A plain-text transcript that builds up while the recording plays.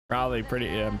Probably pretty.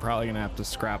 Yeah, I'm probably gonna have to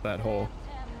scrap that whole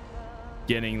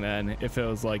beginning then if it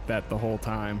was like that the whole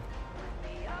time.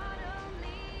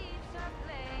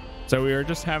 So we were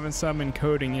just having some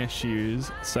encoding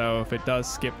issues. So if it does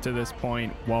skip to this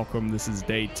point, welcome. This is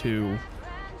day 2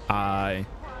 of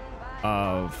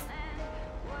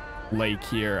Lake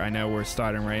here. I know we're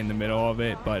starting right in the middle of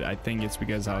it, but I think it's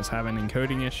because I was having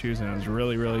encoding issues and it was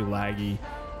really laggy.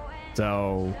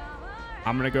 So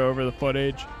I'm gonna go over the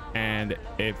footage, and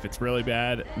if it's really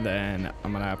bad, then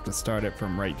I'm gonna have to start it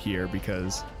from right here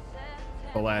because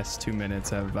the last 2 minutes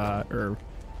have or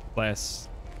last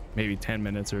maybe 10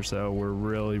 minutes or so were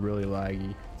really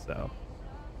laggy. So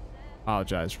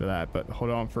apologize for that, but hold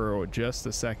on for just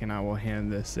a second. I will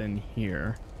hand this in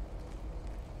here.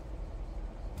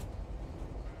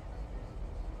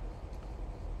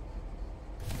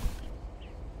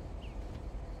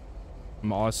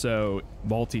 I'm also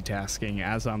multitasking.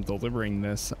 As I'm delivering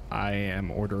this, I am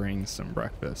ordering some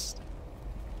breakfast.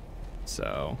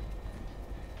 So.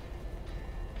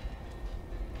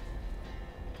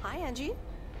 Hi, Angie.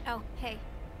 Oh, hey.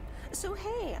 So,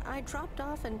 hey, I dropped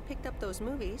off and picked up those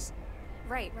movies.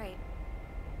 Right.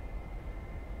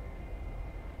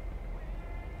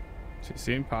 She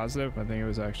seemed positive. I think it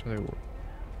was actually.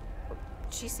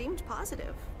 She seemed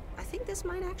positive. I think this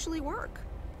might actually work.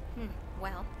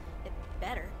 Well, it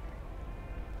better.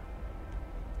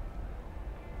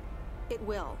 It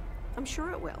will. I'm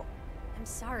sure it will. I'm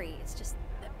sorry. It's just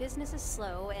that business is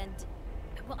slow and,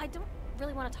 well, I don't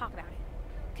really want to talk about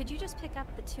it. Could you just pick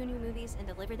up the 2 new movies and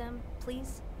deliver them,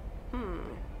 please?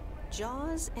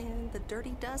 Jaws and The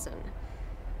Dirty Dozen.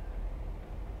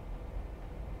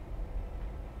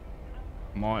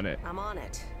 I'm on it. I'm on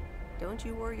it. Don't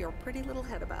you worry your pretty little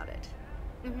head about it.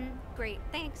 Great.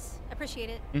 Thanks. Appreciate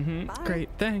it. Bye. Great.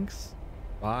 Thanks.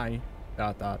 Bye. ...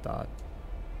 What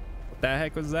the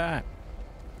heck was that?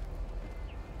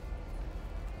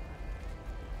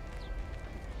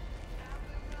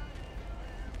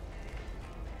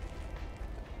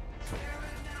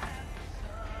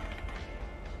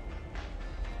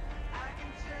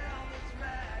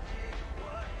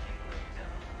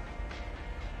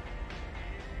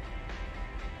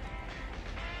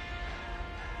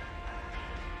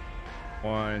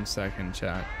 One second,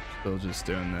 chat. Still just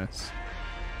doing this.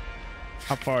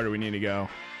 How far do we need to go?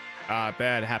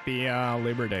 Bad. Happy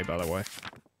Labor Day, by the way.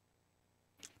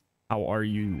 How are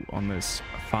you on this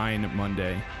fine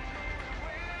Monday?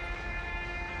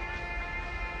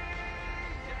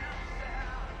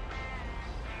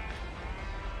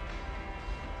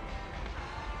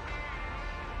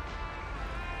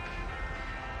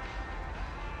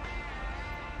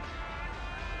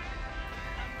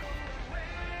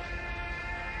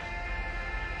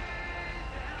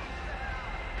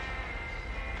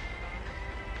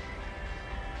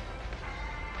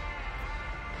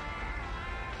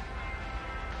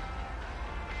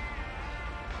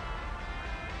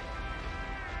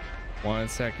 One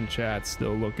second, chat.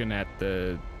 Still looking at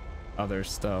the other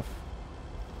stuff.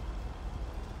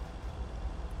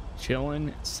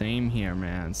 Chilling. Same here,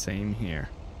 man. Same here.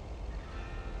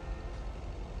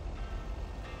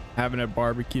 Having a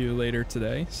barbecue later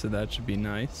today, so that should be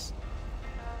nice.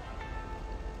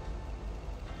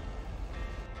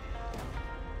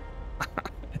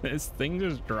 This thing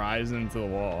just drives into the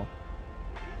wall.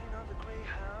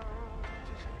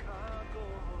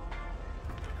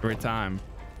 Every time.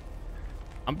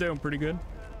 I'm doing pretty good.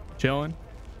 Chilling.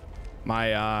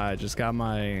 My just got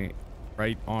my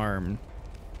right arm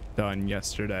done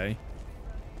yesterday.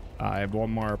 I have one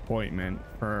more appointment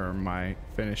for my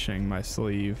finishing my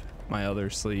sleeve, my other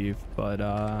sleeve, but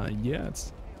yeah,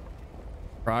 it's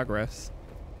progress.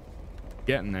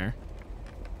 Getting there.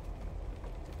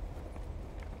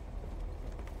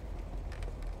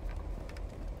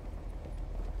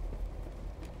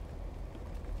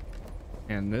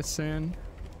 And this in.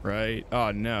 Right.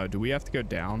 Oh, no. Do we have to go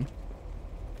down?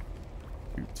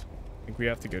 Shoot. I think we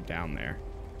have to go down there.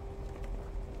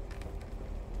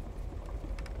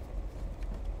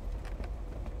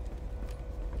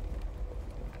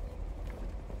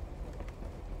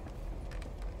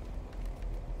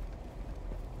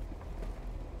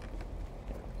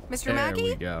 Mr. Mackey?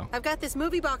 There we go. I've got this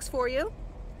movie box for you.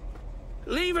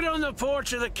 Leave it on the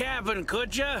porch of the cabin,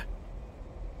 could ya?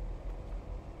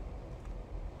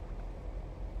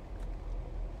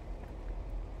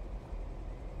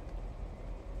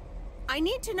 I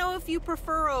need to know if you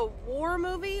prefer a war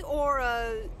movie or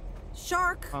a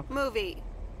shark movie.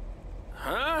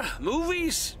 Huh?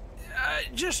 Movies?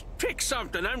 Just pick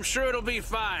something. I'm sure it'll be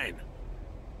fine.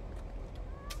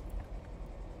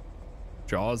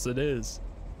 Jaws it is.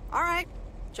 All right,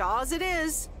 Jaws it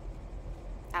is.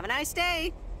 Have a nice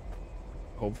day.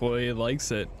 Hopefully it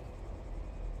likes it.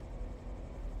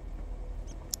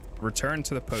 Return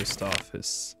to the post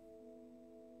office.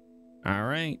 All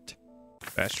right.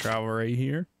 Fast travel right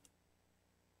here.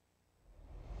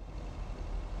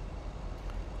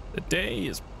 The day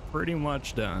is pretty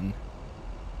much done.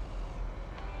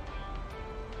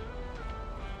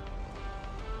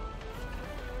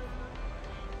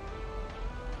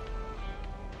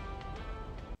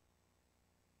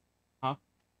 Huh?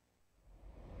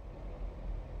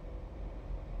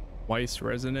 WEISS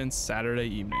residence Saturday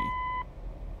evening.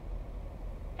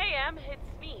 Hey, Em,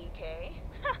 it's me, Kay.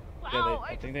 Wow,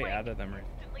 Yeah, I think they added them right.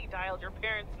 Instantly dialed your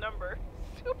parents' number.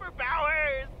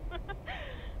 Superpowers!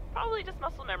 Probably just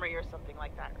muscle memory or something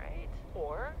like that, right?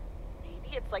 Or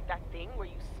maybe it's like that thing where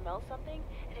you smell something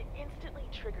and it instantly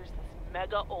triggers this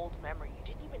mega old memory you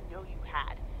didn't even know you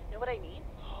had. Know what I mean?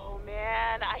 Oh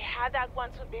man, I had that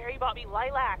once when Barry bought me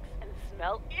lilacs, and the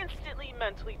smell instantly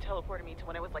mentally teleported me to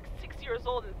when I was like 6 years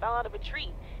old and fell out of a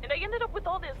tree. And I ended up with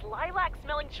all this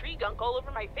lilac-smelling tree gunk all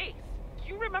over my face.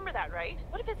 You remember that, right?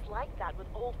 What if it's like that with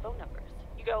old phone numbers?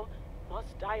 You go,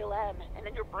 must dial M, and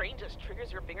then your brain just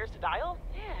triggers your fingers to dial?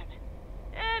 Man.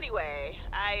 Anyway,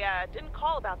 I didn't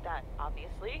call about that,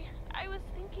 obviously. I was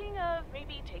thinking of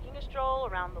maybe taking a stroll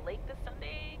around the lake this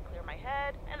Sunday, clear my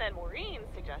head, and then Maureen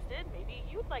suggested maybe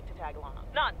you'd like to tag along.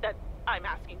 Not that I'm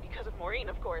asking because of Maureen,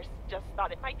 of course. Just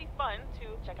thought it might be fun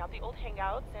to check out the old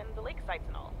hangouts and the lake sites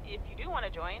and all. If you do want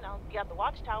to join, I'll be at the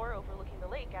watchtower overlooking the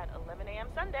lake at 11 a.m.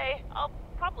 Sunday. I'll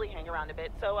probably hang around a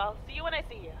bit, so I'll see you when I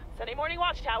see you. Sunday morning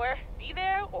watchtower. Be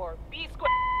there or be square.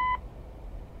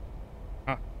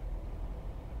 Huh.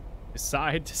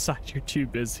 Decide you're too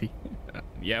busy.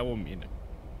 Yeah, we'll meet him.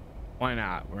 Why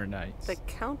not? We're nice. The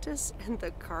Countess and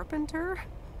the Carpenter?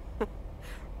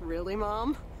 Really,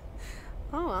 Mom?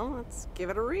 Oh, well, let's give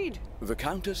it a read. The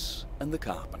Countess and the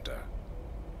Carpenter.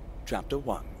 Chapter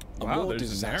 1. A Wow, more there's a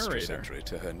disastrous narrator. entry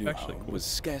to her new Actually home cool. was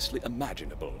scarcely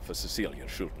imaginable for Cecilia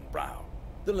Schultenbrow.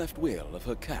 The left wheel of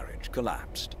her carriage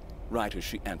collapsed, right as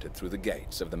she entered through the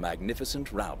gates of the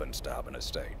magnificent Raubenstaben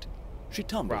estate. She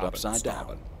tumbled upside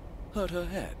down, hurt her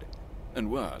head,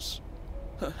 and worse,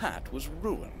 her hat was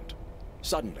ruined.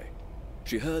 Suddenly,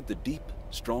 she heard the deep,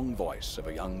 strong voice of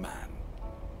a young man.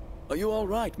 "Are you all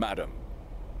right, madam?"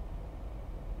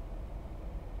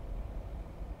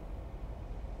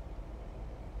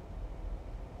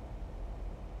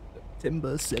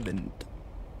 September 7th.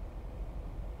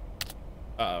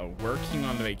 Working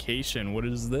on vacation. What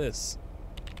is this?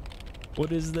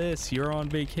 What is this? You're on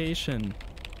vacation.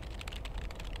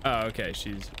 Oh, okay.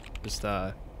 She's just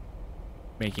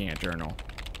making a journal.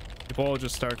 People will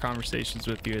just start conversations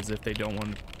with you as if they don't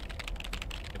want,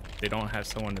 if they don't have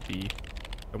someone to be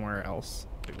somewhere else.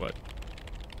 Wait, what?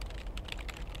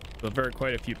 Delivered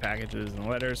quite a few packages and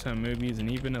letters, some movies, and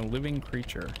even a living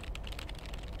creature.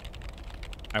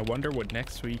 I wonder what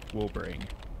next week will bring.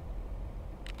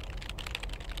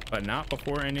 But not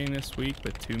before ending this week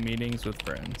with 2 meetings with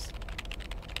friends.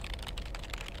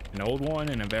 An old one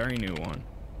and a very new one.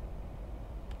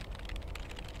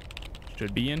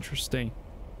 Should be interesting.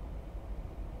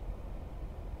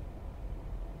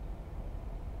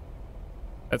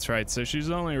 That's right, so she's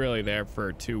only really there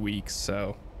for 2 weeks,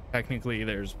 so technically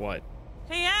there's what?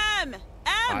 Hey, Em!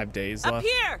 5 days Up left?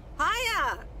 here!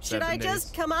 Hiya! Should 7 I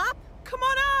just days. come up? Come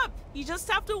on up! You just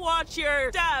have to watch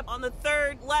your step on the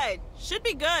 3rd ledge. Should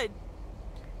be good.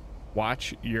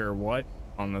 Watch your what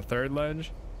on the 3rd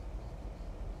ledge?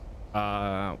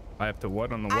 I have to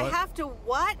what on the I what? have to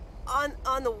what?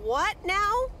 On the what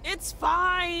now? It's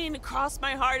fine. Cross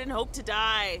my heart and hope to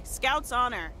die. Scout's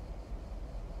honor.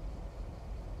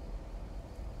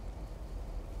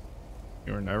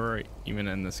 You were never even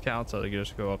in the scouts, so they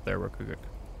just go up there real quick.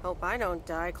 Hope I don't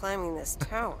die climbing this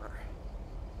tower.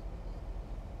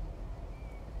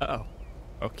 Uh-oh.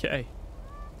 Okay.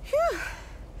 Phew.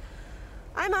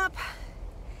 I'm up.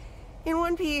 In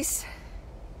one piece.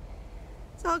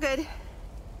 It's all good.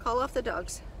 Call off the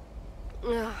dogs.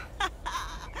 Ugh.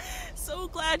 So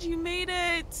glad you made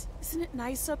it. Isn't it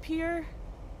nice up here?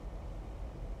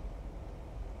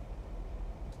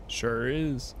 Sure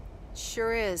is.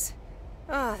 Sure is.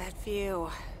 Oh, that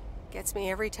view. Gets me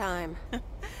every time.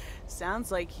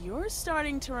 Sounds like you're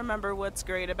starting to remember what's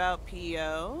great about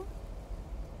P.O.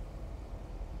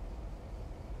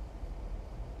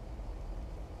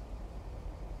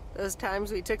 Those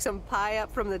times we took some pie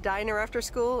up from the diner after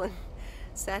school and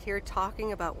sat here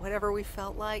talking about whatever we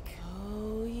felt like.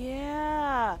 Oh,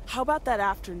 yeah. How about that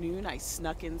afternoon I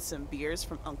snuck in some beers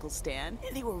from Uncle Stan,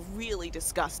 and they were really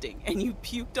disgusting, and you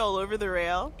puked all over the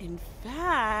rail? In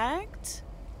fact,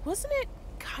 wasn't it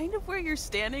kind of where you're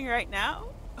standing right now?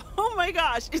 Oh my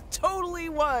gosh, it totally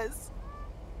was.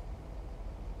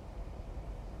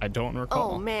 I don't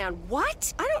recall. Oh man,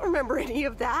 what? I don't remember any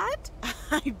of that.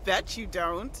 I bet you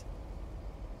don't.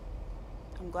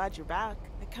 I'm glad you're back.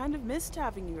 I kind of missed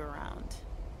having you around.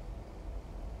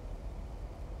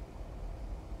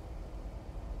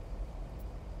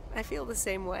 I feel the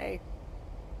same way.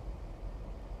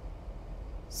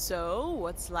 So,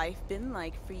 what's life been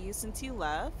like for you since you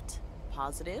left?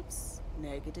 Positives?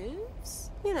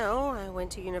 Negatives? You know, I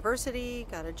went to university,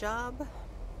 got a job.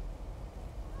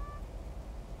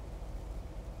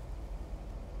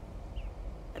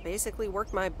 I basically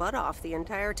worked my butt off the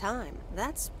entire time.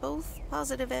 That's both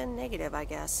positive and negative, I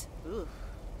guess. Oof.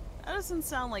 That doesn't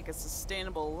sound like a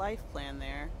sustainable life plan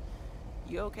there.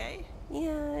 You okay?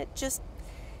 Yeah, it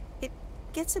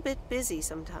gets a bit busy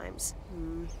sometimes.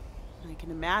 I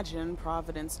can imagine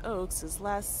Providence Oaks is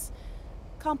less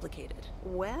complicated.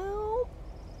 Well,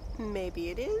 maybe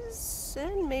it is,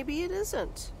 and maybe it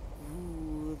isn't.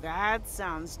 Ooh, that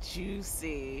sounds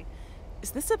juicy.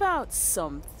 Is this about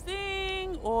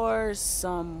something or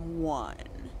someone?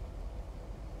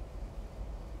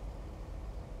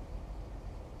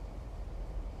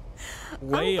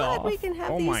 Way I'm glad off. we can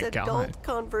have Oh these my adult God.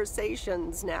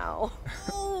 conversations now.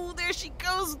 Oh, there she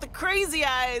goes with the crazy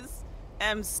eyes.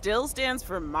 M still stands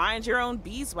for mind your own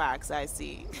beeswax, I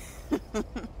see. All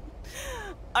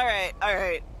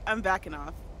right. I'm backing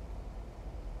off.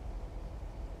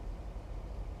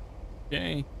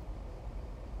 Yay.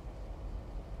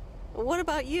 What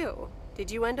about you?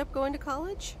 Did you end up going to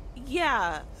college?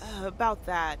 Yeah, about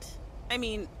that. I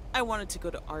mean, I wanted to go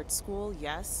to art school,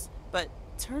 yes, but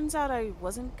turns out I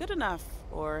wasn't good enough,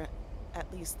 or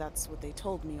at least that's what they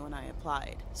told me when I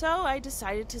applied. So I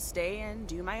decided to stay and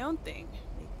do my own thing.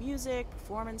 Make music,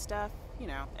 perform and stuff, you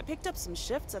know. I picked up some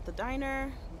shifts at the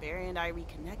diner, Barry and I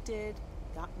reconnected,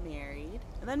 got married,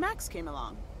 and then Max came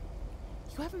along.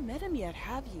 You haven't met him yet,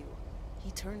 have you?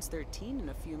 He turns 13 in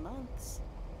a few months.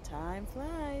 Time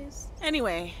flies.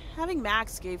 Anyway, having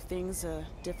Max gave things a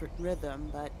different rhythm,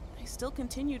 but I still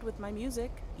continued with my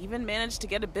music. Even managed to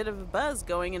get a bit of a buzz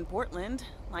going in Portland.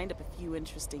 Lined up a few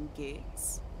interesting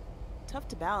gigs. Tough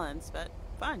to balance, but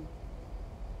fun.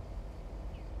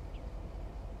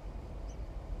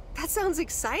 That sounds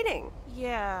exciting.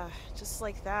 Yeah, just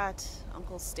like that,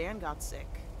 Uncle Stan got sick.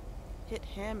 Hit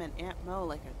him and Aunt Mo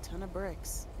like a ton of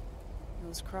bricks. It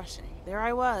was crushing. There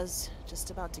I was, just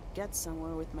about to get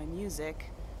somewhere with my music.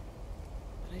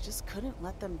 But I just couldn't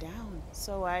let them down,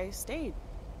 so I stayed.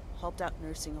 Helped out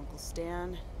nursing Uncle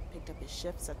Stan, picked up his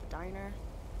shifts at the diner.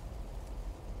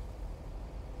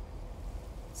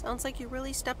 Sounds like you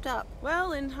really stepped up.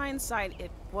 Well, in hindsight,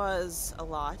 it was a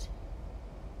lot.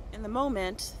 In the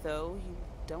moment, though, you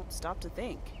don't stop to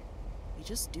think. You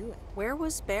just do it. Where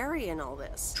was Barry in all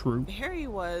this? True. Barry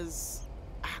was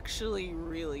actually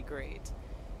really great.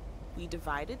 We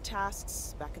divided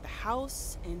tasks back at the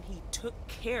house, and he took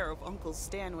care of Uncle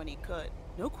Stan when he could.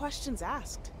 No questions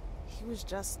asked. He was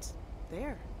just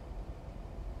there.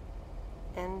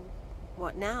 And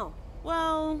what now?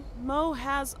 Well, Mo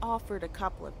has offered a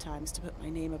couple of times to put my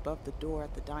name above the door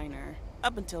at the diner.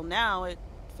 Up until now, it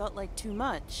felt like too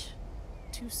much.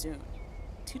 Too soon.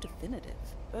 Too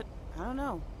definitive. But I don't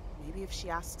know. Maybe if she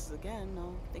asks again,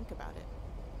 I'll think about it.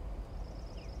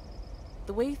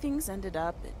 The way things ended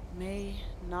up, it may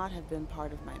not have been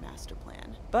part of my master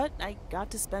plan. But I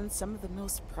got to spend some of the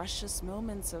most precious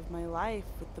moments of my life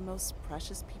with the most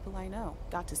precious people I know.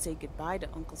 Got to say goodbye to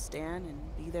Uncle Stan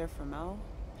and be there for Mo.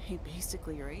 He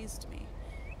basically raised me.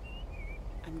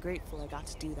 I'm grateful I got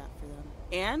to do that for them.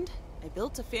 And I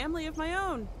built a family of my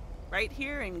own, right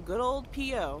here in good old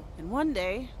P.O. And one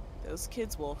day, those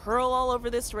kids will hurl all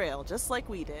over this rail, just like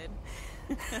we did.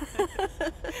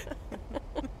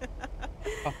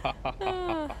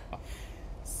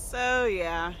 So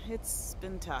yeah, it's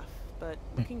been tough, but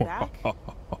looking back, I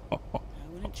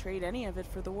wouldn't trade any of it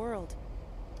for the world.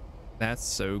 That's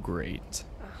so great.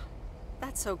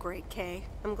 That's so great, Kay.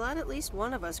 I'm glad at least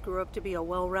one of us grew up to be a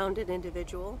well-rounded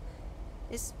individual.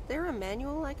 Is there a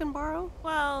manual I can borrow?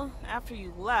 Well, after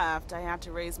you left, I had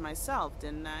to raise myself,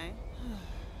 didn't I?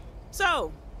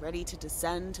 So, ready to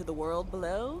descend to the world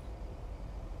below?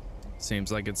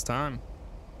 Seems like it's time.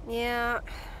 Yeah,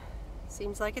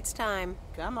 seems like it's time.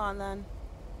 Come on, then.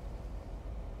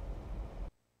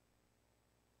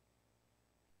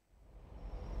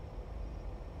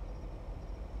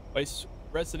 WEISS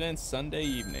residence Sunday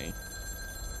evening.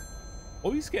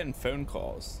 Always getting phone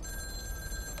calls.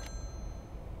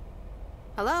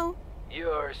 Hello?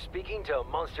 You're speaking to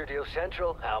Monster Deal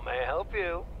Central. How may I help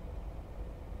you?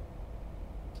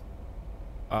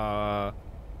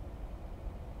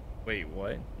 Wait,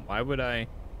 what? Why would I?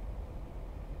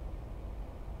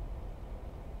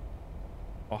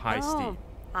 Oh, hi, Steve.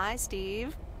 Hi,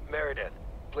 Steve. Meredith,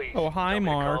 please. Oh, hi, tell me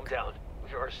to Mark. Calm down.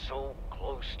 We are so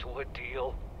close to a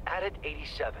deal. Added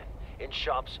 87 in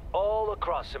shops all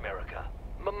across America.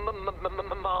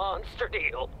 Monster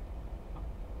deal.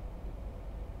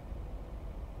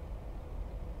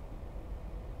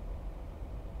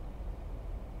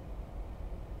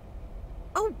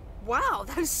 Oh, wow,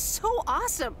 that is so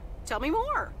awesome. Tell me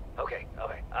more. Okay.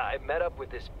 I met up with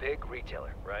this big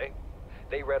retailer, right?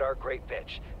 They read our great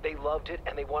pitch. They loved it,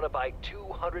 and they want to buy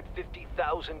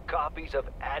 250,000 copies of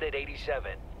Added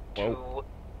 87. Whoa.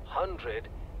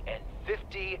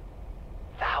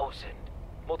 250,000.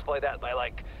 Multiply that by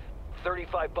like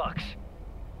 35 bucks.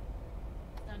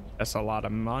 That's a lot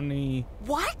of money.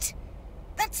 What?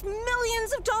 That's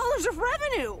millions of dollars of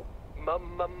revenue.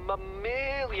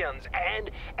 Millions, and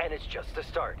it's just the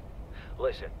start.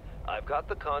 Listen, I've got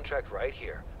the contract right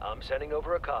here. I'm sending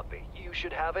over a copy. You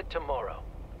should have it tomorrow.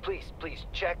 Please,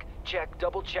 check,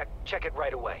 double check it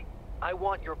right away. I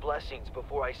want your blessings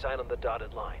before I sign on the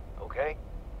dotted line, okay?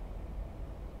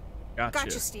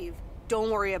 Gotcha. Steve. Don't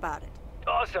worry about it.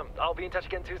 Awesome. I'll be in touch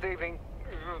again Tuesday evening.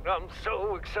 I'm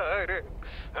so excited,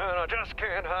 and I just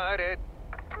can't hide it.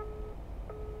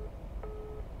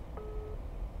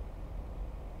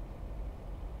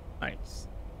 Nice.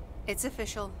 It's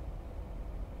official.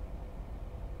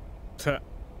 Tuh.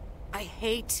 I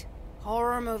hate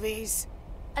horror movies.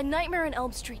 A Nightmare on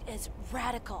Elm Street is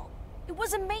radical. It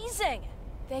was amazing.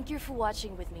 Thank you for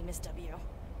watching with me, Miss W.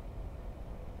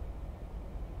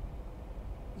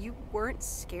 You weren't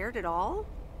scared at all?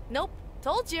 Nope,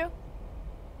 told you.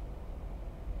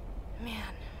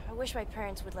 Man, I wish my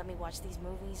parents would let me watch these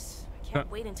movies. I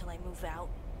can't wait until I move out.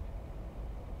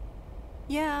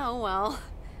 Yeah, well,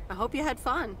 I hope you had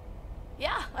fun.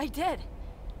 Yeah, I did.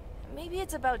 Maybe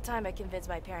it's about time I convince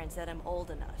my parents that I'm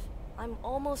old enough. I'm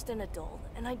almost an adult,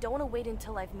 and I don't want to wait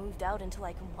until I've moved out until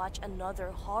I can watch another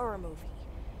horror movie.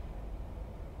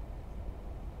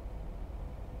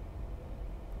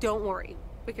 Don't worry.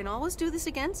 We can always do this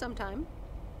again sometime.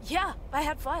 Yeah, I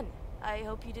had fun. I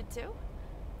hope you did too.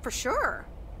 For sure.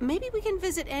 Maybe we can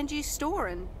visit Angie's store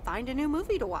and find a new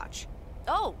movie to watch.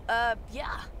 Oh,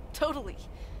 yeah, totally.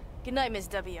 Good night, Miss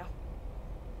W.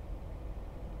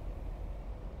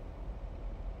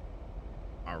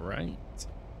 All right.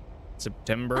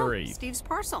 September 8th. Steve's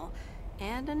parcel.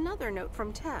 And another note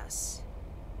from Tess.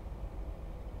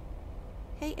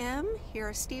 Hey, Em, here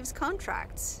are Steve's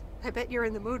contracts. I bet you're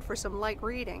in the mood for some light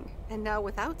reading. And now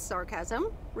without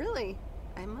sarcasm, really.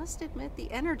 I must admit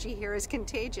the energy here is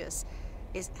contagious.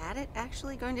 Is Addit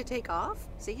actually going to take off?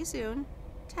 See you soon.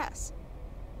 Tess.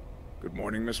 Good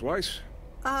morning, Miss Weiss.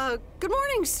 Good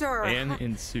morning, sir. And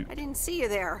in suit. I didn't see you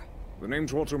there. The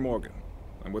name's Walter Morgan.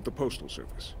 I'm with the Postal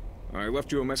Service. I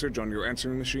left you a message on your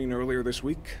answering machine earlier this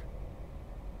week.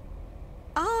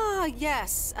 Ah,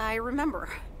 yes, I remember.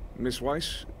 Miss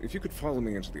Weiss, if you could follow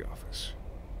me into the office.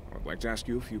 I'd like to ask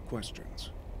you a few questions.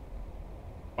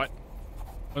 What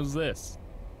was this?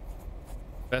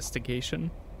 Investigation?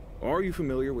 Are you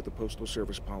familiar with the Postal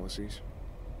Service policies?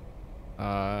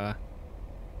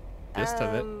 Gist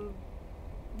of it.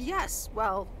 Yes,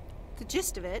 well, the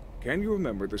gist of it. Can you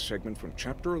remember the segment from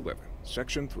Chapter 11,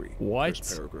 Section 3? What?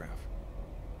 First paragraph.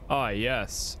 Ah,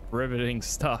 yes. Riveting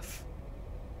stuff.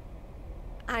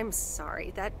 I'm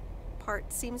sorry, that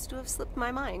part seems to have slipped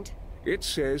my mind. It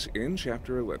says in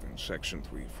Chapter 11, Section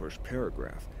 3, first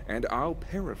paragraph, and I'll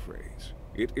paraphrase,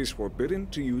 it is forbidden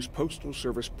to use Postal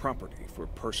Service property for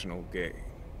personal gain.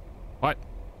 What?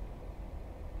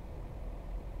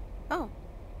 Oh,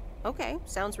 okay,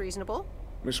 sounds reasonable.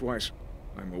 Miss Weiss,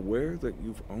 I'm aware that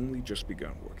you've only just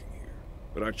begun working here,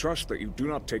 but I trust that you do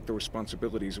not take the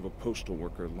responsibilities of a postal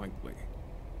worker lightly.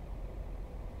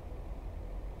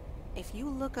 If you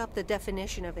look up the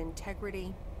definition of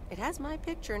integrity, it has my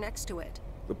picture next to it.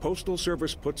 The Postal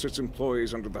Service puts its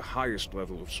employees under the highest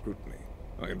level of scrutiny.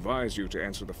 I advise you to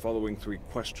answer the following 3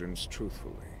 questions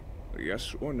truthfully. A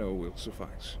yes or no will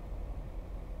suffice.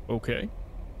 Okay.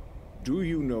 Do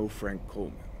you know Frank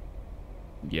Coleman?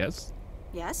 Yes,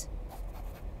 Yes?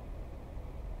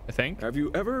 I think. Have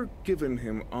you ever given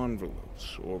him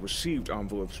envelopes or received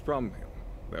envelopes from him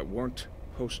that weren't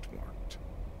postmarked?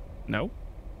 No.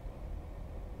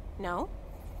 No?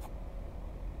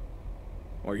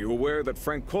 Are you aware that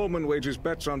Frank Coleman wages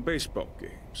bets on baseball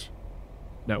games?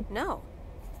 No. No.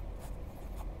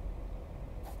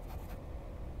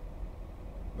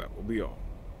 That will be all.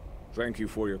 Thank you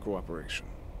for your cooperation.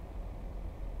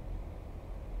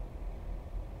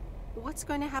 What's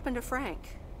going to happen to Frank?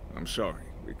 I'm sorry,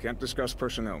 we can't discuss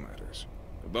personnel matters.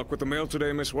 Good luck with the mail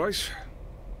today, Miss Weiss.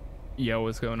 Yo,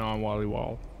 what's going on, Wally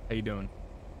Wall? How you doing?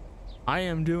 I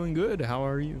am doing good. How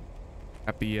are you?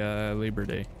 Happy Labor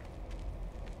Day.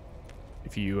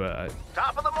 If you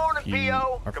top of the morning,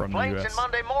 P.O. are from the Complaints US. and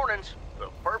Monday mornings, the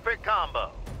perfect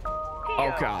combo.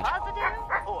 Oh God.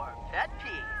 Positive or pet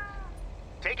peeve?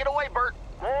 Take it away, Bert.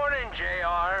 Morning,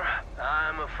 JR.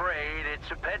 I'm afraid it's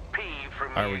a pet peeve for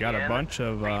me. All right, we got a again. bunch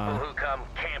of People who come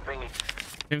camping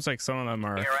seems like some of them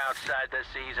are here outside the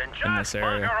season. in this Just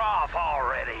area. bugger off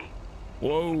already.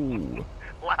 Whoa.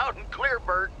 Loud and clear,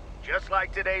 Bert. Just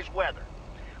like today's weather.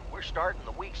 We're starting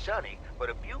the week sunny, but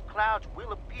a few clouds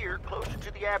will appear closer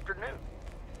to the afternoon.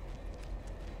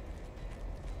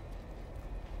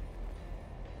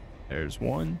 There's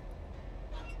one.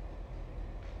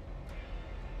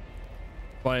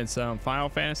 Playing some Final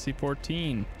Fantasy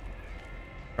 14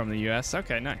 from the US.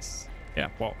 Okay, nice. Yeah,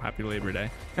 well, happy Labor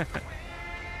Day.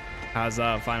 How's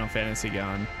Final Fantasy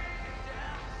going?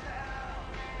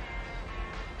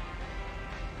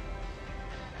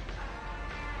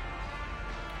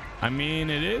 I mean,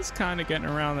 it is kind of getting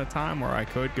around the time where I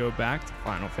could go back to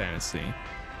Final Fantasy.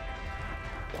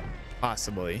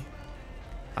 Possibly.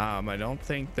 I don't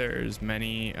think there's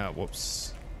many.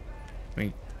 Whoops. Let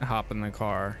me hop in the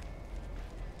car.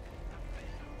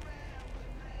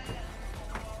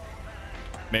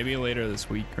 Maybe later this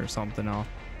week or something, I'll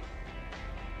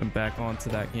come back onto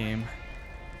that game.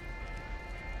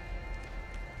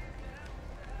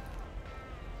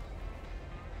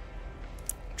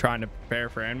 Trying to prepare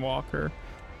for Endwalker.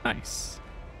 Nice.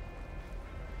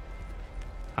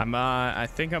 I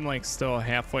think I'm like still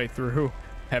halfway through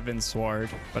Heaven's Sword,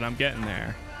 but I'm getting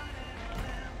there.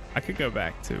 I could go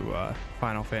back to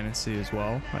Final Fantasy as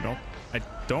well. I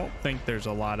don't think there's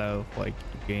a lot of like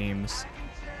games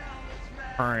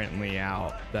currently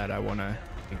out that I want to.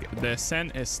 The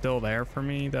Ascent is still there for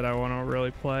me that I want to really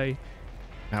play.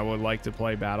 I would like to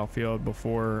play Battlefield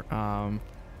before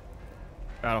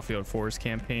Battlefield 4's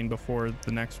campaign before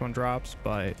the next one drops,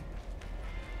 but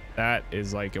that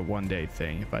is like a one-day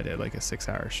thing if I did like a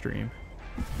 6-hour stream.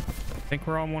 I think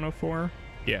we're on 104.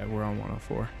 Yeah, we're on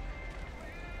 104.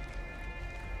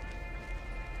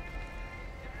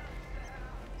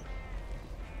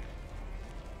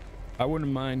 I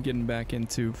wouldn't mind getting back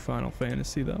into Final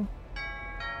Fantasy though.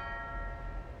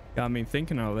 Got me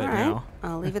thinking of it now.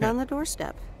 I'll leave it on the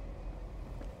doorstep.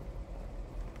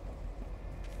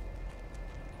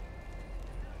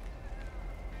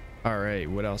 All right,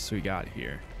 what else we got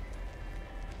here?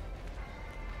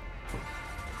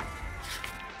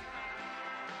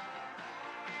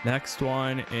 Next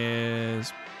one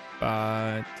is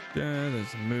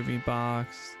there's a movie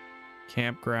box,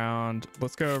 campground.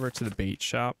 Let's go over to the bait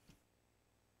shop.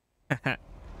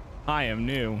 I am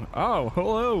new. Oh,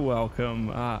 hello, welcome.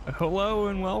 Hello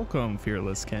and welcome,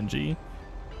 Fearless Kenji.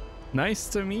 Nice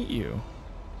to meet you.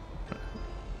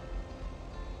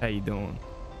 How you doing?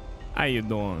 How you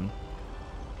doing?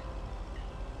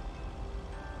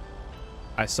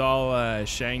 I saw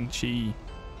Shang-Chi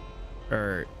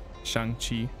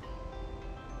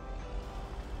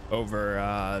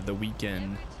over the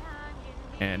weekend,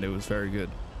 and it was very good.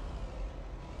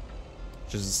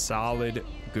 Just a solid,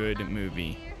 good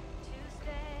movie.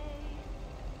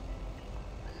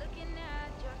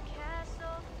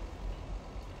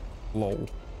 Lol.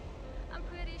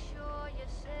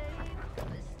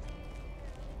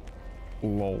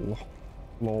 Lol.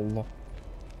 Lol.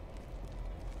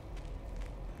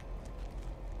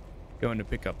 Going to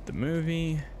pick up the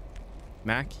movie.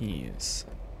 Mackey's.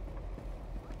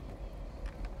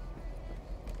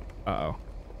 Uh-oh.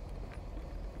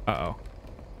 Uh-oh.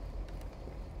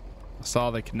 I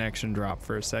saw the connection drop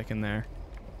for a second there.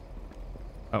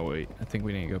 Oh, wait. I think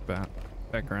we need to go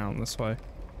back around this way.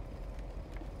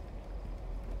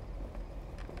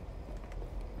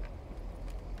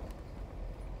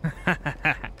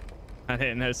 I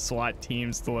didn't know SWAT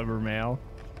teams deliver mail.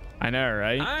 I know,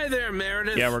 right? Hi there,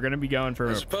 Meredith. Yeah, we're gonna be going for.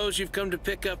 I suppose you've come to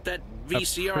pick up that pretty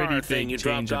VCR thing you big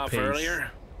dropped change of off pace.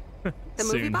 earlier. The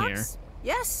movie Soon box?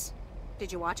 Yes.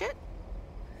 Did you watch it?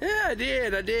 Yeah, I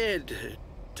did.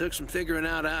 Took some figuring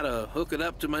out how to hook it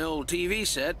up to my old TV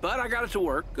set, but I got it to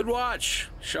work. Good watch.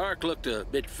 Shark looked a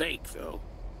bit fake, though.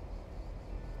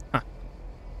 Huh.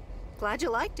 Glad you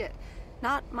liked it.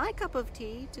 Not my cup of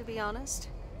tea, to be honest.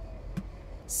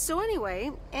 So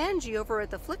anyway, Angie over at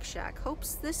the Flick Shack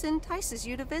hopes this entices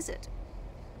you to visit.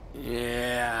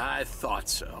 Yeah, I thought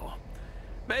so.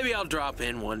 Maybe I'll drop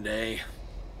in one day.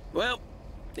 Well,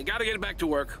 you gotta get back to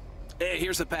work. Hey,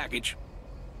 here's the package.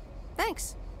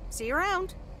 Thanks. See you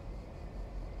around.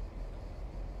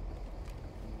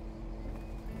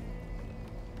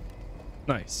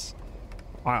 Nice.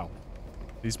 Wow.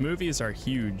 These movies are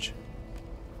huge.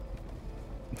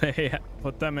 They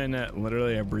put them in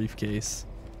literally a briefcase.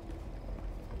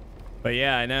 But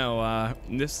yeah, I know.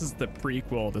 This is the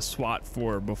prequel to SWAT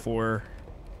 4 before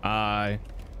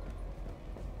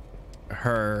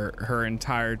her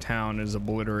entire town is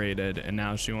obliterated, and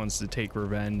now she wants to take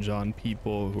revenge on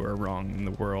people who are wrong in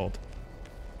the world.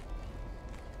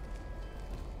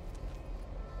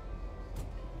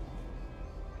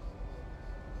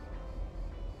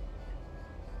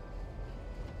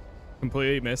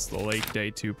 Completely missed the Lake Day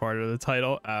 2 part of the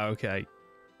title. Okay.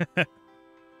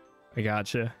 I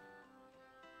gotcha.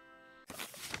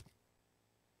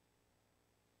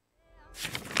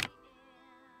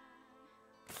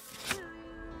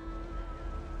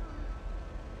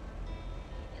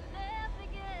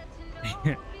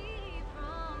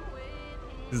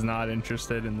 Is not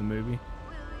interested in the movie.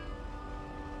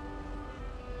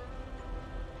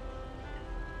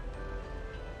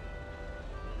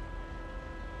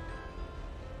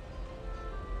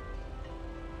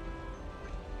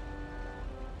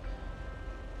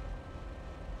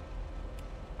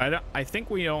 I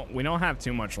think we don't have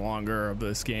too much longer of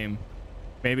this game.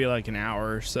 Maybe like an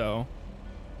hour or so.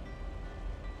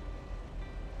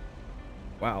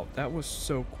 Wow, that was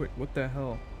so quick. What the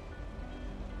hell?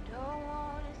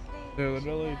 They're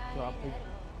literally dropping.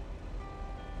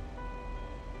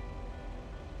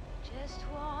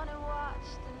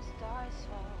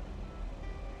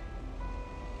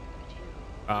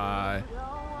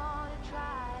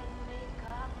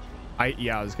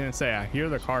 I was gonna say I hear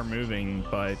the car moving,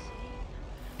 but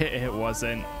it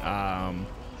wasn't.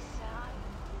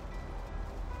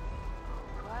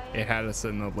 It had us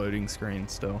in the loading screen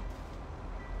still.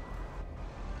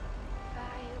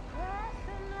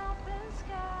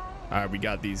 We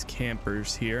got these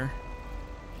campers here,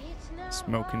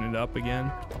 smoking it up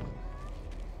again.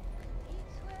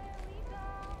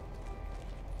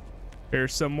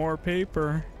 Here's some more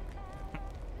paper.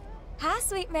 Hi,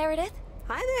 sweet Meredith.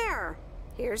 Hi there.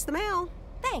 Here's the mail.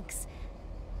 Thanks.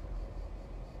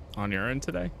 On your own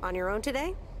today? On your own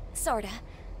today? Sorta.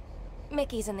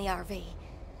 Mickey's in the RV.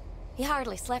 He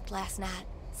hardly slept last night.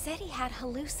 Said he had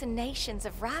hallucinations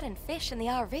of riding fish in the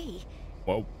RV.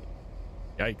 Whoa.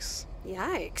 Yikes.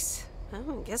 Yikes.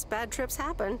 Oh, I guess bad trips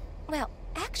happen. Well,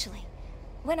 actually,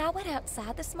 when I went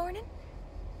outside this morning,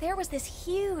 there was this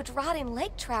huge rotting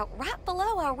lake trout right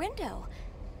below our window.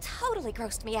 Totally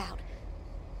grossed me out.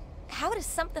 How does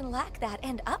something like that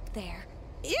end up there?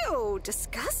 Ew,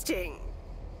 disgusting.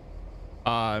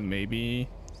 Maybe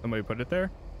somebody put it there?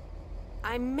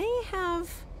 I may have...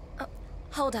 Oh,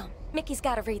 hold on. Mickey's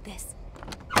gotta read this.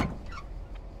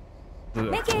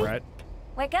 Mickey!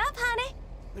 Wake up, honey!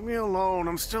 Leave me alone,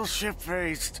 I'm still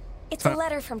shit-faced. It's a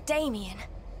letter from Damien.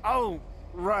 Oh,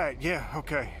 right, yeah,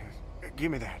 okay.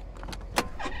 Give me that.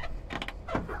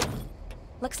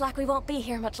 Looks like we won't be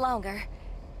here much longer.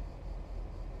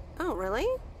 Oh, really?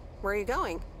 Where are you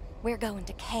going? We're going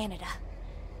to Canada.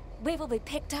 We will be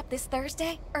picked up this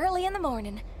Thursday, early in the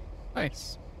morning.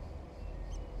 Nice.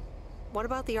 What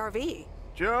about the RV?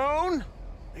 Joan?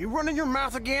 Are you running your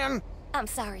mouth again? I'm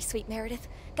sorry, sweet Meredith.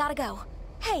 Gotta go.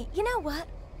 Hey, you know what?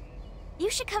 You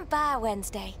should come by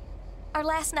Wednesday. Our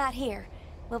last night here.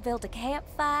 We'll build a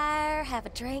campfire, have a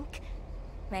drink,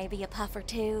 maybe a puff or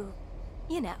two,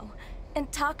 you know,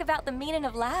 and talk about the meaning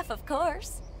of life, of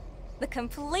course. The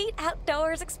complete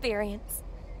outdoors experience.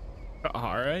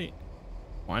 All right.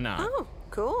 Why not? Oh,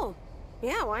 cool.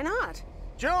 Yeah, why not?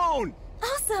 Joan!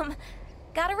 Awesome.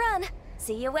 Gotta run.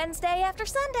 See you Wednesday after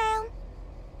sundown.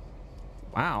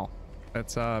 Wow.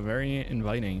 That's very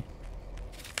inviting.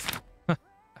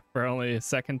 For only a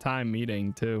second time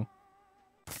meeting, too.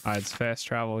 It's fast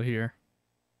travel here.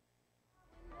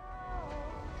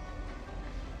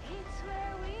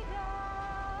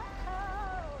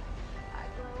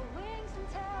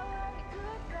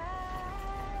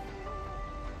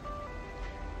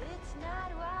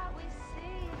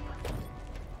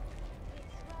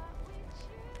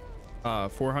 Uh,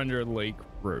 400 Lake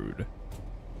Road.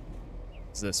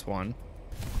 Is this one?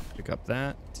 Pick up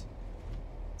that.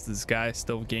 Is this guy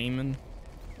still gaming?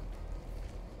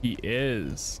 He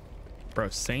is. Bro,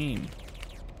 same.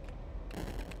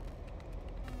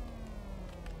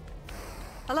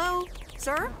 Hello,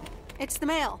 sir? It's the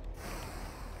mail.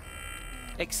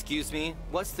 Excuse me,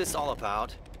 what's this all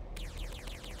about?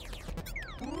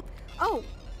 Oh,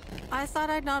 I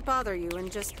thought I'd not bother you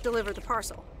and just deliver the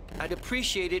parcel. I'd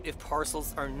appreciate it if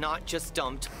parcels are not just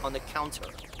dumped on the counter.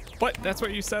 What? That's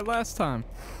what you said last time.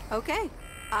 Okay,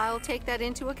 I'll take that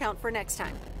into account for next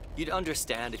time. You'd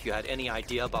understand if you had any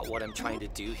idea about what I'm trying to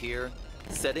do here.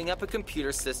 Setting up a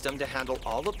computer system to handle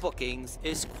all the bookings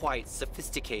is quite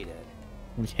sophisticated.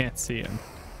 We can't see him.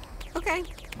 Okay,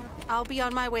 I'll be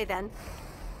on my way then.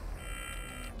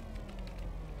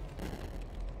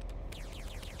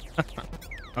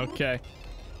 Okay.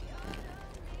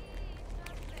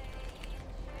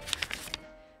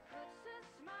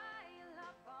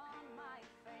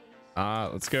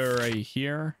 Let's go right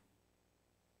here.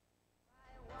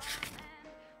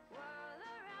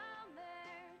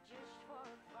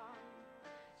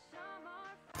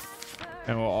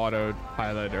 And we'll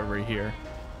autopilot over here.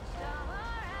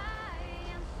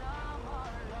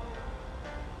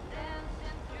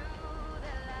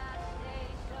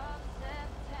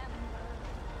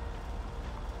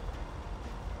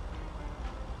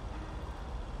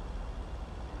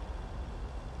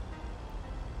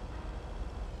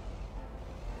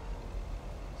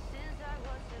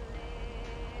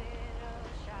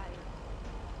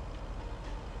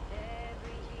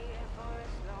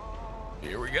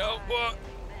 Here we go. Whoa.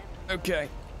 Okay.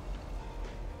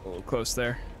 A little close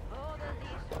there.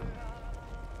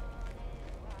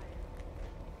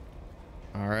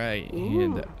 All right,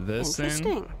 and this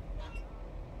in.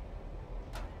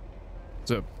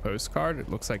 It's a postcard. It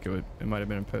looks like it might have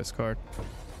been a postcard.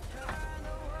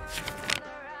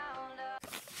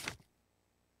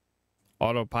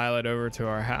 Autopilot over to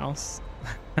our house.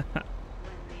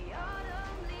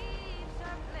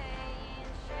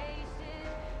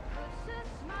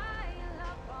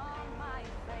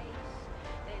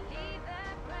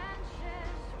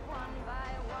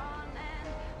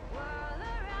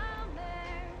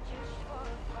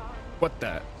 What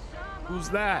the? Who's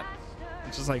that?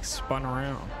 It just like spun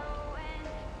around.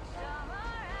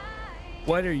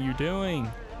 What are you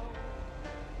doing?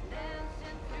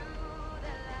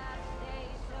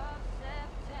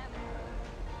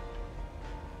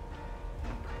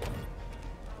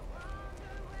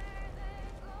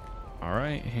 All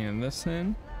right, hand this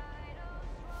in.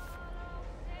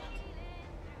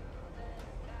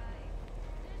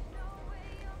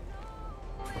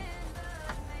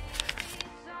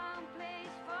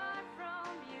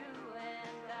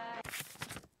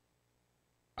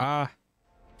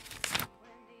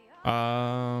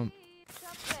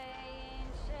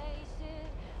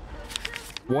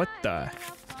 What the?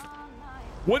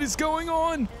 What is going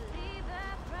on?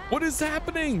 What is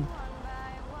happening?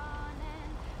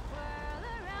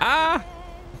 Ah!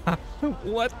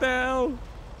 What the hell?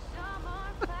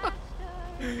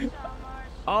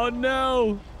 Oh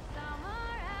no!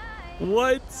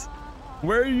 What?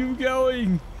 Where are you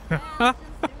going? I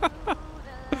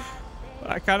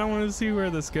kind of want to see where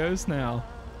this goes now.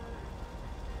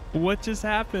 What just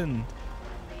happened?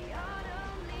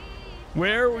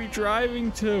 Where are we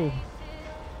driving to?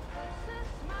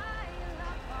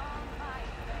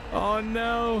 Oh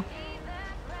no.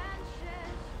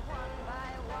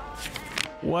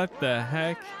 What the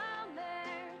heck?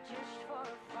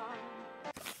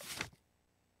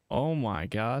 Oh my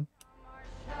god.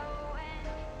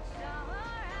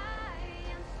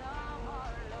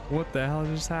 What the hell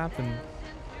just happened?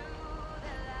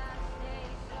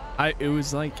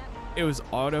 It was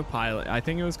autopilot. I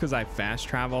think it was because I fast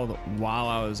traveled while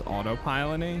I was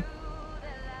autopiloting,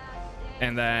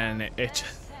 and then it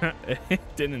just it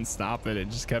didn't stop it. It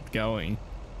just kept going.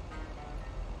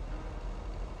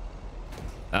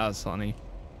 That was funny.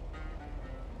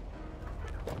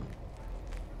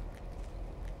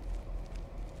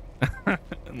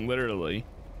 Literally.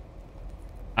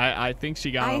 I think she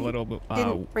got a little bit.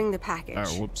 Didn't bring the package.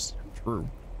 Oh, whoops. True.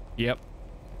 Yep.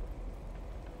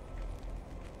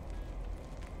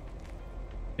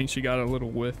 I think she got a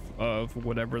little whiff of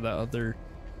whatever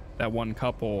that one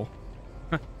couple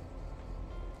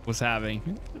was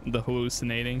having, the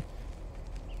hallucinating.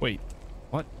 Wait,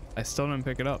 what? I still didn't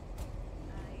pick it up.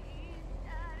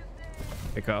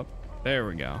 Pick up. There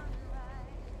we go.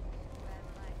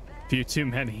 Few too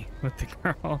many with the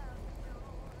girl.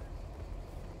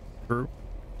 True.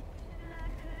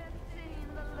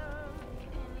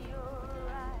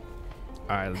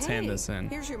 All right, let's hand this in.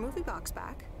 Here's your movie box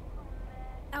back.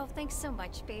 Oh, thanks so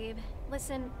much, babe.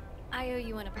 Listen, I owe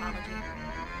you an apology.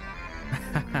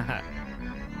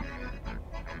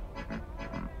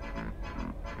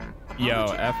 Yo,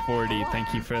 F40,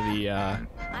 thank you for the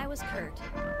I was Kurt.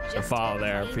 The follow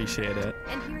there, appreciate it.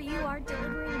 And here you are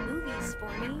delivering movies for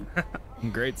me.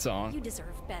 Great song. You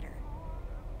deserve better.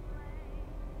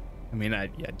 I mean, I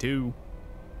do.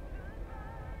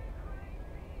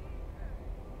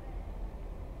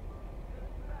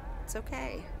 It's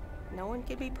okay. No one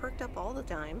can be perked up all the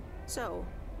time. So,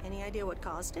 any idea what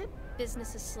caused it?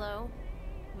 Business is slow.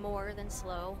 More than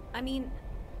slow. I mean,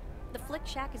 the Flick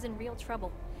Shack is in real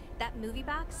trouble. That movie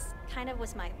box kind of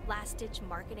was my last-ditch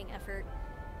marketing effort.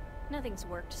 Nothing's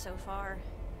worked so far.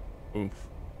 Oof.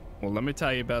 Well, let me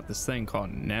tell you about this thing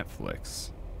called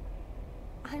Netflix.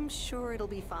 I'm sure it'll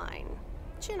be fine.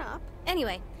 Chin up.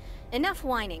 Anyway, enough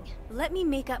whining. Let me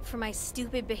make up for my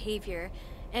stupid behavior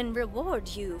and reward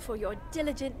you for your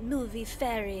diligent movie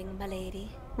faring, my lady.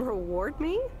 Reward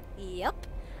me? Yep.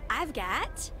 I've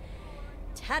got...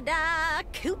 ta-da!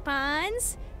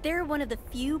 Coupons! They're one of the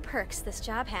few perks this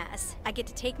job has. I get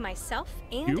to take myself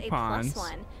and Coupons. a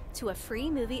 +1 to a free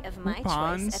movie of my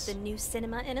Coupons. choice at the new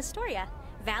cinema in Astoria.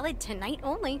 Valid tonight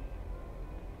only.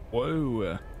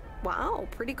 Whoa. Wow,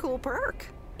 pretty cool perk.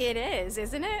 It is,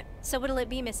 isn't it? So what'll it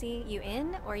be, Missy? You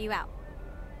in or you out?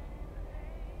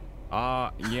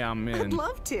 Yeah, I'm in. I'd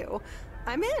love to.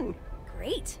 I'm in.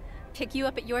 Great. Pick you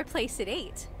up at your place at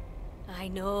 8. I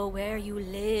know where you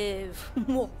live.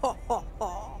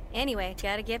 Anyway,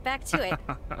 gotta get back to it.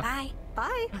 Bye.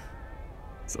 Bye.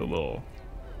 It's a little...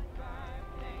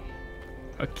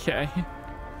 Okay.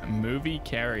 A movie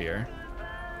carrier.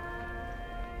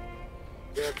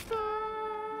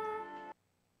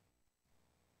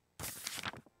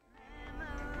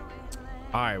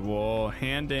 Alright, we'll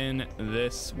hand in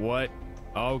this. What?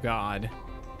 Oh god.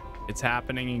 It's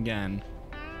happening again.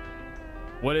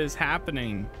 What is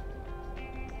happening?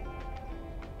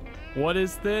 What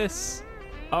is this?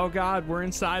 Oh god, we're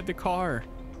inside the car.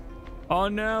 Oh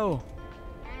no.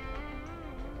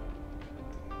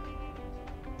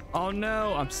 Oh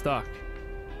no, I'm stuck.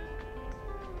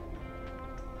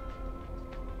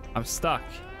 I'm stuck.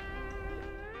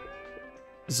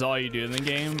 This is all you do in the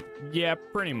game? Yeah,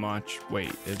 pretty much.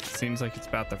 Wait, it seems like it's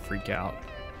about to freak out.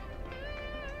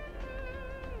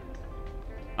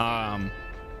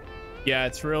 Yeah,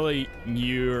 it's really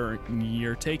you're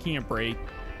taking a break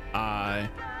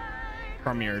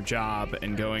from your job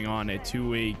and going on a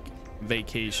 2-week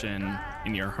vacation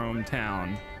in your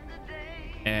hometown,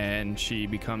 and she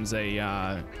becomes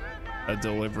a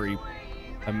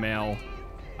mail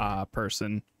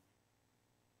person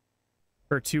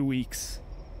for 2 weeks.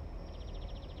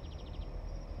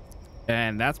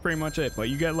 And that's pretty much it, but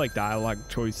you get like dialogue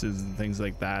choices and things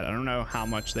like that. I don't know how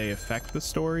much they affect the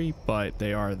story, but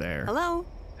they are there. Hello?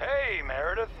 Hey,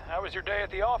 Meredith. How was your day at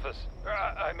the office?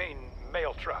 I mean,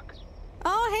 mail truck.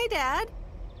 Oh, hey, Dad.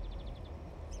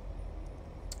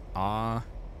 I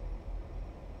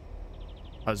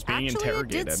was being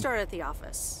interrogated. It did start at the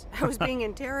office. I was being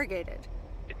interrogated.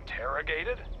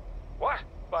 Interrogated? What?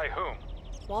 By whom?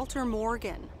 Walter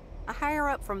Morgan, a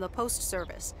higher-up from the Post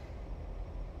Service.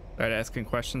 Started asking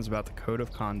questions about the code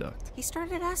of conduct. He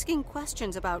started asking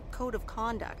questions about code of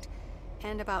conduct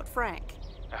and about Frank.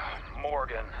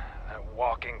 Morgan, that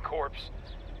walking corpse.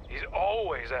 He's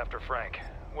always after Frank.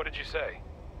 What did you say?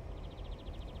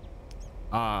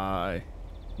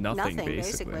 Nothing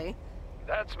basically.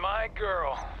 That's my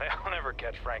girl. They'll never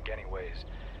catch Frank anyways.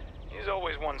 He's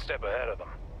always one step ahead of them.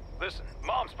 Listen,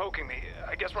 Mom's poking me.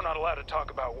 I guess we're not allowed to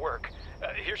talk about work.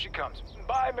 Here she comes.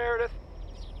 Bye, Meredith.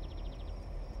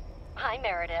 Hi,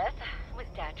 Meredith. Was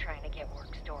Dad trying to get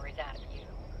work stories out of you?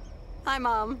 Hi,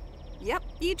 Mom. Yep,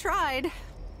 he tried.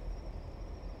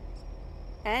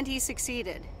 And he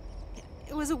succeeded.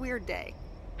 It was a weird day.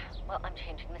 Well, I'm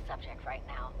changing the subject right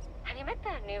now. Have you met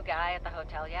the new guy at the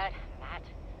hotel yet, Matt?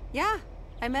 Yeah,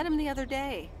 I met him the other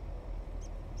day.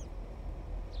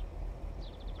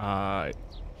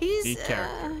 He's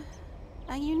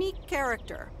a unique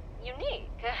character. Unique?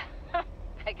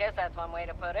 I guess that's one way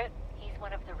to put it. He's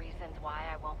one of the reasons why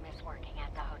I won't miss working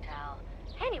at the hotel.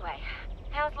 Anyway,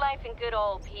 how's life in good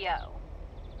old PO?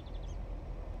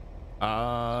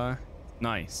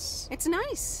 Nice. It's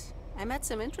nice. I met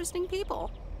some interesting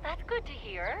people. That's good to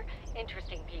hear.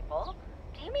 Interesting people.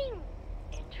 Do you mean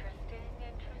interesting,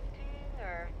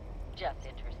 or just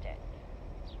interested?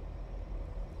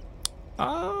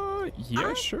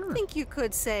 Yeah, sure. I think you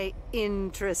could say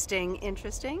interesting.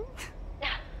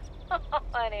 Oh,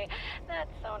 honey,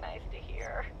 that's so nice to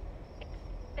hear.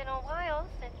 It's been a while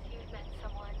since you've met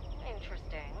someone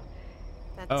interesting.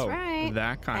 That's right.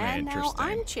 That kind of interesting. And now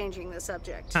I'm changing the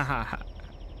subject. How's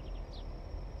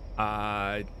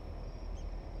How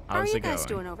are you guys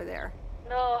doing over there?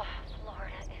 Oh,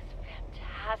 Florida is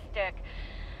fantastic.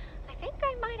 I think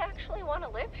I might actually want to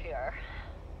live here.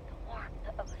 The warmth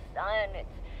of the sun, it's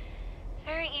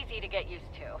very easy to get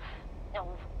used to.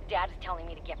 Oh, Dad is telling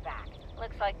me to get back.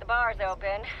 Looks like the bar's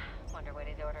open. Wonder what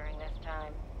he's ordering this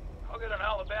time. I'll get an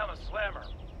Alabama Slammer.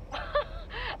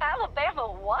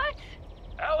 Alabama what?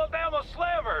 Alabama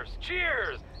Slammers!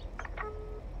 Cheers!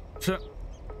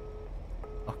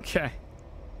 Okay.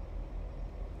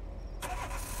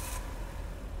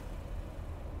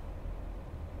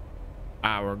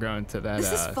 Ah, we're going to that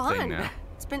This is thing fun. now.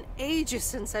 It's been ages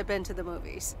since I've been to the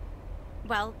movies.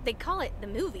 Well, they call it the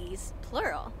movies,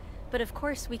 plural. But of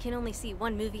course, we can only see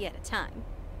one movie at a time.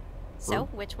 So,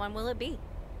 which one will it be?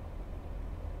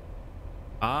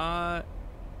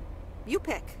 You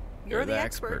pick. You're the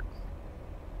expert.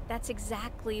 That's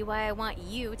exactly why I want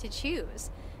you to choose.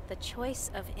 The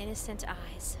choice of innocent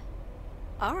eyes.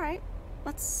 All right.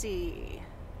 Let's see.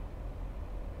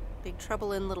 Big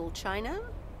Trouble in Little China,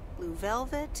 Blue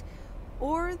Velvet,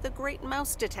 or The Great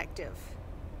Mouse Detective.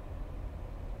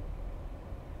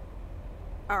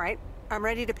 All right. I'm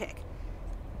ready to pick.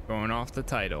 Going off the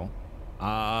title.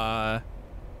 Great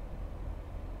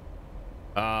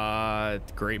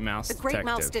Mouse The Detective. Great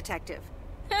Mouse Detective.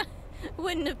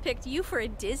 Wouldn't have picked you for a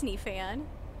Disney fan.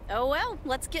 Oh well,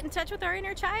 let's get in touch with our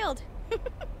inner child.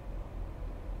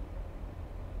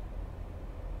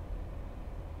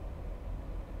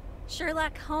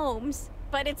 Sherlock Holmes,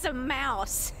 but it's a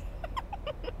mouse.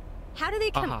 How do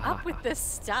they come up with this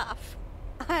stuff?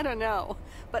 I don't know,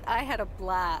 but I had a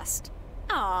blast.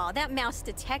 Aw, that mouse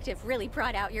detective really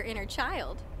brought out your inner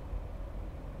child.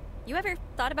 You ever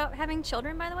thought about having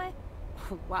children, by the way?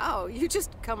 Wow, you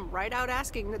just come right out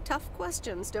asking the tough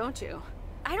questions, don't you?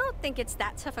 I don't think it's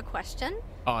that tough a question.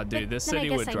 Oh, dude, this Then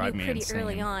city I would guess drive I me knew pretty insane.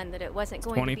 early on that it wasn't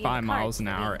going to be in the 25 miles cards an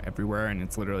for hour me. everywhere, and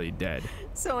it's literally dead.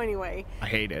 So anyway, I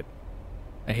hate it.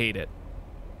 I hate it.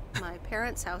 my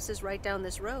parents' house is right down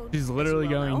this road. She's literally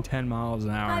as you well going know. 10 miles an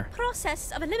By hour.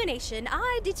 process of elimination,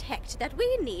 I detect that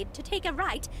we need to take a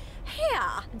right here,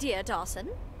 dear Dawson.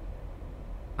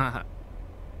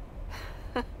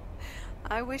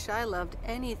 I wish I loved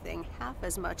anything half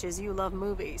as much as you love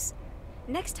movies.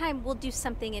 Next time, we'll do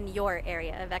something in your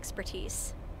area of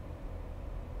expertise.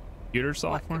 Computer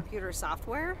software? What, computer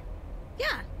software?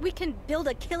 Yeah, we can build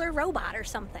a killer robot or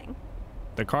something.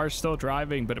 The car's still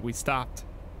driving, but we stopped.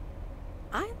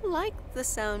 I like the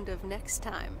sound of next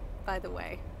time, by the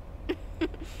way.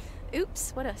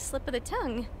 Oops, what a slip of the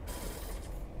tongue.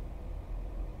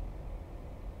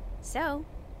 So,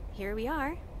 here we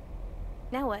are.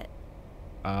 Now what?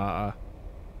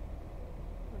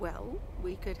 Well,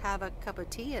 we could have a cup of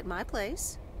tea at my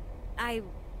place. I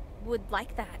would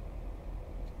like that.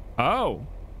 Oh.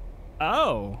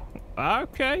 Oh.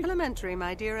 Okay. Elementary,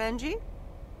 my dear Angie.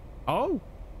 Oh.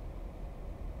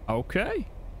 Okay.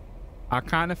 I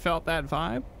kind of felt that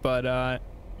vibe, but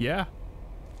yeah.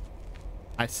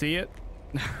 I see it.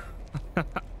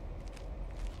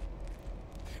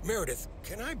 Meredith,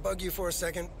 can I bug you for a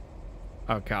second?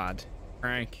 Oh God,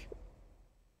 Frank.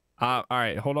 All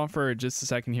right, hold on for just a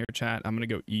second here, chat. I'm gonna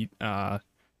go eat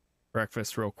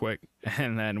breakfast real quick,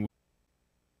 and then.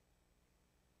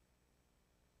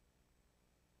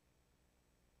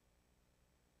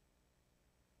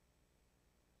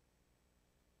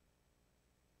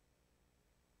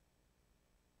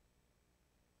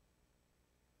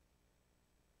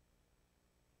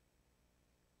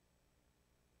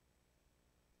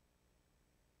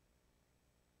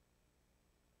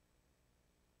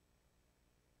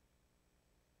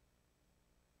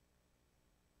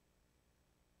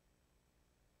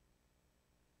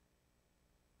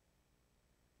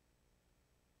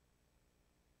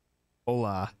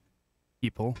 Hola,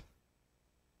 people.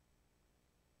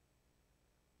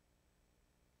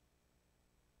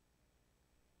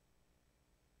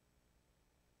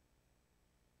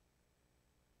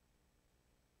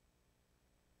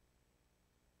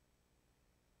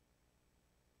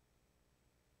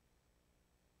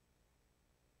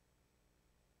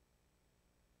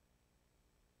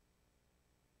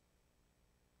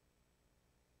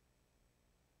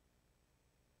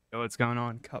 Yo, what's going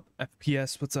on? Cup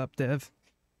FPS, what's up, Dev?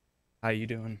 How you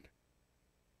doing?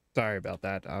 Sorry about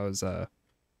that. I was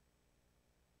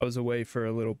away for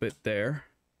a little bit there,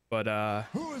 but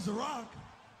Who is the Rock?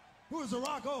 Who is the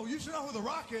Rock? Oh, you should know who the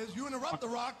Rock is. You interrupt the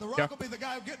Rock. The Rock Yeah. will be the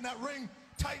guy who get in that ring,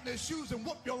 tighten his shoes, and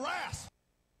whoop your ass.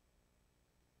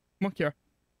 come on, Kiara.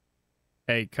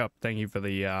 Hey, Cup, thank you for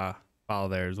the follow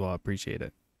there as well. I appreciate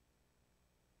it.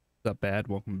 What's up, Bad?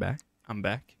 Welcome back. I'm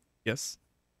back. Yes.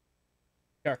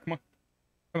 Kiara, come on.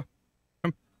 Come on.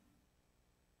 Come.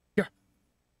 Kiara.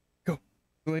 Go.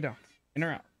 Go lay down. In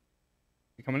or out?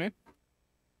 You coming in?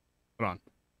 Hold on.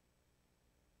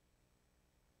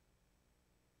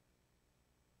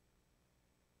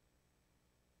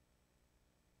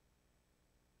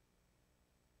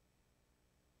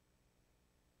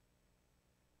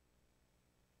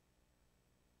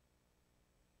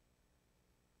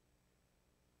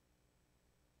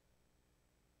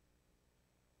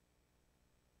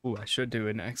 Ooh, I should do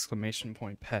an exclamation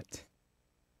point pet.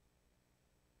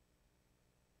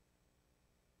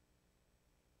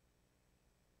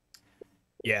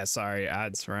 Yeah, sorry,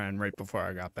 ads ran right before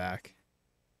I got back.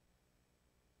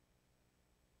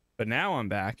 But now I'm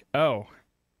back. Oh,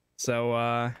 so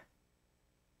I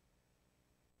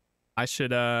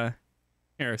should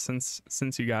here, since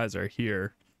you guys are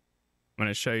here, I'm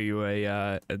gonna show you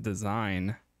a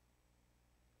design,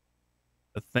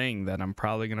 a thing that I'm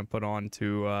probably gonna put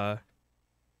onto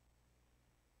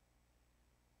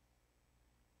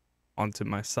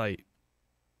my site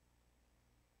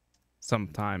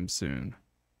sometime soon.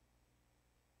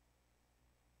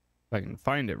 If I can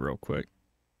find it real quick.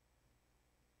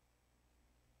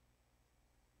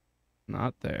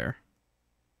 Not there.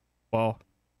 Well,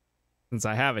 since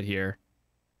I have it here,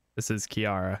 this is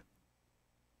Kiara.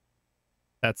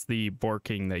 That's the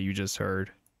borking that you just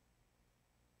heard.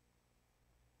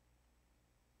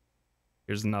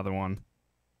 Here's another one.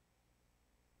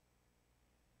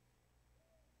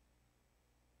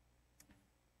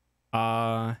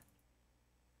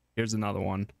 Here's another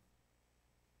one.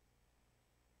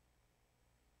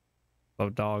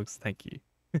 Love dogs, thank you.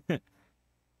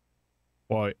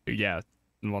 Well, yeah.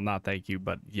 Well, not thank you,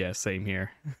 but yeah, same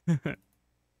here.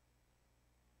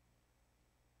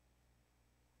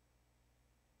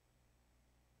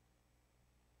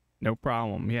 No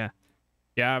problem, yeah.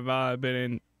 Yeah, I've been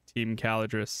in Team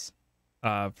Calidris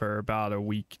for about a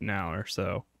week now or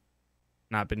so.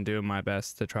 And I've been doing my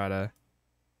best to try to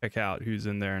check out who's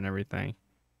in there and everything.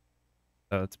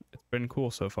 So it's been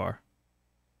cool so far.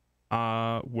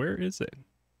 Where is it?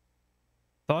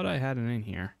 Thought I had it in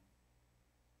here.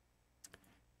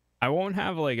 I won't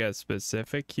have like a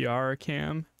specific Kiara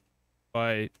cam,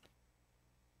 but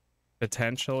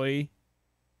potentially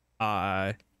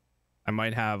I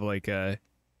might have like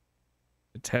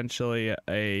potentially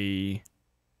a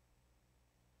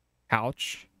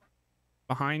couch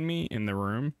behind me in the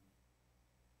room,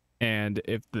 and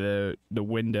if the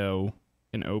window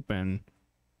can open,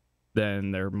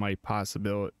 then there might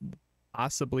possibly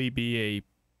be a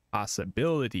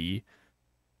possibility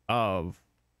of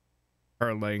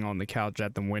her laying on the couch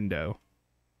at the window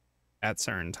at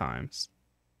certain times.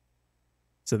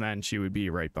 So then she would be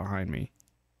right behind me.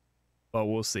 But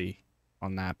we'll see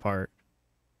on that part.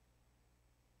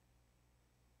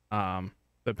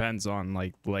 Depends on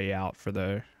like layout for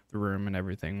the room and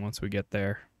everything once we get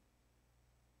there.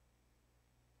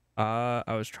 I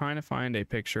was trying to find a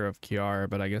picture of Kiara,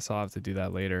 but I guess I'll have to do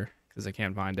that later because I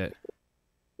can't find it.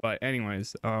 But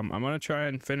anyways, I'm gonna try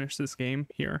and finish this game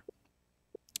here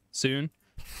soon,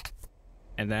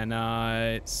 and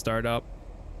then start up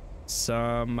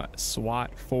some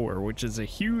SWAT 4, which is a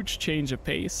huge change of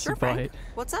pace. Sure, but Frank.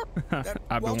 What's up?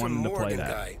 I've been wanting to play that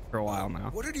guy. for a while now.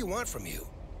 What did he want from you?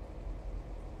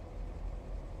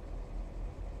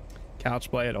 Couch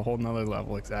play at a whole nother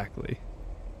level, exactly.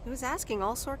 He was asking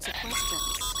all sorts of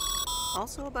questions.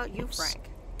 Also about you, Frank.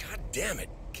 God damn it.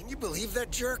 Can you believe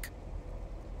that jerk?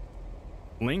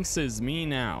 Lynx is me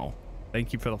now.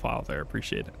 Thank you for the file there.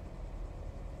 Appreciate it.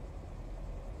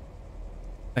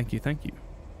 Thank you.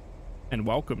 And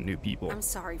welcome, new people. I'm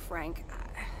sorry, Frank.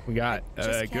 We got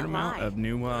a good amount of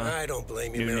new I don't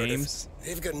blame you, new Meredith. names.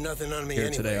 They've got nothing on me here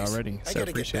anyways. today already, so I gotta get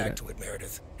appreciate back it. to it,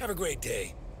 Meredith. Have a great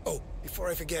day. Oh, before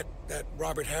I forget, that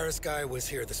Robert Harris guy was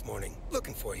here this morning,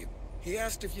 looking for you. He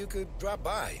asked if you could drop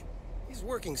by. He's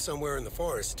working somewhere in the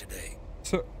forest today.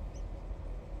 So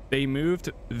they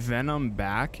moved Venom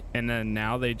back, and then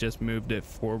now they just moved it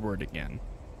forward again.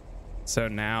 So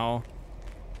now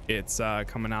it's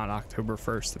coming out October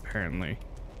 1st, apparently.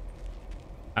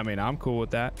 I mean, I'm cool with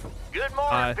that. Good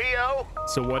morning, P.O.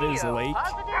 So what is Lake?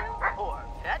 Positive or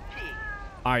pet P?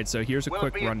 All right, so here's a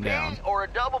quick rundown. P or a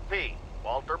double P?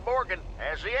 Walter Morgan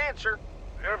has the answer.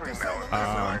 Every now and then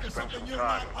I spend some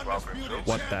time in Providence Oaks.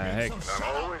 What the heck?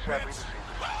 I'm always happy to see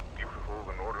this beautiful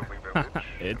and orderly village.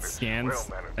 It scans.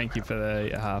 Thank you for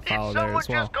the follow Did there someone as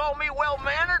well. just call me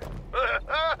well-mannered?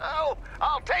 Oh,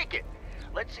 I'll take it.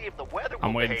 Let's see if the weather will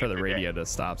I'm waiting for behave the today. radio to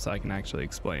stop so I can actually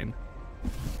explain.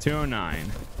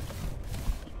 209.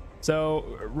 So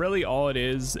really all it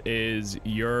is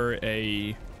you're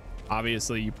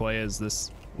obviously you play as this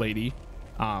lady,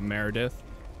 Meredith,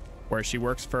 where she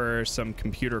works for some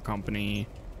computer company,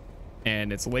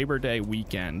 and it's Labor Day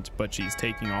weekend, but she's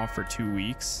taking off for 2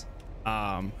 weeks.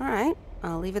 All right,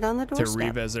 I'll leave it on the To doorstep.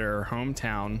 revisit her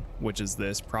hometown, which is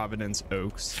this Providence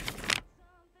Oaks,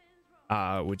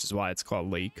 which is why it's called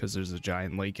Lake, because there's a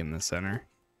giant lake in the center.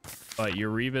 But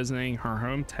you're revisiting her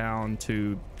hometown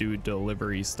to do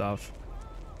delivery stuff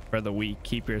for the week,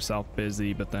 keep yourself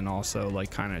busy, but then also like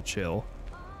kind of chill.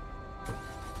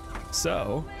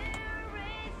 So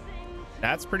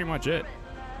that's pretty much it.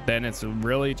 Then it's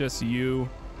really just you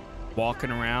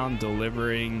walking around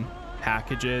delivering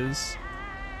packages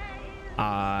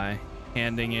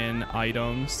handing in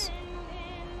items,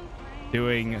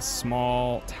 doing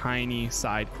small, tiny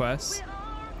side quests.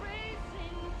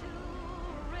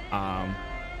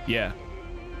 Yeah.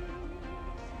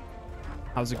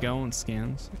 How's it going,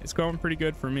 Scans? It's going pretty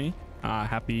good for me.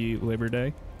 Happy Labor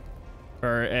Day.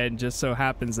 And just so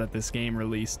happens that this game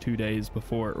released 2 days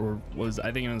before, or was,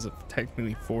 I think it was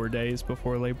technically 4 days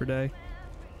before Labor Day.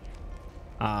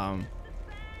 But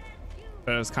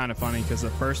it was kind of funny because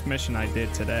the first mission I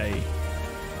did today,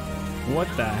 what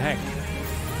the heck?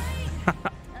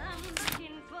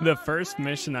 The first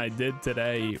mission I did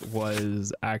today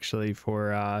was actually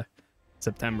for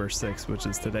September 6th, which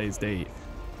is today's date.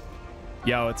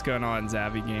 Yo, what's going on,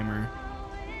 Zavvy Gamer?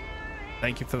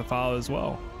 Thank you for the follow as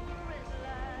well.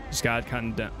 Just got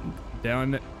kind of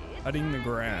down cutting the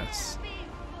grass.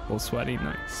 A little sweaty,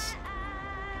 nice.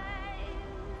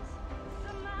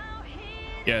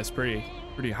 Yeah, it's pretty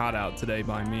hot out today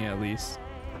by me, at least.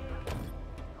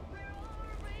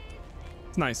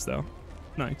 It's nice though.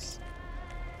 Nice.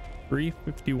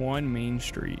 351 Main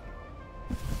Street.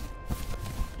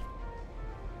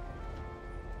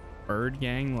 Bird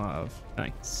Gang Love.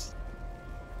 Thanks.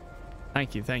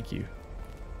 Thank you, thank you.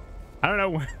 I don't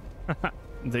know.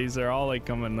 These are all like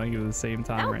coming like at the same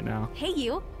time right now. Hey,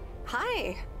 you.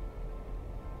 Hi.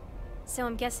 So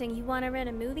I'm guessing you want to rent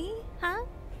a movie, huh?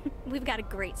 We've got a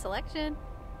great selection.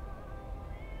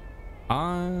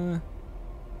 Got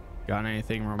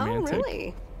anything romantic? Oh,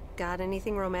 really? Got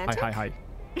anything romantic? Hi.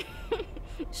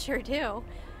 Sure do.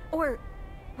 Or,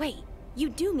 wait, you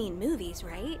do mean movies,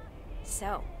 right?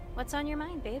 So, what's on your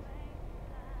mind, babe?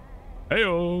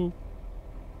 Heyo.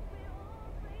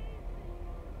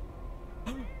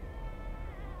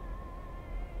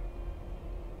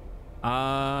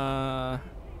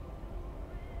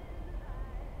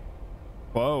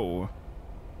 Whoa.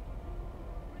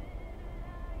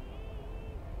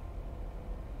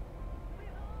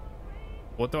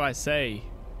 What do I say?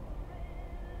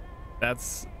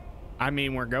 I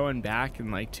mean, we're going back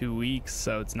in like 2 weeks,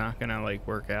 so it's not gonna like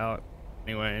work out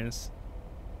anyways.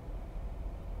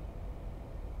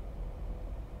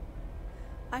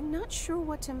 I'm not sure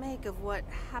what to make of what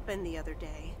happened the other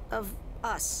day. Of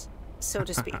us, so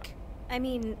to speak. I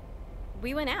mean,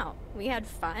 we went out. We had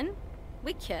fun.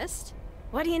 We kissed.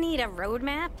 What do you need, a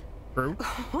roadmap? True.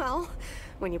 Well,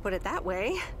 when you put it that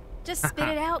way. Just spit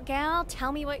it out, gal.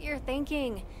 Tell me what you're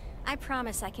thinking. I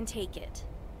promise I can take it.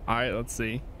 All right, let's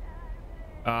see.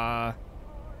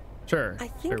 Sure. I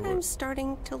think I'm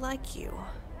starting to like you.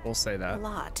 We'll say that. A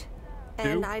lot.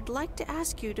 And I'd like to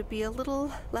ask you to be a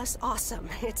little less awesome.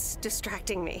 It's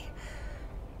distracting me.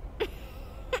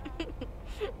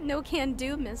 No can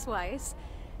do, Miss Weiss.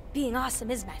 Being awesome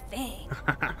is my thing.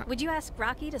 Would you ask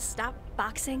Rocky to stop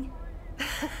boxing?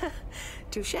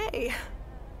 Touché.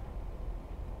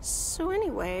 So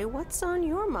anyway, what's on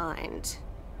your mind?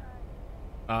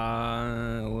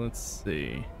 Let's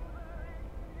see.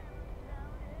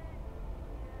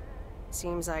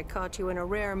 Seems I caught you in a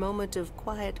rare moment of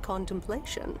quiet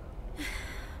contemplation.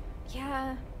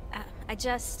 Yeah, I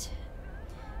just...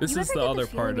 This is the other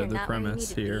part of the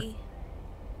premise here.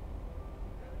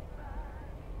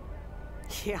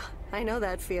 Yeah, I know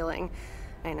that feeling.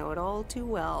 I know it all too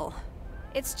well.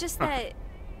 It's just that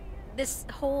this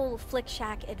whole Flick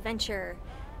Shack adventure,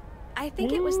 I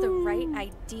think it was the right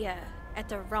idea at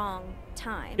the wrong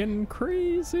time. Getting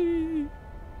crazy.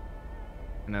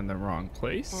 And in the wrong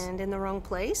place? And in the wrong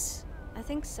place? I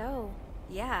think so.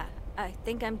 Yeah, I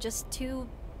think I'm just too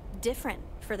different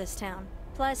for this town.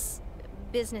 Plus,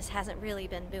 business hasn't really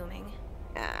been booming.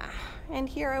 And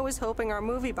here I was hoping our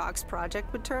movie box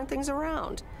project would turn things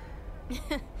around.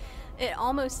 It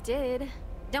almost did.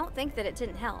 Don't think that it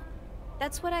didn't help.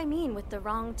 That's what I mean with the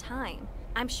wrong time.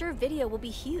 I'm sure video will be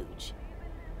huge.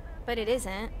 But it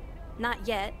isn't. Not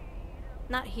yet.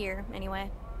 Not here, anyway.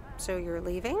 So you're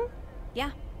leaving?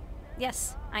 Yeah.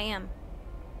 Yes, I am.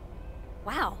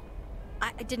 Wow.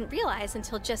 I didn't realize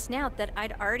until just now that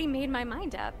I'd already made my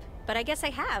mind up. But I guess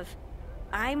I have.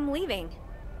 I'm leaving.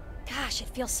 Gosh, it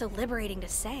feels so liberating to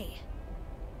say.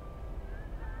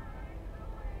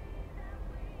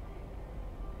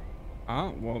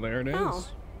 Well, there it is. Oh,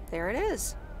 there it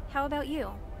is. How about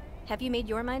you? Have you made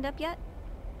your mind up yet?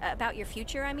 About your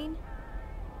future, I mean?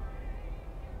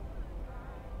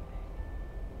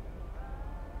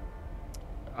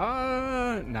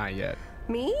 Not yet.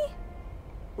 Me?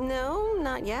 No,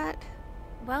 not yet.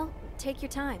 Well, take your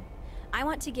time. I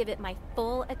want to give it my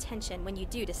full attention when you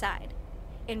do decide.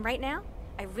 And right now,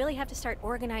 I really have to start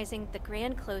organizing the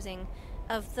grand closing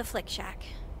of the Flick Shack.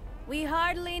 We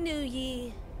hardly knew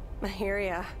ye. I hear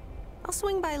ya. I'll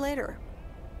swing by later.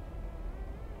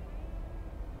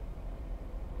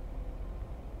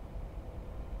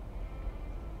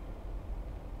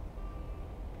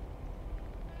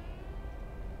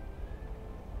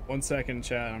 1 second,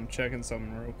 chat. I'm checking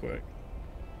something real quick.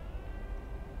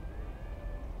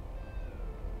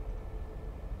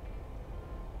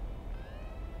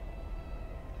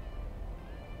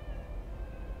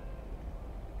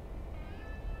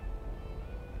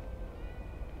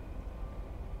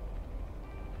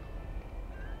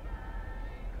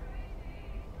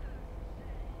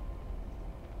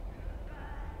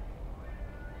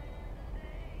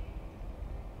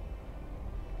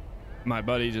 My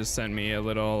buddy just sent me a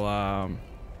little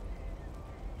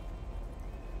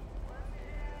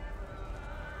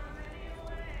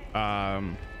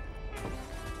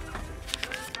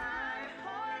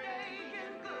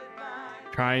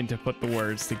trying to put the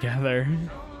words together.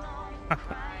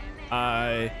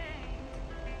 No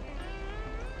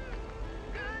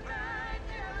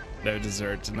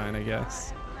dessert tonight, I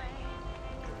guess.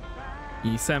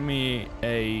 He sent me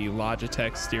a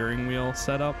Logitech steering wheel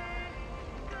setup.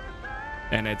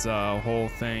 And it's a whole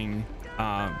thing,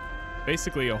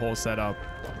 basically a whole setup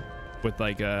with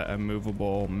like a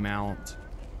movable mount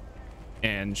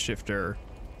and shifter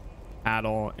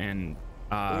paddle and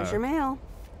here's your mail.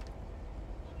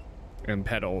 And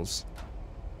pedals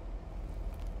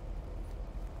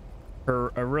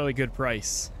for a really good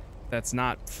price. That's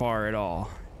not far at all.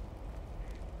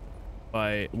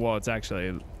 But well, it's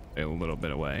actually a little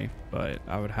bit away, but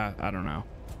I would have, I don't know.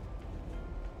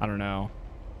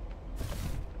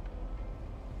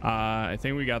 I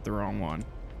think we got the wrong one.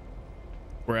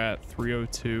 We're at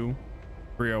 302,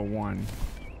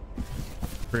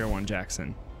 301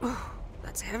 Jackson. Oh,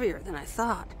 that's heavier than I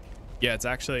thought. Yeah, it's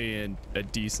actually a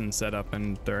decent setup,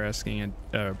 and they're asking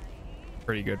a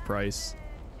pretty good price.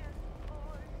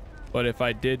 But if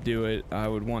I did do it, I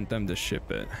would want them to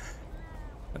ship it.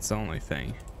 That's the only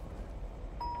thing.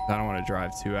 I don't want to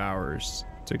drive 2 hours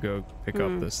to go pick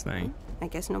up this thing. I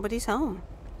guess nobody's home.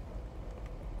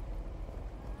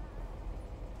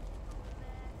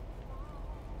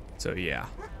 So yeah,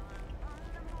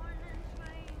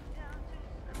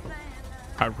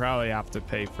 I'd probably have to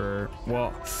pay for,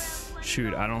 well,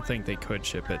 shoot, I don't think they could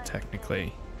ship it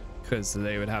technically, because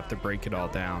they would have to break it all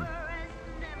down,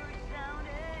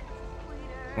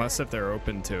 unless if they're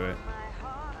open to it.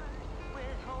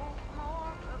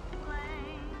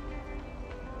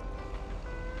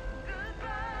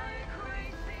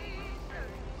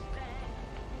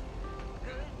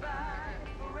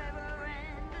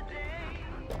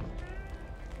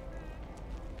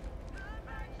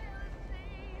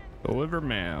 Deliver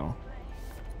mail.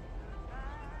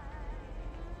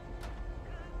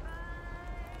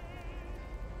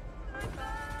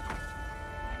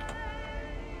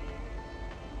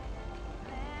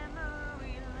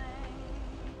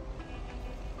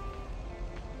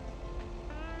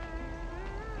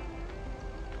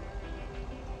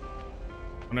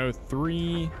 No,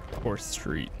 3 4th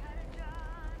Street.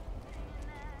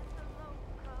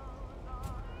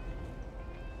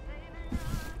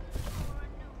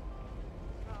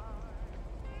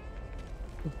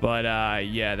 But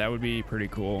yeah, that would be pretty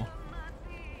cool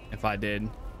if I did.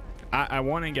 I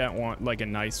want to get one, like a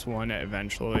nice one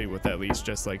eventually, with at least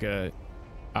just like a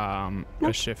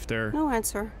shifter. No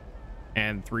answer.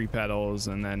 And 3 pedals,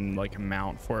 and then like a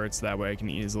mount for it, so that way I can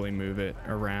easily move it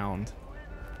around.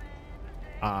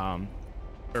 But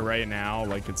right now,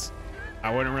 like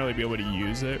I wouldn't really be able to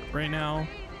use it right now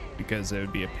because it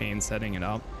would be a pain setting it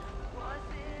up.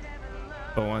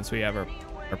 But once we have our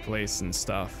place and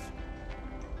stuff,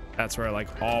 that's where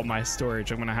like all my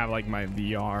storage, I'm gonna have like my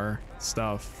VR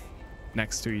stuff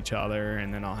next to each other,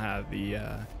 and then I'll have the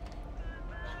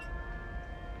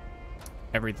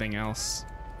everything else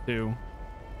too,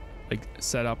 like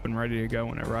set up and ready to go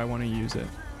whenever I want to use it.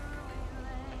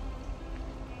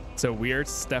 It's a weird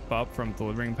step up from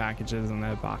delivering packages in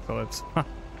the apocalypse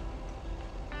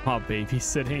while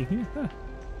babysitting.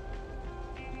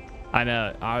 I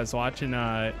know. I was watching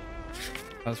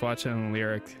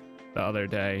Lyric the other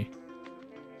day,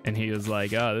 and he was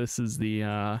like, "Oh, this is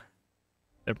the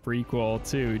prequel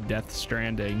to Death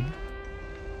Stranding."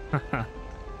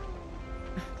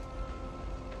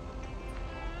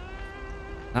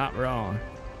 Not wrong.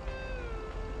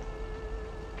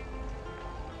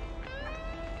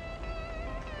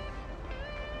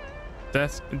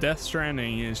 Death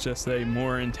Stranding is just a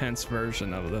more intense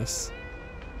version of this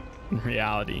in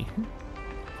reality.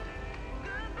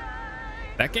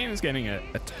 That game is getting a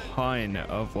ton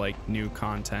of like new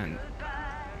content.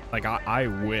 Like I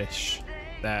wish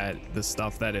that the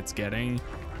stuff that it's getting,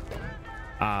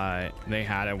 they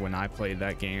had it when I played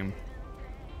that game.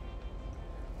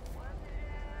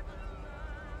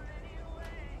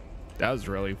 That was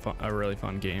really fun, a really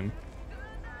fun game.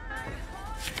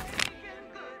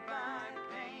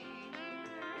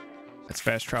 Let's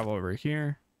fast travel over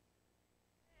here.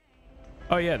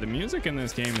 Oh yeah, the music in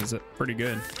this game is pretty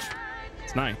good.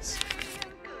 It's nice.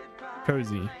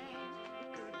 Cozy.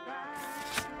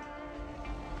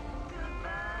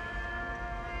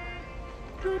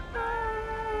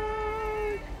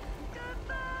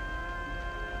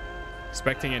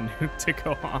 Expecting a nuke to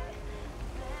go off.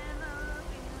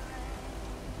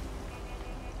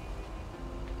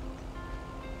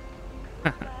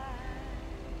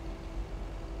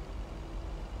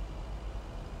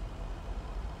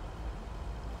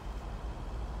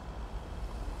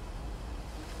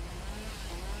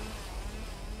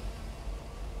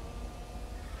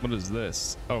 What is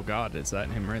this? Oh God, is that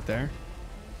him right there?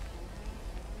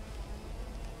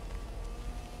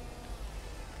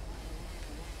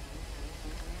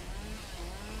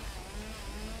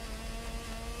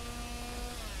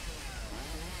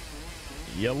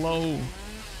 Yellow.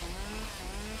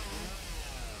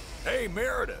 Hey,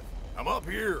 Meredith, I'm up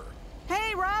here.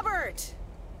 Hey, Robert!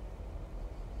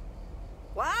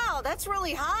 Wow, that's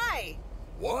really high.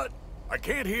 What? I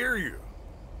can't hear you.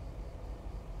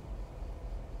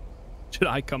 Should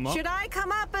I come up? Should I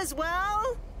come up as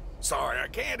well? Sorry, I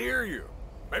can't hear you.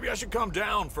 Maybe I should come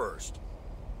down first.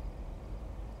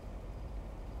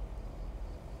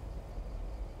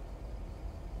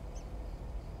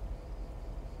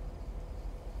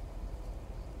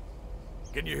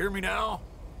 Can you hear me now?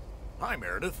 Hi,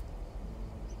 Meredith.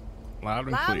 Loud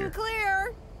and Loud clear. and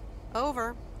clear.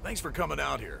 Over. Thanks for coming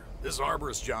out here. This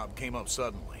arborist job came up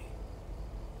suddenly.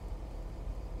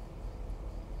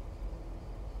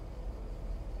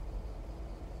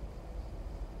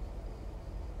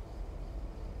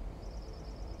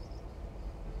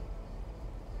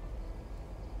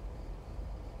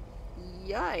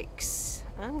 Yikes.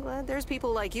 I'm glad there's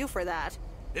people like you for that.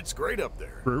 It's great up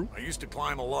there. True. I used to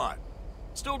climb a lot.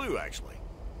 Still do, actually.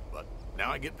 But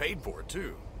now I get paid for it,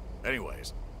 too.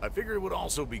 Anyways, I figured it would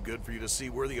also be good for you to see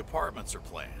where the apartments are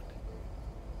planned.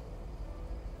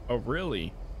 Oh,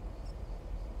 really?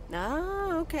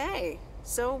 Ah, okay.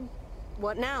 So,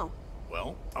 what now?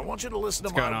 Well, I want you to listen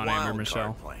What's to going my on, Amber wild Michelle?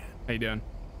 card plan. How you doing?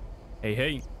 Hey,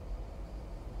 hey.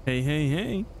 Hey, hey,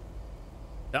 hey.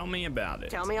 Tell me about it.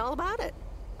 Tell me all about it.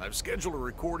 I've scheduled a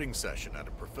recording session at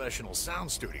a professional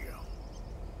sound studio.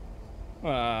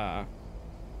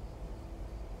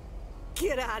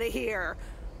 Get out of here.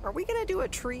 Are we gonna do a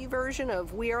tree version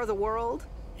of We Are the World?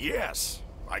 Yes,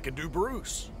 I can do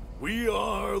Bruce. We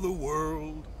are the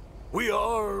world. We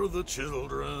are the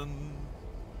children.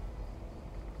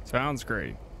 Sounds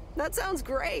great. That sounds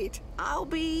great. I'll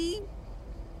be...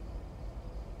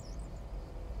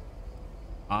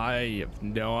 I have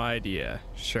no idea.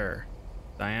 Sure.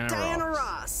 Diana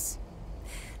Ross.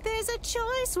 There's a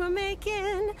choice we're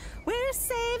making. We're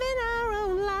saving our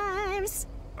own lives.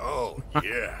 Oh,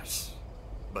 yes.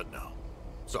 But no.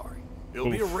 Sorry. It'll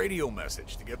be a radio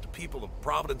message to get the people of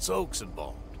Providence Oaks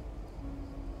involved.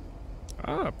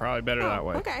 Oh, probably better that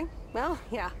way. Okay. Well,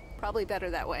 yeah. Probably better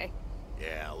that way.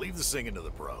 Yeah, leave the singing to the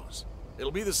pros.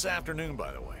 It'll be this afternoon,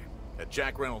 by the way, at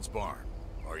Jack Reynolds' barn.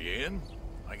 Are you in?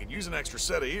 I could use an extra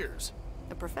set of ears.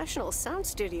 A professional sound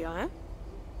studio, huh?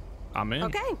 I'm in.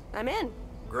 Okay, I'm in.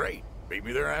 Great. Meet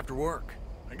me there after work.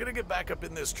 I'm gonna get back up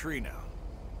in this tree now.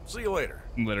 See you later.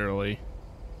 Literally.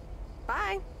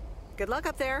 Bye. Good luck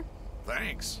up there.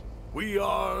 Thanks. We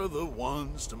are the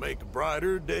ones to make a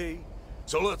brighter day.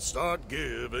 So let's start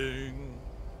giving.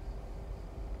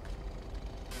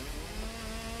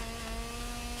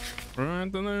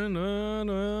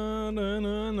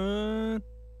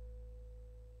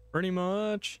 Pretty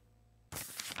much.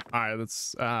 All right,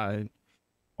 let's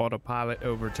autopilot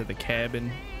over to the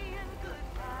cabin.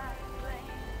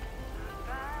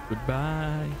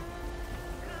 Goodbye.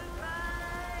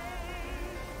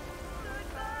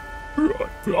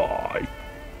 Right.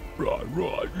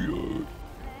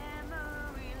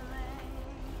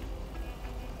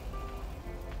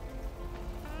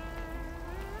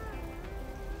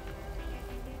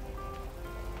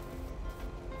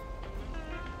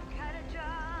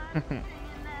 Yeah.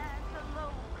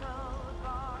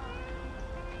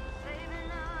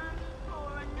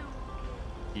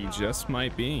 He just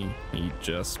might be. He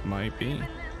just might be.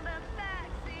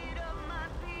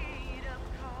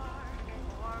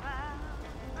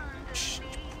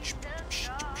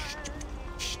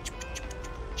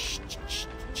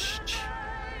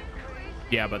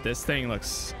 Yeah, but this thing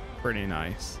looks pretty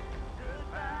nice.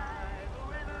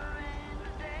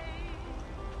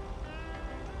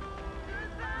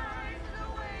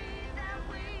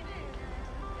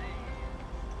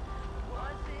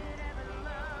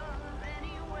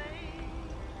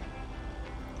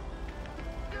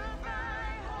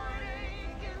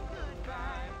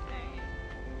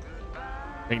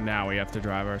 think now we have to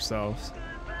drive ourselves.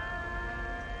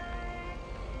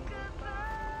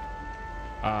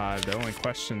 The only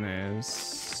question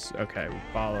is, okay, we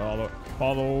follow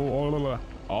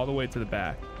all the way to the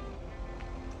back.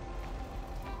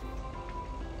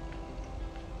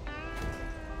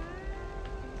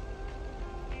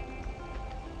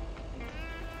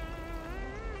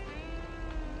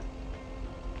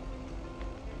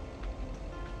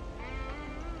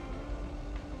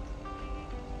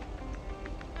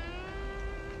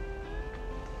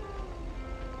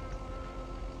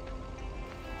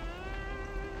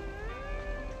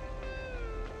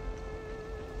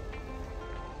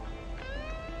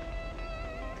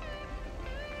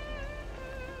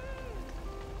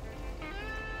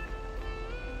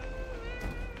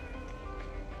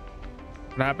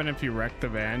 What happened if you wreck the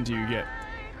van? Do you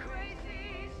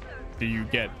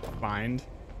get fined?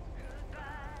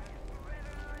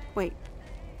 Wait,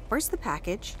 where's the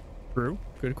package? True.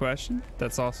 Good question.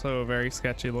 That's also a very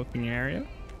sketchy looking area.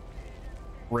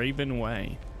 Raven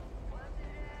Way.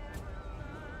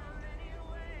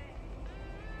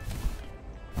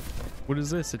 What is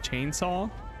this? A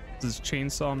chainsaw? Is this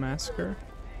Chainsaw Massacre?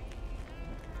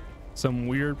 Some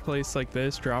weird place like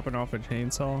this dropping off a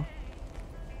chainsaw?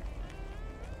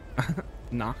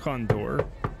 Knock on door.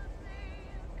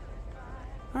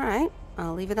 All right,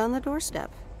 I'll leave it on the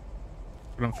doorstep.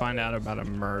 We're gonna find out about a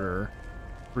murder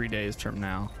 3 days from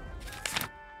now.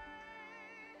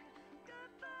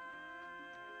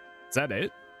 Is that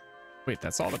it? Wait,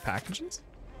 that's all the packages?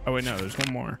 Oh wait, no, there's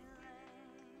one more.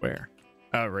 Where?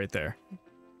 Oh, right there.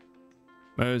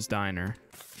 Moe's Diner.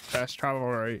 Fast travel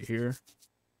right here.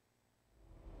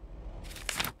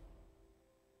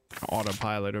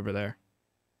 Autopilot over there.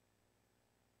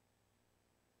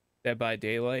 Dead by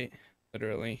Daylight,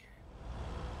 literally.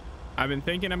 I've been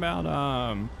thinking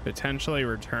about potentially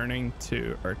returning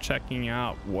to or checking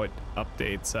out what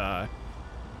updates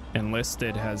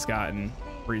Enlisted has gotten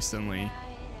recently,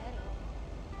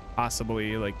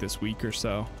 possibly like this week or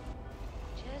so.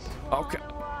 Okay.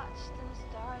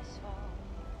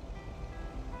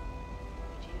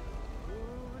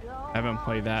 I haven't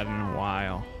played that in a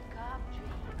while.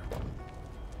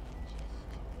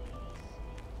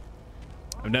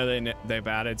 I know they've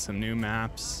added some new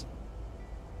maps.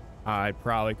 I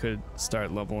probably could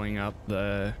start leveling up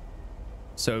the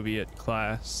Soviet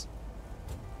class.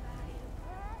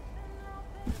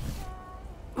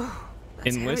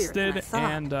 Enlisted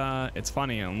and it's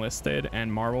funny, Enlisted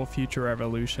and Marvel Future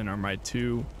Revolution are my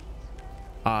two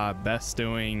best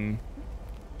doing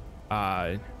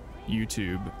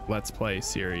YouTube Let's Play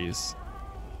series.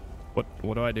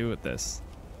 What do I do with this?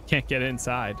 Can't get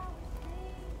inside.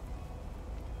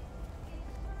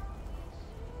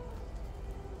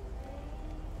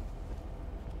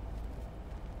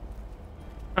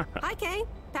 Hi, Kay.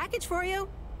 Package for you.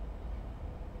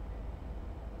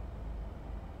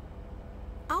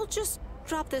 I'll just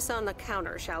drop this on the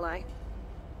counter, shall I?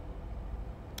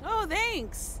 Oh,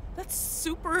 thanks. That's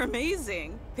super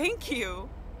amazing. Thank you.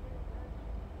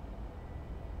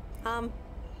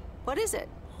 What is it?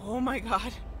 Oh my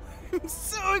god. I'm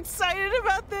so excited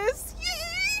about this.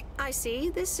 Yay! I see.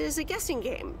 This is a guessing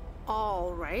game.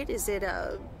 All right. Is it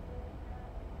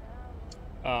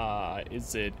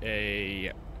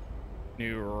a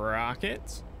new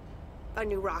rocket? A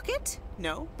new rocket?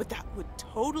 No, but that would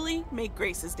totally make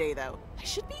Grace's day, though. I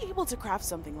should be able to craft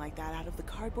something like that out of the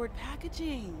cardboard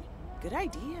packaging. Good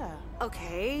idea.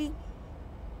 Okay.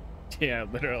 Yeah,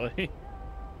 literally.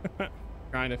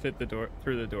 Trying to fit the door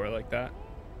through the door like that.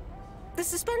 The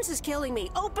suspense is killing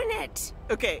me. Open it!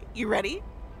 Okay, you ready?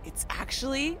 It's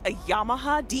actually a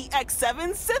Yamaha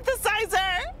DX7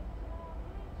 synthesizer!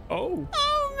 Oh.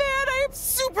 Oh man, I am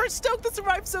super stoked this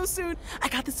arrived so soon. I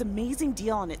got this amazing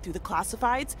deal on it through the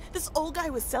classifieds. This old guy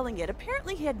was selling it.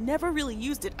 Apparently he had never really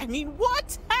used it. I mean,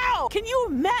 what? How? Can you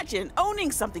imagine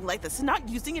owning something like this and not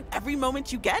using it every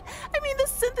moment you get? I mean,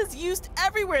 this synth is used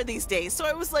everywhere these days, so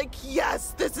I was like,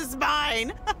 yes, this is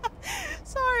mine.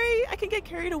 Sorry, I can get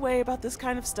carried away about this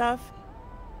kind of stuff.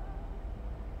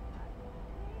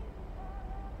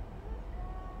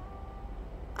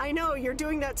 I know, you're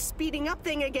doing that speeding up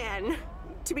thing again.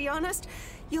 To be honest,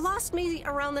 you lost me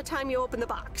around the time you opened the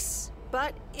box.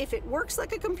 But if it works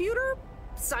like a computer,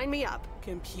 sign me up.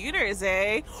 Computers,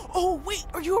 eh? Oh, wait,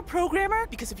 are you a programmer?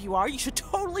 Because if you are, you should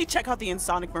totally check out the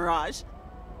Insonic Mirage.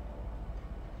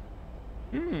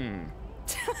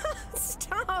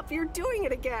 Stop, you're doing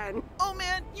it again. Oh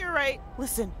man, you're right.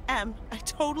 Listen, Em, I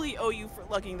totally owe you for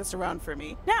lugging this around for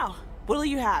me. Now, what'll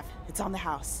you have? It's on the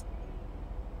house.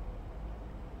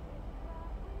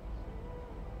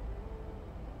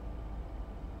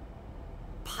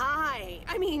 Pie. pie.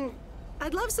 I mean,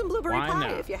 I'd love some blueberry Why pie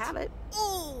not? if you have it.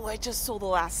 Oh, I just sold the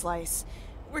last slice.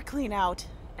 We're clean out.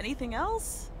 Anything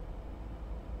else?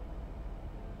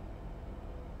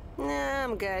 Nah,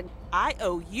 I'm good. I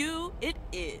owe you, it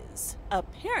is.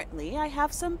 Apparently, I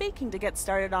have some baking to get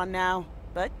started on now.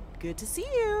 But good to see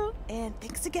you, and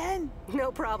thanks again.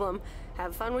 No problem.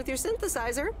 Have fun with your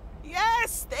synthesizer.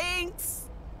 Yes, thanks.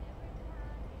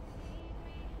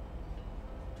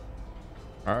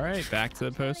 All right, back to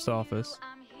the post office.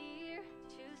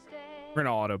 We're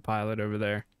gonna autopilot over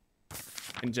there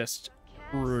and just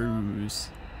cruise.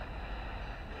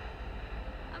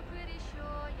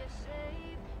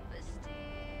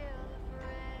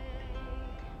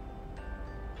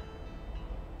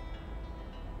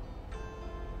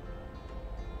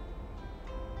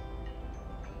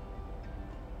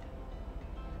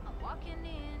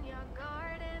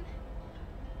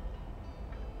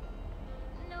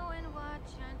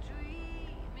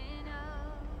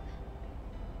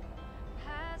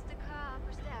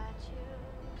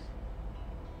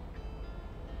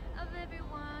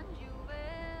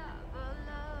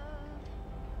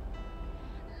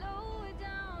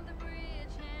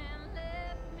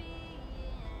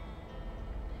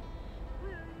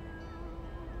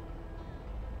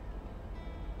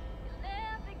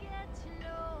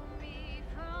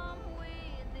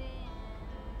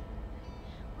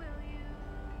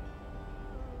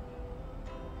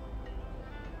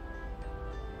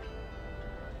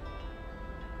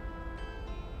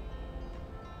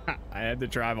 I had to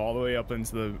drive all the way up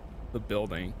into the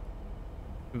building.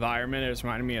 Environment is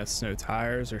reminding me of Snow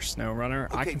Tires or Snow Runner.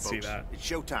 Okay, I can folks, see that. It's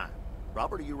showtime.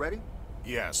 Robert, are you ready?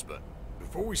 Yes, but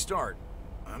before we start,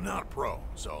 I'm not a pro,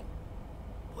 so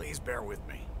please bear with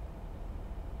me.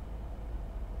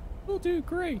 We'll do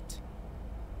great.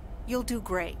 You'll do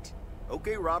great.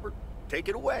 Okay, Robert, take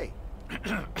it away.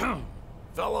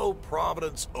 Fellow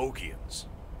Providence Oakians,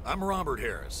 I'm Robert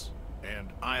Harris, and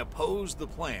I oppose the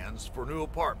plans for new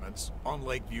apartments on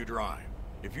Lakeview Drive.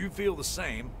 If you feel the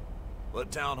same,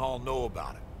 let Town Hall know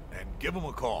about it, and give them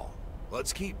a call.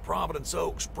 Let's keep Providence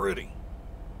Oaks pretty.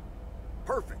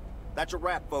 Perfect. That's a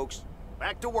wrap, folks.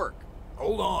 Back to work.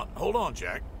 Hold on,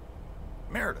 Jack.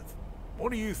 Meredith,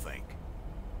 what do you think?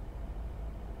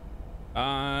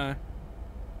 Guess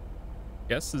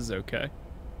is okay.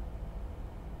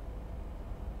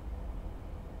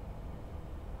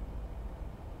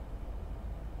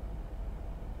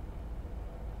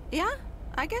 Yeah,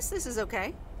 I guess this is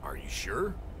okay. Are you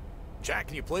sure? Jack,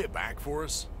 can you play it back for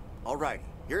us? Alrighty,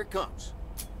 here it comes.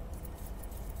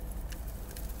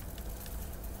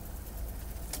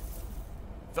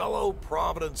 Fellow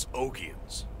Providence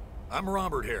Oakians, I'm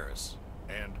Robert Harris,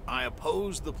 and I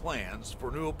oppose the plans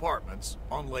for new apartments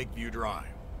on Lakeview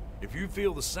Drive. If you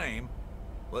feel the same,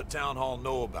 let Town Hall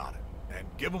know about it, and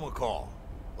give them a call.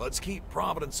 Let's keep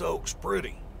Providence Oaks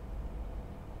pretty.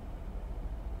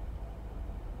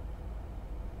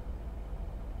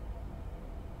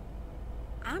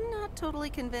 I'm not totally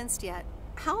convinced yet.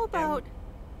 How about...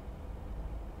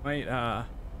 Wait,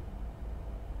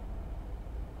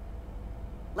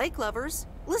 Lake lovers,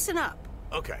 listen up.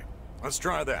 Okay, let's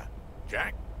try that.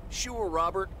 Jack? Sure,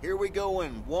 Robert. Here we go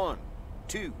in 1,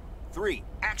 2, 3,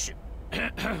 action.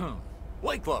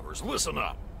 Lake lovers, listen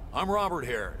up. I'm Robert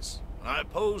Harris, and I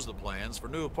oppose the plans for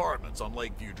new apartments on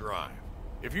Lakeview Drive.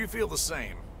 If you feel the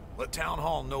same, let Town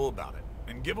Hall know about it,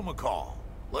 and give them a call.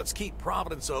 Let's keep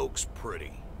Providence Oaks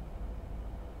pretty.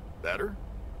 Better?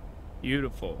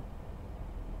 beautiful.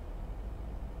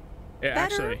 Yeah,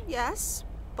 Better, actually. yes,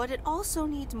 but it also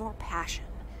needs more passion.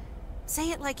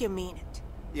 Say it like you mean it.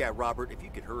 Yeah, Robert, if you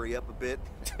could hurry up a bit.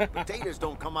 Potatoes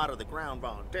don't come out of the ground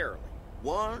voluntarily.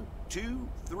 1, 2,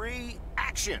 3,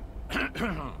 action!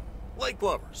 Lake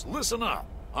lovers, listen up.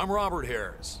 I'm Robert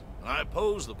Harris, and I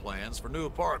oppose the plans for new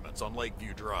apartments on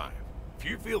Lakeview Drive. If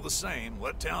you feel the same,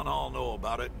 let Town Hall know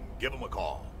about it and give them a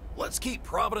call. Let's keep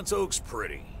Providence Oaks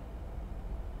pretty.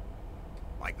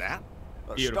 Like that?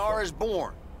 A star is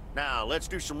born. Now, let's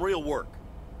do some real work.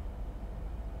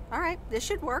 All right, this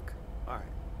should work. All right.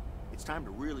 It's time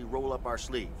to really roll up our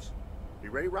sleeves.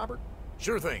 You ready, Robert?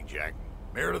 Sure thing, Jack.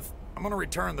 Meredith, I'm gonna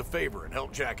return the favor and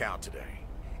help Jack out today.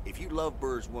 If you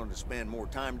lovebirds want to spend more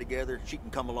time together, she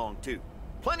can come along too.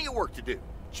 Plenty of work to do.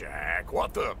 Jack,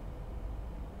 what the...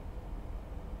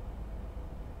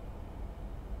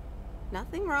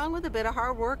 Nothing wrong with a bit of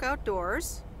hard work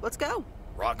outdoors. Let's go.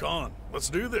 Rock on. Let's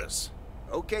do this.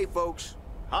 Okay, folks.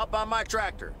 Hop on my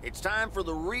tractor. It's time for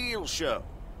the real show.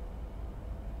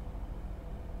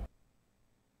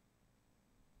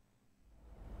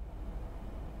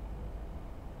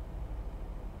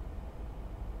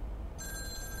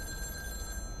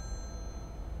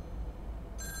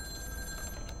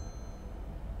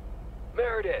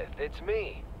 Meredith, it's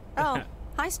me. Oh,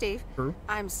 hi, Steve. True.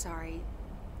 I'm sorry.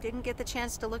 Didn't get the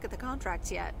chance to look at the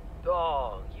contracts yet.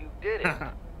 Oh, you did it.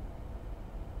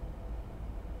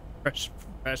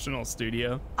 Professional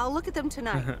studio. I'll look at them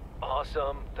tonight.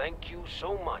 Awesome. Thank you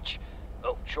so much.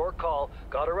 Oh, short call.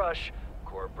 Gotta rush.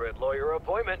 Corporate lawyer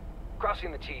appointment.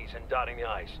 Crossing the T's and dotting the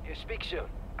I's. You speak soon.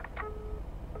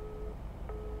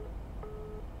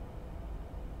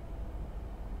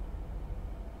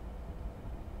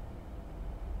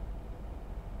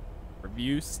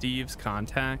 Review Steve's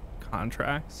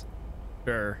contracts.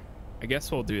 Sure. I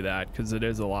guess we'll do that because it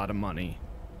is a lot of money.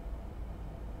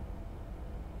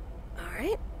 All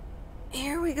right.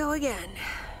 Here we go again.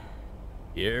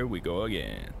 Here we go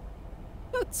again.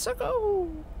 Let's go.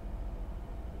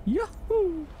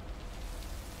 Yahoo!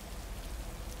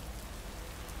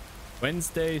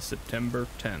 Wednesday, September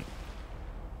 10th.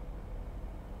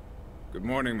 Good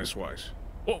morning, Miss Weiss.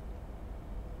 Oh.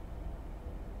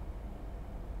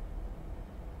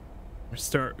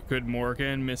 Good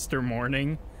morning, Mr.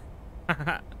 Morning.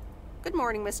 Good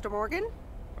morning, Mr. Morgan.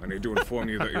 I need to inform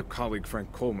you that your colleague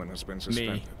Frank Coleman has been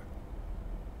suspended. Me.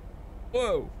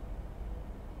 Whoa.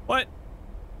 What?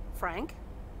 Frank?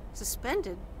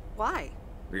 Suspended? Why?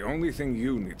 The only thing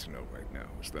you need to know right now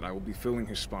is that I will be filling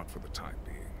his spot for the time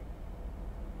being.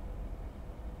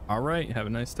 All right, have a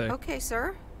nice day. Okay,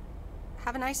 sir.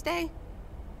 Have a nice day.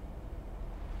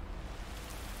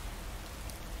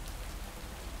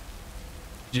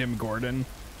 Jim Gordon.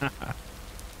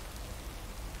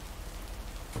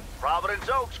 Providence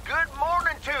Oaks, good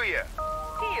morning to you.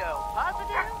 Theo,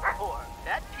 positive or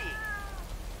that P?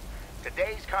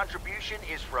 Today's contribution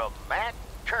is from Matt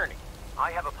Kearney.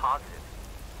 I have a positive.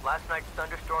 Last night's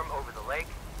thunderstorm over the lake.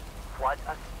 What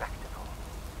a spectacle.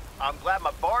 I'm glad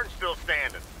my barn's still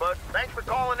standing, but thanks for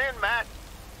calling in, Matt.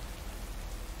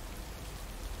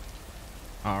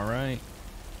 All right.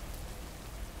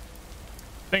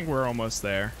 I think we're almost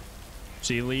there.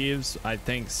 She leaves, I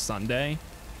think, Sunday.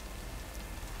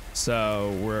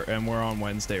 So we're on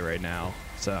Wednesday right now.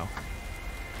 So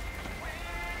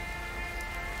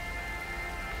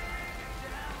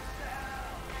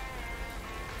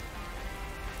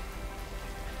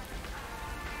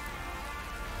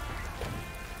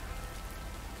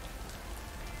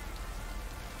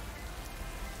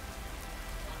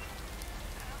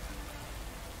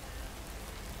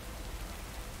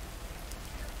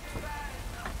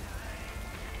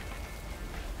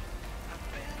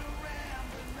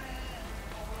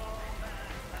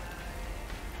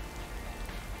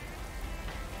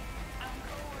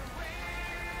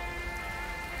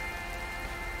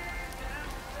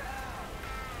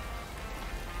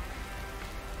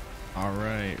all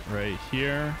right, right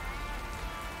here.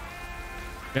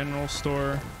 General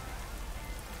store.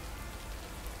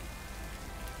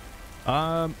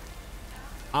 I'm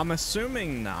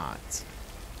assuming not.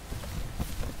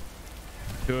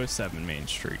 207 Main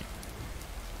Street.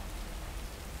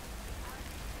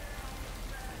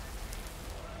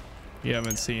 You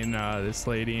haven't seen this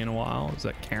lady in a while. Is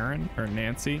that Karen or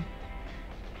Nancy?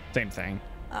 Same thing.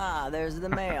 Ah, there's the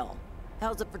mail.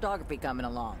 How's the photography coming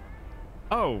along?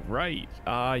 Oh, right.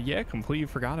 Yeah, completely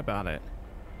forgot about it.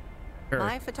 Sure.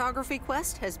 My photography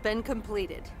quest has been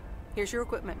completed. Here's your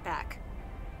equipment back.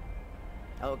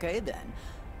 Okay, then.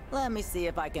 Let me see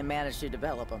if I can manage to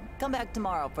develop them. Come back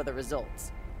tomorrow for the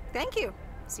results. Thank you.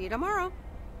 See you tomorrow.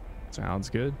 Sounds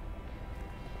good.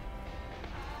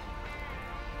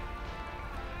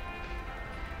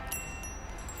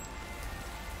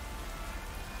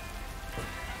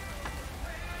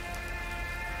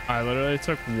 I literally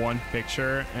took one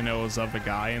picture and it was of a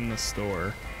guy in the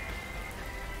store.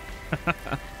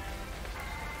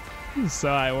 So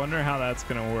I wonder how that's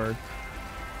gonna work.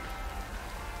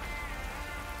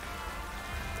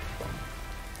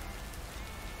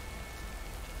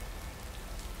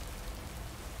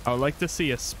 I would like to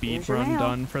see a speed run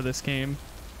done for this game.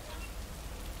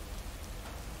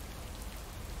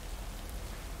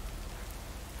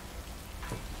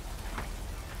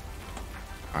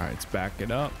 All right, let's back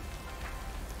it up.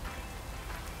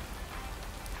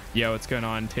 Yo, what's going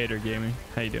on, Tater Gaming?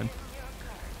 How you doing?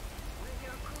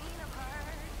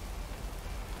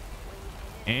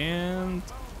 And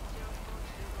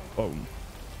oh,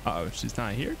 uh-oh, she's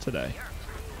not here today.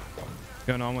 What's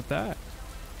going on with that?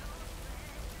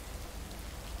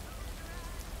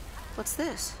 What's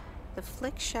this? The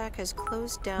Flick Shack has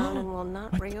closed down and will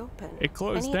not reopen. It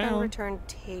closed Any down? unreturned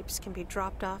tapes can be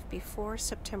dropped off before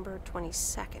September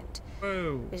 22nd.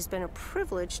 Whoa. It has been a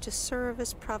privilege to serve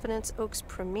as Providence Oaks'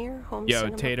 premier home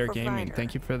cinema Tater provider. Gaming,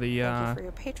 thank you for the Thank you for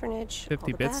your patronage. 50 All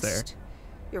the bits best. there.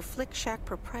 Your Flick Shack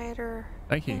proprietor,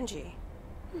 Thank you. Angie.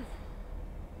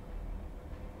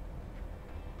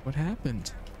 What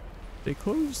happened? They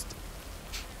closed.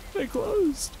 They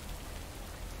closed.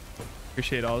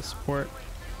 Appreciate all the support.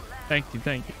 Thank you,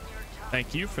 thank you.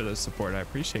 Thank you for the support. I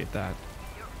appreciate that.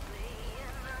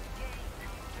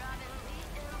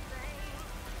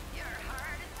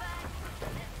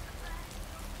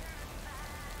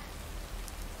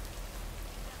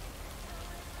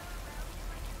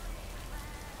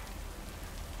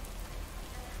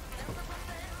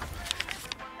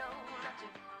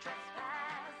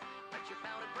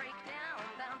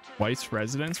 WEISS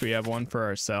residence, we have one for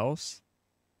ourselves.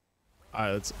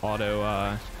 Let's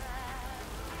auto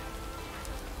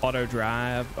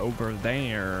drive over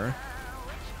there.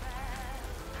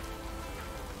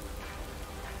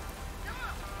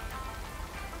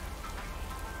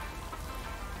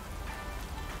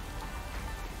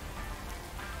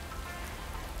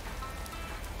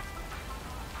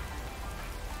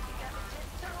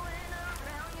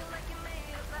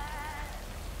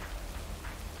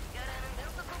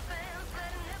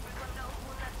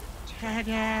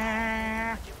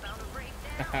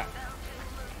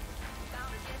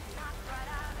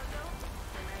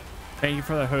 Thank you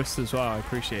for the host as well. I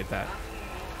appreciate that.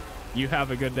 You have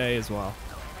a good day as well.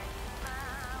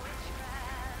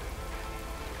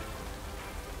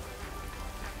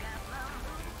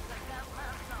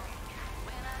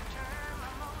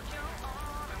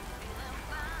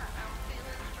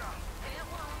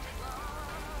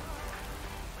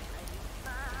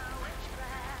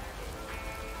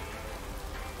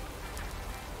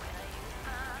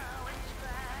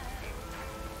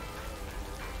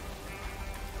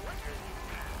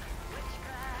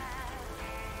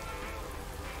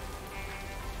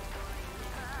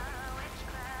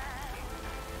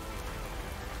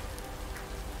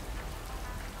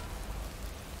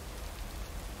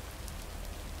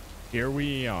 Here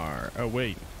we are. Oh,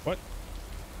 wait. What?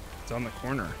 It's on the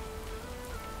corner.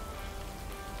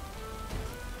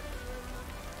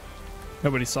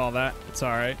 Nobody saw that. It's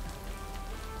all right.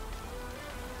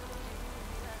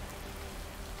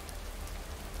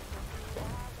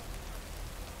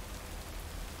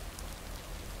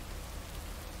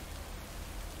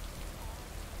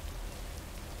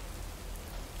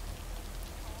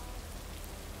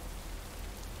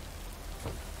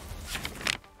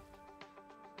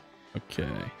 Okay.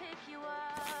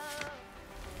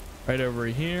 Right over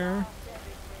here.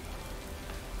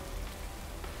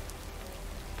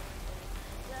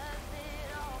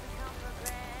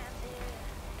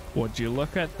 Would you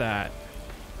look at that?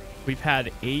 We've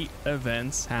had 8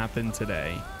 events happen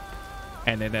today,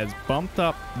 and it has bumped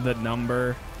up the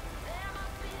number,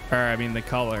 or I mean the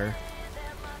color,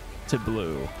 to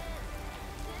blue.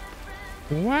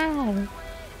 Wow.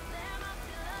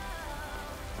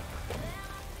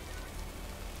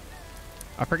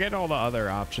 I forget all the other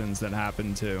options that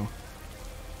happen too.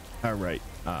 All right,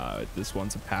 this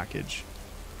one's a package.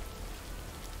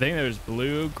 I think there's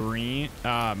blue, green,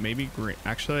 maybe green.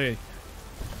 Actually,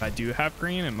 if I do have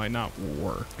green, it might not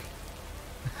work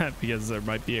because there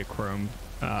might be a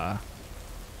chroma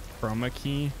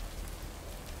key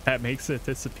that makes it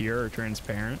disappear or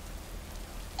transparent.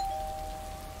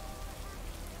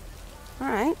 All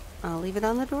right, I'll leave it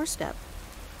on the doorstep.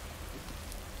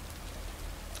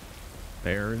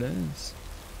 There it is.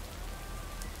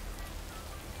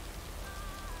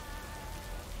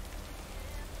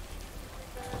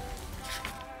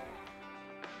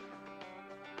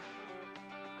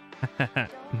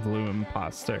 Blue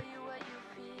imposter.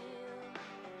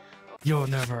 You'll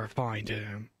never find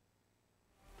him.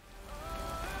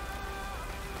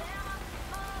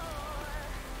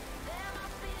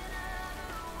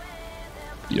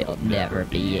 You'll never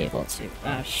be able to.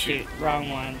 Oh shoot, wrong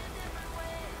one.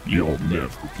 You'll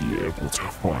never be able to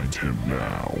find him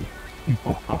now.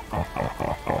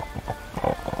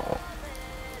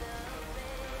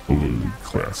 Blue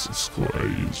Casas Clay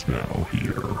is now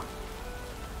here.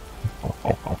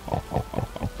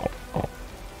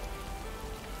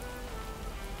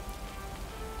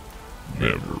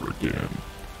 Never again.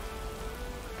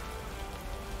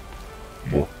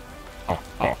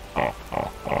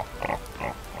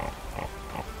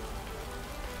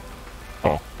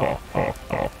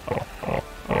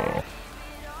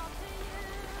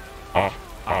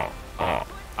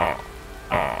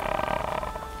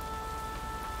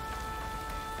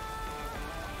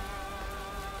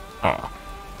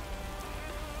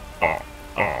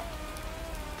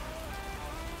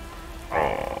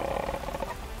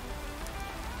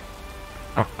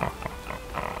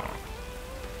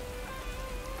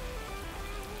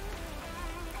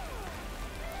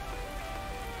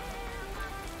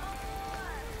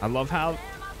 I love how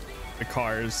the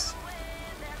cars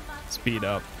speed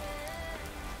up.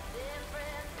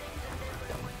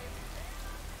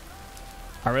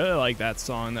 I really like that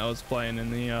song that was playing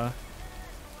in the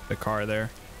car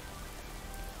there.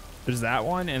 There's that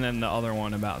one, and then the other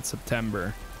one about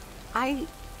September. I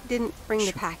didn't bring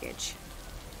the package.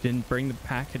 Didn't bring the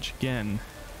package again.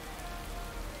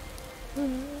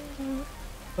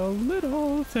 The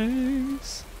little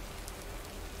things.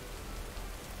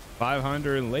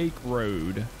 500 Lake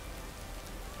Road.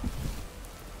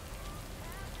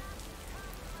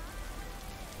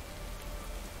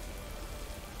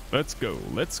 Let's go.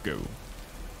 Let's go.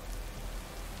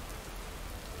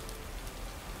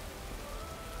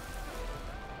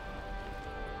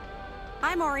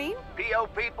 Hi, Maureen. PO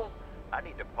people, I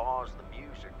need to pause the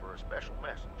music for a special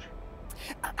message.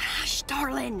 Hush,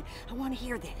 darling. I want to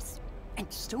hear this. And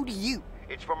so do you.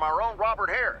 It's from our own Robert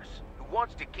Harris, who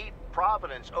wants to keep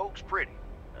Providence Oaks pretty.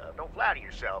 Don't flatter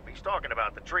yourself. He's talking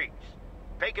about the trees.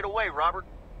 Take it away, Robert.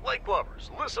 Lake lovers,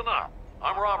 listen up.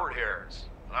 I'm Robert Harris,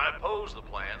 and I oppose the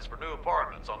plans for new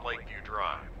apartments on Lakeview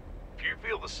Drive. If you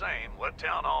feel the same, let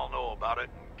Town Hall know about it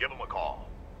and give them a call.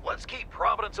 Let's keep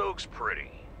Providence Oaks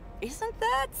pretty. Isn't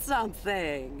that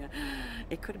something?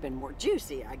 It could have been more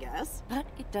juicy, I guess. But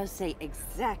it does say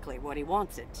exactly what he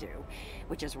wants it to,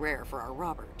 which is rare for our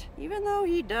Robert. Even though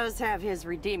he does have his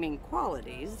redeeming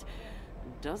qualities,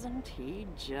 doesn't he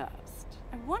just?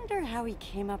 I wonder how he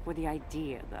came up with the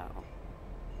idea, though.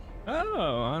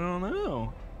 Oh, I don't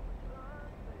know.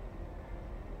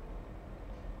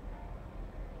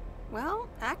 Well,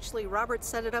 actually, Robert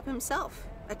set it up himself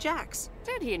at Jack's.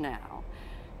 Did he now?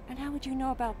 And how would you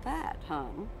know about that,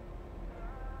 hon?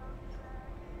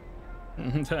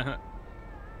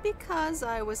 Because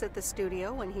I was at the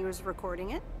studio when he was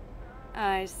recording it.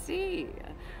 I see.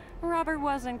 Robert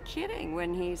wasn't kidding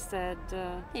when he said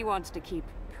he wants to keep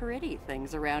pretty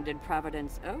things around in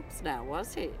Providence Oaks now,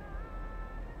 was he?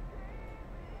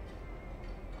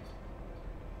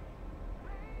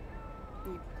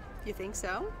 You think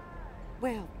so?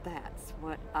 Well, that's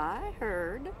what I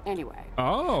heard. Anyway,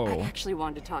 oh, I actually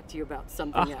wanted to talk to you about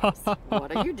something else.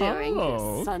 What are you doing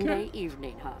this Sunday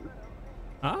evening,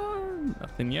 hon?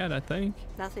 Nothing yet, I think.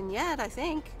 Nothing yet, I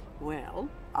think. Well,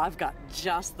 I've got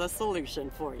just the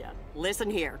solution for you. Listen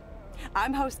here.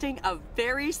 I'm hosting a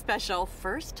very special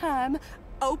first-time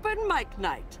open mic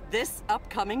night this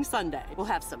upcoming Sunday. We'll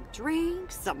have some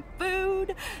drinks, some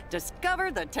food,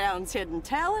 discover the town's hidden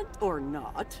talent, or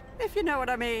not, if you know what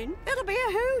I mean. It'll be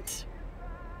a hoot.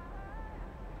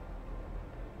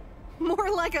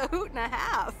 More like a hoot and a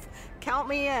half. Count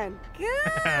me in.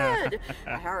 Good.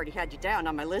 I already had you down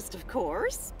on my list, of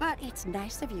course, but it's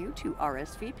nice of you to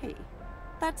RSVP.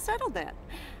 That's settled then.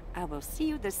 I will see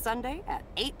you this Sunday at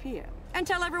 8 p.m. And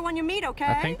tell everyone you meet, okay?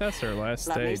 I think that's their last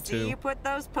day, Let me too. see you put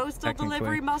those postal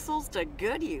delivery muscles to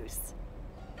good use.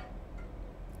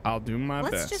 I'll do my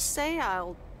best. Let's just say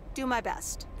I'll do my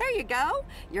best. There you go.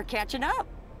 You're catching up.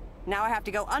 Now I have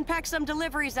to go unpack some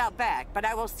deliveries out back, but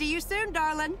I will see you soon,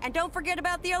 darling. And don't forget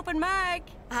about the open mic.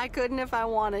 I couldn't if I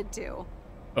wanted to.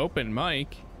 Open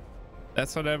mic?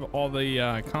 That's what all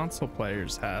the console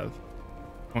players have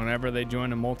whenever they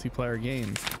join a multiplayer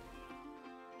game.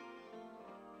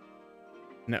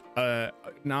 No,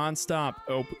 non-stop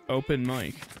open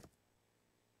mic.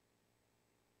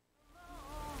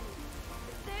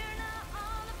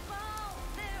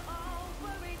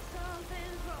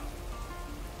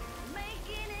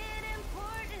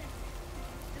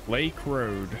 Lake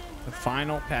Road, the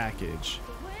final package.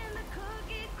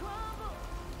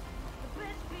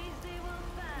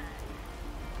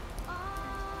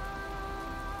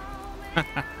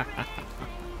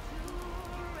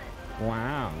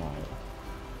 Wow.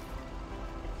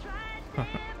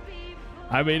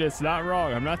 I mean, it's not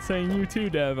wrong. I'm not saying you too,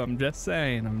 Dev. I'm just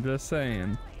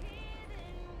saying.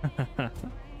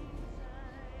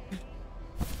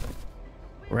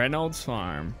 Reynolds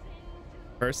Farm.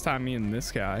 First time meeting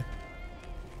this guy.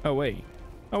 Oh, wait.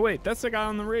 That's the guy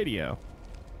on the radio.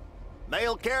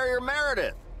 Mail carrier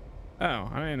Meredith. Oh,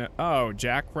 I mean, oh,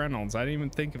 Jack Reynolds. I didn't even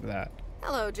think of that.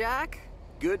 Hello, Jack.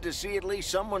 Good to see at least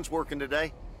someone's working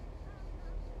today.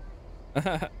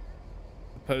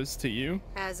 Opposed to you?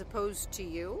 As opposed to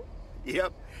you?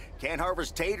 Yep. Can't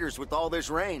harvest taters with all this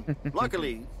rain.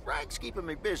 Luckily, Frank's keeping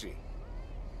me busy.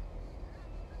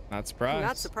 Not surprised.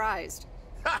 Not surprised.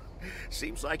 Ha!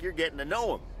 Seems like you're getting to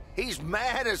know him. He's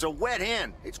mad as a wet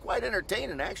hen. It's quite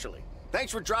entertaining, actually.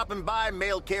 Thanks for dropping by,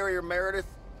 mail carrier Meredith.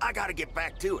 I gotta get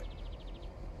back to it.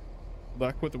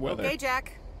 Luck with the weather. Okay,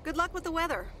 Jack. Good luck with the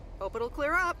weather. Hope it'll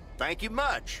clear up. Thank you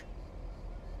much.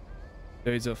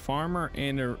 There's a farmer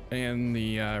and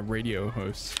the radio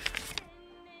host.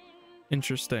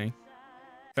 Interesting.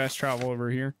 Fast travel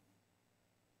over here.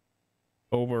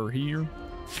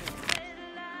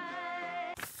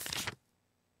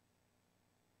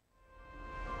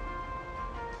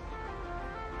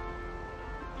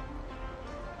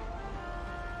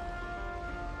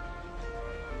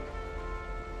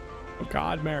 Oh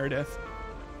God, Meredith.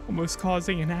 Almost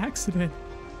causing an accident.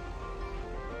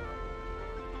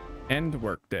 End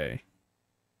workday.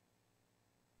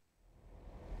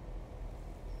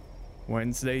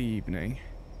 Wednesday evening.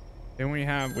 Then we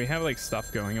have like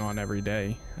stuff going on every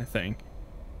day, I think.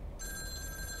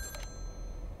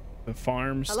 The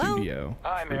farm studio.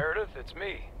 Hi, Meredith. It's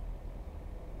me.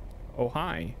 Oh,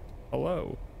 hi.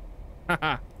 Hello.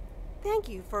 Haha. Thank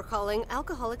you for calling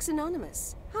Alcoholics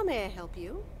Anonymous. How may I help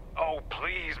you? Oh,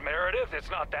 please, Meredith. It's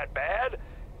not that bad.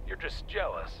 You're just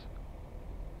jealous.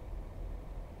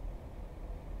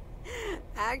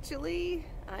 Actually,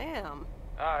 I am.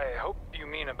 I hope you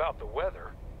mean about the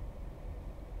weather.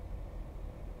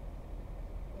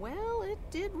 Well, it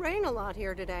did rain a lot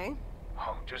here today.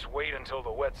 Oh, just wait until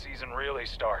the wet season really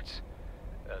starts.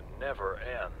 It never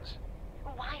ends.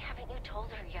 Why haven't you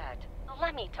told her yet?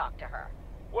 Let me talk to her.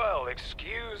 Well,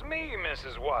 excuse me,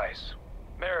 Mrs. Weiss.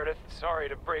 Meredith, sorry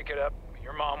to break it up.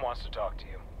 Your mom wants to talk to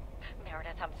you.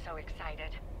 Meredith, I'm so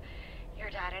excited.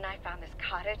 Your dad and I found this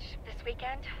cottage this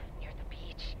weekend near the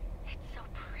beach. It's so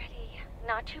pretty.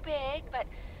 Not too big, but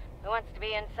who wants to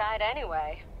be inside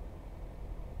anyway?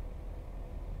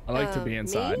 I like to be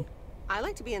inside. Me? I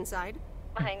like to be inside.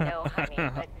 I know, honey,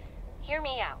 but hear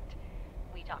me out.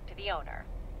 We talked to the owner.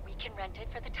 We can rent it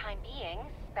for the time being,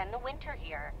 spend the winter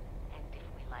here. And if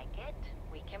we like it,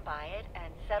 we can buy it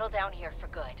and settle down here for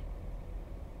good.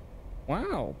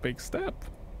 Wow, big step.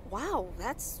 Wow,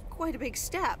 that's quite a big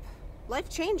step.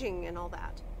 Life-changing and all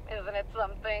that. Isn't it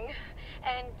something?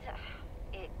 And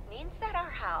it means that our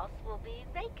house will be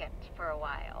vacant for a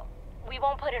while. We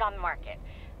won't put it on the market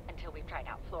until we've tried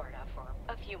out Florida for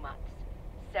a few months.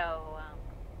 So,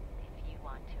 if you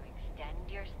want to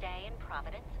extend your stay in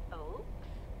Providence Oaks...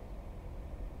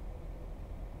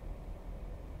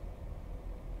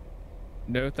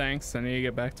 No thanks, I need to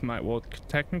get back to my... Well,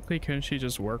 technically, couldn't she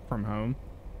just work from home?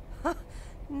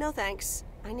 No thanks.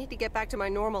 I need to get back to my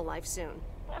normal life soon.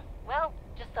 Well,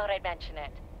 just thought I'd mention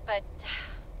it. But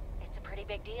it's a pretty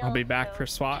big deal. I'll be back so for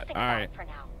SWAT. think All about right. it for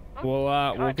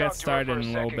now. We'll get started in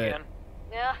a little bit.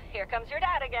 Yeah, here comes your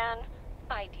dad again.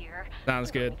 Bye, dear.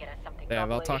 Sounds good. Let me get us something Yeah, I'll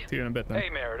bubbly. talk to you in a bit then. Hey,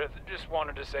 Meredith. Just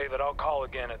wanted to say that I'll call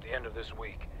again at the end of this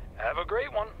week. Have a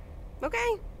great one.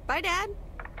 Okay. Bye, Dad.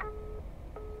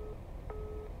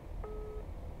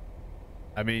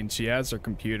 I mean, she has her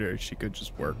computer. She could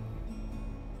just work.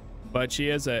 But she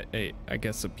is I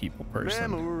guess, a people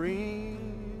person. Memories,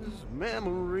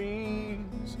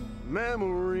 memories,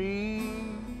 memories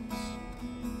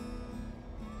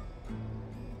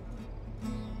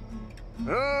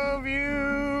of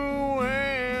you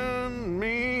and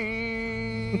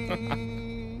me.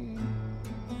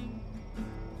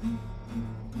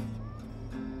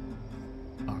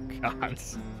 Oh, God.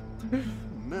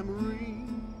 Memories.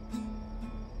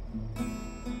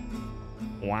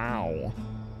 Wow.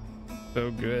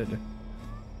 So good.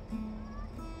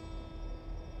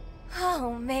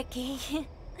 Oh, Mickey.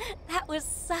 That was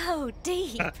so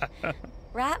deep.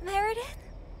 Right, Meredith?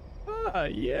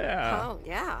 Yeah. Oh,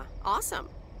 yeah. Awesome.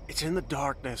 It's in the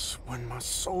darkness when my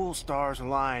soul stars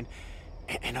align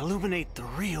and illuminate the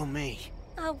real me.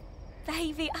 Oh,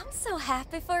 baby, I'm so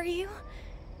happy for you.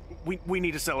 We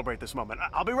need to celebrate this moment.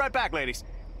 I'll be right back, ladies.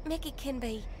 Mickey can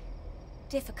be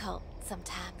difficult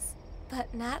sometimes,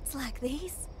 but nights like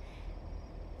these,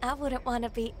 I wouldn't want to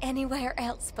be anywhere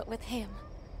else but with him.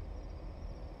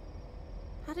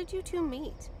 How did you two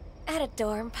meet? At a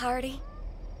dorm party.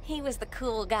 He was the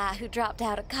cool guy who dropped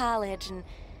out of college, and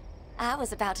I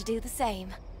was about to do the same.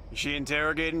 Is she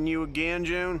interrogating you again,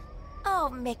 June? Oh,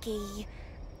 Mickey,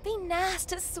 be nice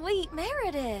to sweet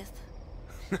Meredith.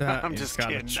 I'm He's just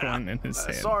got a kidding. joint in his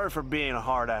hand. Sorry for being a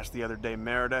hard ass the other day,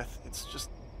 Meredith. It's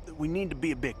just that we need to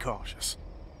be a bit cautious.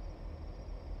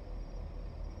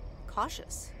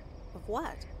 Cautious? Of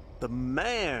what? The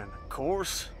man, of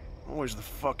course. Always the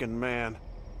fucking man.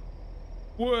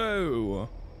 Whoa.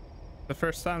 The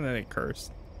first time that it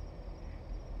cursed.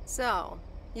 So,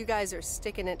 you guys are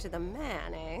sticking it to the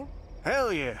man, eh?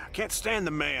 Hell yeah, can't stand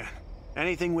the man.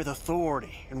 Anything with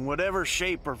authority, in whatever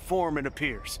shape or form it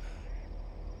appears.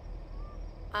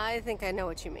 I think I know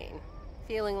what you mean.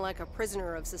 Feeling like a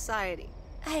prisoner of society.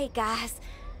 Hey, guys,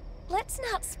 let's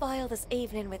not spoil this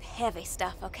evening with heavy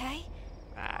stuff, okay?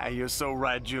 Ah, you're so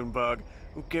right, Junebug.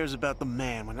 Who cares about the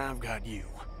man when I've got you?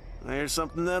 There's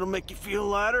something that'll make you feel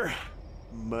lighter.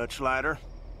 Much lighter.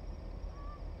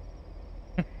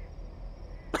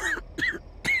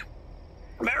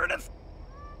 Meredith!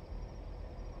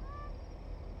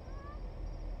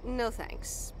 No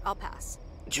thanks. I'll pass.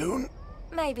 June?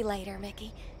 Maybe later,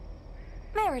 Mickey.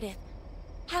 Meredith,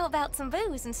 how about some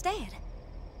booze instead?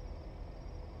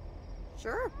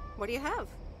 Sure. What do you have?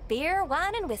 Beer,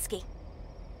 wine, and whiskey.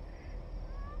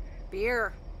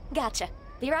 Beer. Gotcha.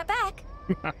 Be right back.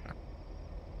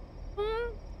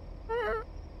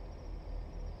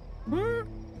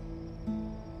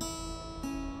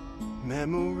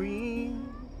 Memories,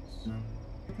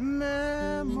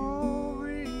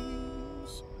 memories.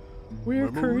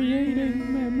 We're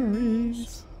creating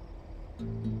memories.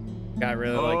 Guy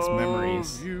really likes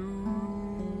memories.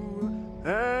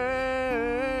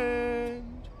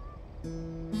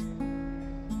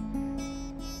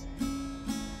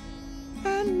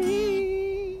 And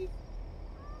me.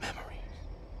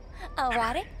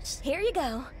 Alrighty, here you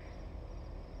go.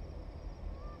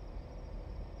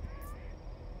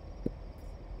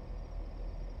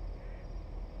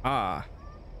 Ah.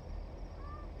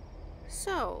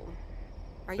 So,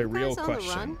 are The you real guys on the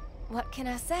question. run? What can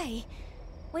I say?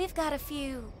 We've got a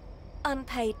few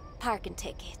unpaid parking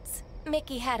tickets.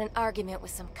 Mickey had an argument with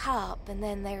some cop, and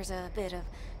then there's a bit of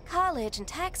college and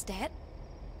tax debt.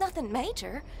 Nothing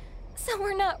major, so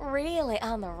we're not really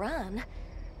on the run.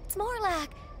 It's more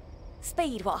like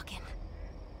speed walking.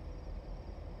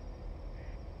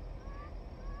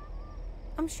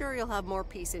 I'm sure you'll have more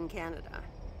peace in Canada.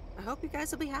 I hope you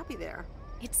guys will be happy there.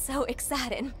 It's so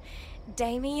exciting.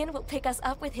 Damien will pick us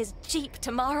up with his Jeep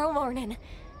tomorrow morning.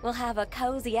 We'll have a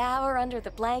cozy hour under the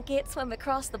blanket, swim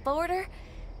across the border,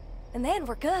 and then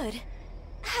we're good.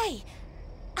 Hey,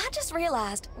 I just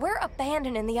realized we're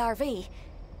abandoning the RV.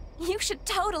 You should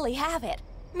totally have it.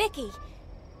 Mickey,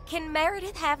 can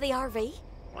Meredith have the RV?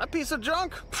 That piece of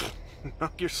junk?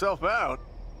 Knock yourself out.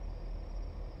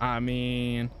 I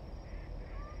mean,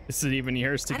 is it even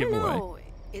yours to I give don't away? know.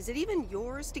 Is it even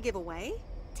yours to give away?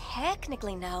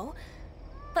 Technically, no.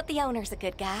 But the owner's a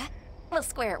good guy. We'll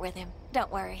square it with him.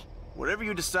 Don't worry. Whatever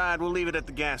you decide, we'll leave it at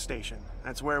the gas station.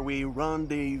 That's where we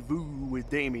rendezvous with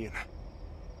Damien.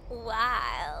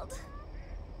 Wild.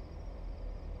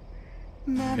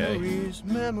 Memories,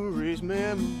 memories,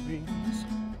 memories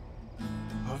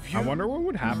of you. I wonder what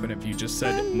would happen if you just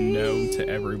said no to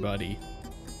everybody.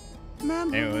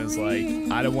 And it was like,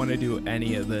 I don't want to do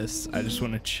any of this. I just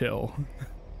want to chill.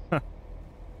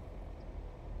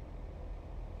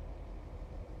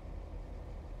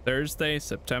 Thursday,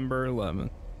 September 11th.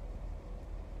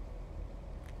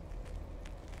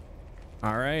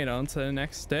 All right, on to the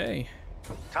next day.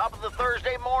 Top of the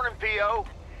Thursday morning, P.O.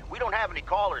 We don't have any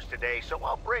callers today, so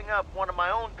I'll bring up one of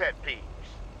my own pet peeves.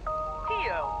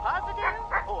 P.O.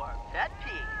 positive or pet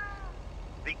peeve?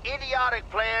 The idiotic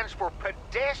plans for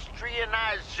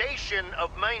pedestrianization of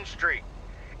Main Street.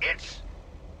 It's...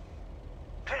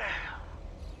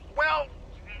 Well,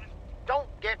 don't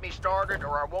get me started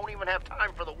or I won't even have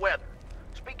time for the weather.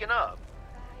 Speaking of...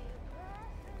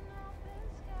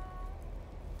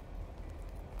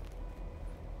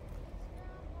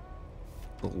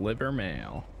 Deliver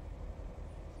mail.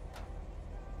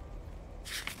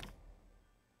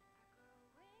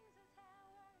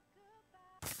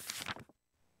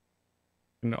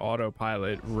 An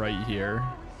autopilot right here.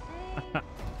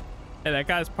 Hey, that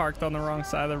guy's parked on the wrong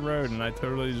side of the road and I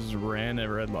totally just ran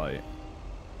a red light.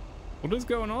 What is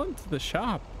going on to the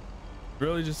shop?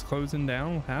 Really just closing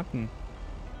down? What happened?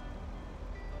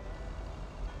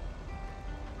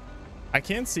 I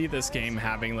can't see this game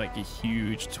having like a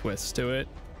huge twist to it,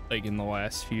 like in the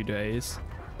last few days.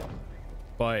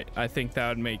 But I think that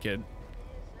would make it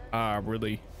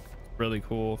really, really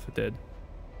cool if it did.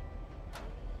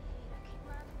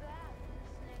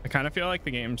 I kind of feel like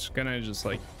the game's gonna just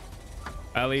like,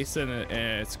 at least in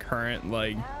its current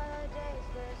like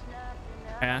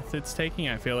path it's taking,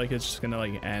 I feel like it's just gonna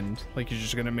like end. Like you're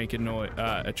just gonna make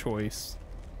a choice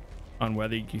on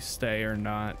whether you stay or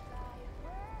not.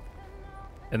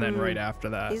 And then right after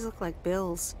that, These look like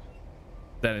bills.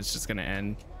 then it's just gonna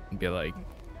end and be like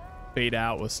fade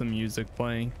out with some music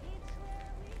playing,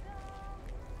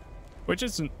 which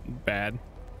isn't bad.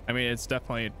 I mean, it's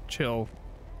definitely a chill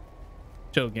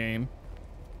game.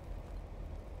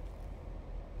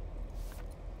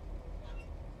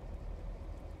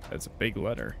 That's a big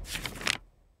letter.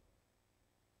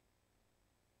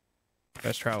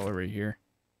 Best traveler right here.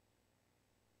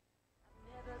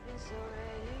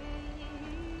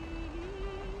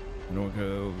 And we'll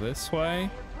go this way.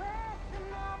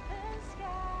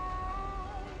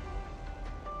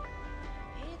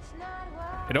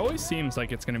 It always seems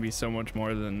like it's going to be so much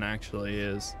more than it actually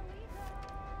is.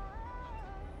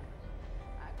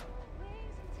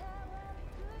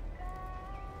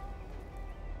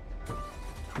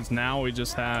 Because now we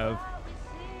just have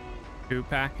 3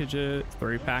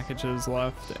 packages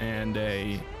left and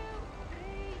a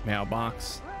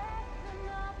mailbox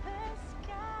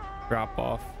drop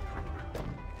off.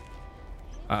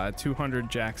 200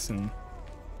 Jackson.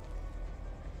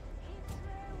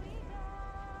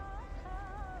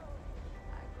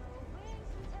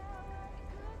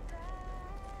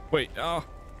 Wait, oh,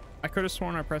 I could have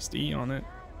sworn I pressed E on it.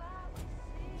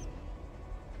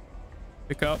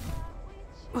 Pick up.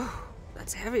 Oh,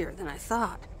 that's heavier than I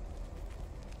thought.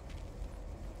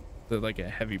 They're like a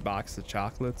heavy box of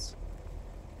chocolates.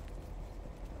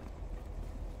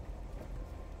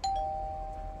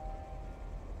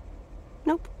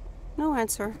 Nope, no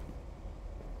answer.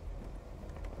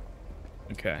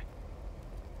 Okay.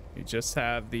 You just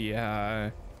have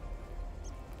the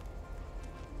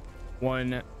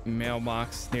one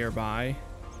mailbox nearby.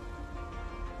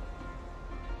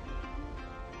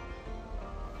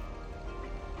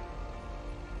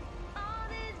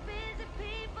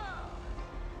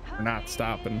 We're not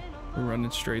stopping. We're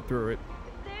running straight through it.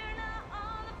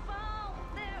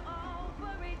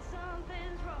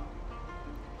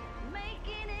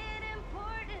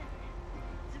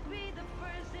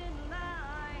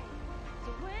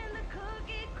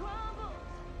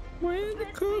 When the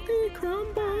cookie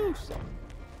crumbles.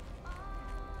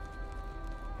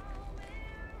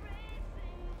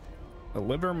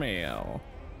 Deliver mail.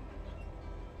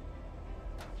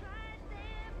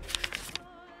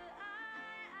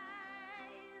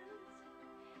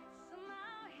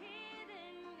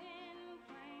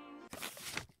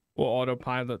 We'll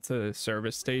autopilot to the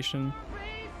service station.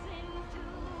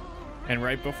 And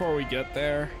right before we get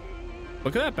there,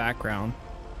 look at that background.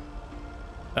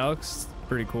 That looks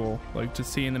pretty cool. Like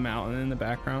just seeing the mountain in the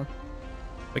background.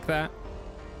 Like that.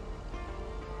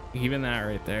 Even that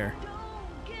right there.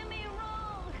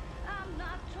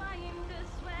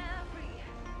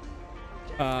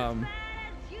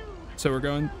 So we're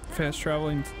going fast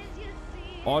traveling,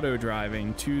 auto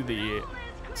driving to the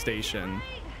station.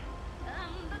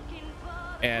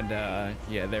 And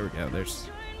yeah, there we go. There's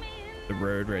the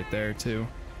road right there too.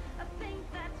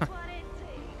 Huh.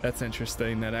 That's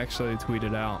interesting. That actually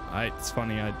tweeted out. It's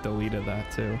funny, I deleted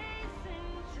that too.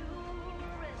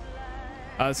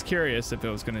 I was curious if it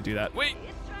was gonna do that. Wait,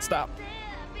 stop.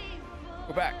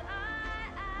 Go back.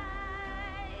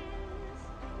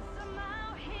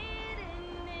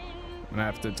 I'm gonna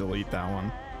have to delete that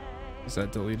one because I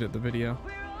deleted the video.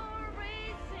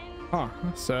 Huh,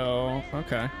 so,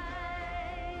 okay.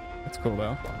 That's cool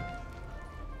though.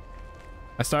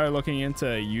 I started looking into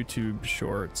YouTube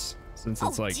shorts since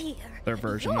it's like dear. their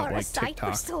version You're of like a sight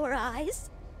TikTok for sore eyes.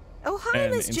 Oh, hi,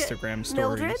 and Miss Instagram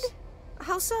stories. Mildred?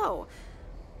 How so?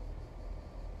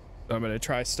 So I'm gonna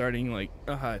try starting like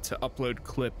to upload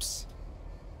clips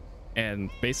and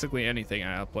basically anything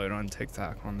I upload on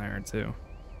TikTok on there too.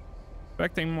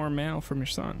 Expecting more mail from your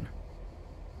son.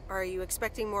 Are you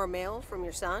expecting more mail from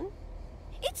your son?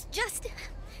 It's just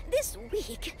this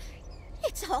week.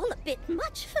 It's all a bit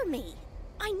much for me.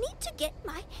 I need to get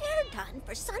my hair done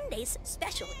for Sunday's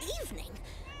special evening,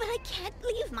 but I can't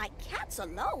leave my cats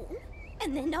alone.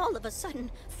 And then all of a sudden,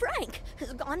 Frank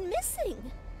has gone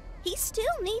missing. He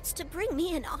still needs to bring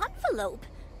me an envelope.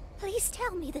 Please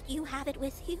tell me that you have it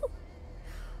with you.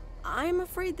 I'm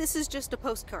afraid this is just a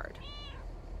postcard.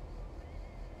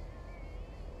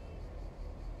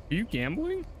 Are you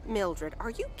gambling? Mildred, are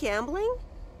you gambling?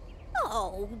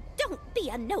 Oh, don't be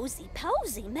a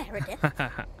nosy-posy, Meredith.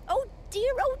 Oh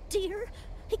dear,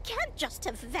 he can't just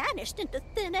have vanished into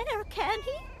thin air, can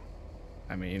he?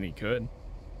 I mean, he could.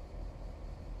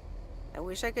 I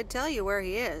wish I could tell you where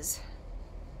he is.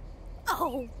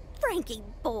 Oh, Frankie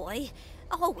boy,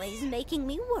 always making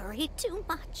me worry too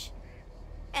much.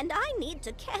 And I need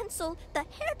to cancel the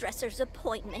hairdresser's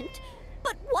appointment,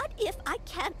 but what if I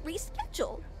can't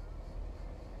reschedule?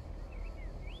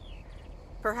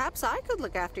 Perhaps I could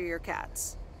look after your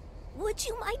cats. Would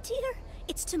you, my dear?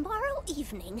 It's tomorrow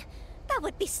evening. That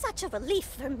would be such a relief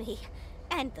for me.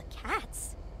 And the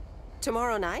cats.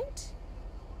 Tomorrow night?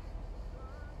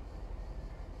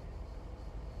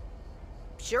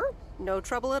 Sure, no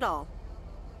trouble at all.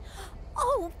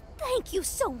 Oh, thank you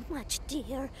so much,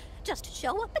 dear. Just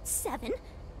show up at 7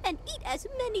 and eat as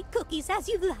many cookies as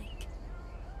you like.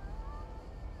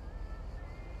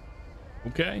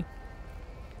 Okay.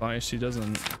 As long as she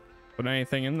doesn't put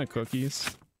anything in the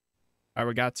cookies. Alright,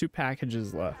 we got 2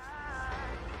 packages left.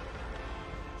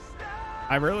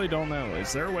 I really don't know.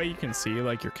 Is there a way you can see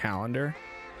like your calendar?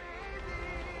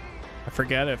 I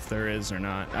forget if there is or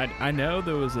not. I know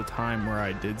there was a time where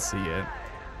I did see it.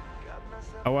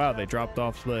 Oh wow, they dropped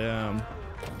off the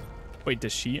wait,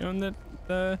 does she own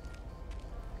the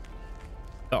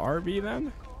RV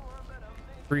then?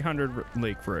 300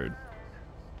 Lake Road.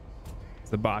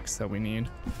 The box that we need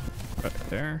right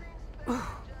there.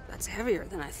 Oh, that's heavier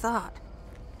than I thought.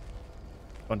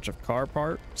 Bunch of car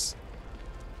parts.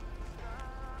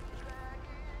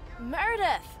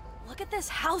 Meredith, look at this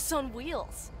house on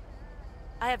wheels.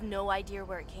 I have no idea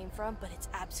where it came from, but it's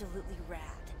absolutely rad.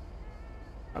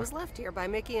 It was left here by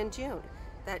Mickey and June,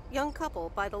 that young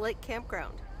couple by the lake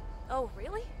campground. Oh,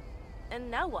 really? And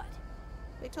now what?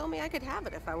 They told me I could have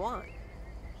it if I want.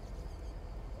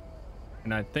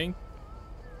 And I think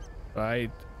I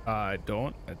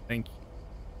don't. I think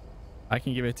I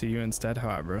can give it to you instead,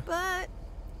 however. But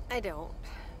I don't.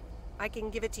 I can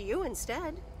give it to you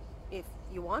instead, if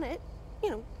you want it. You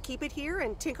know, keep it here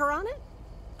and tinker on it.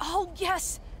 Oh,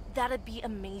 yes! That'd be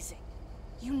amazing.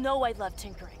 You know I love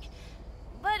tinkering,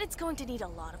 but it's going to need a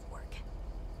lot of work.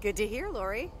 Good to hear,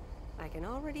 Lori. I can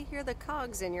already hear the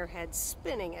cogs in your head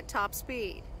spinning at top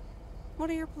speed. What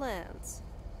are your plans?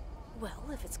 Well,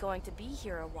 if it's going to be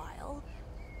here a while,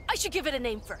 I should give it a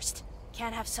name first.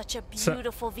 Can't have such a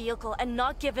beautiful vehicle and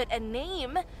not give it a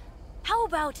name. How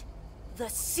about the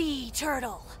sea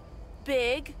turtle?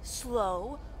 Big,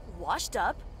 slow, washed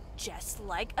up, just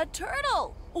like a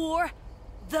turtle. Or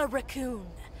the raccoon,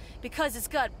 because it's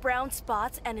got brown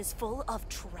spots and is full of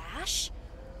trash.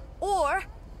 Or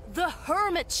the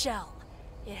hermit shell.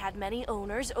 It had many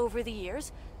owners over the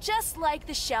years, just like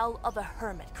the shell of a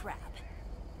hermit crab.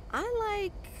 I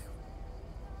like...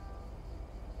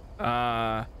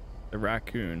 the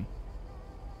raccoon.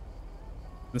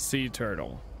 The sea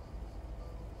turtle.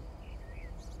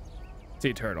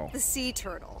 Sea turtle. The sea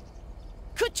turtle.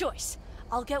 Good choice.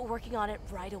 I'll get working on it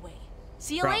right away.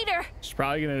 See you later. She's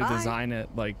probably gonna Bye. design it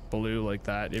like blue like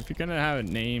that. If you're gonna have it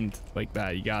named like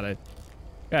that, you gotta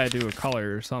do a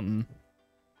color or something.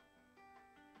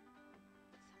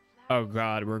 Oh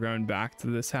God, we're going back to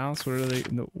this house. What are they?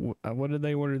 What did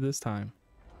they order this time?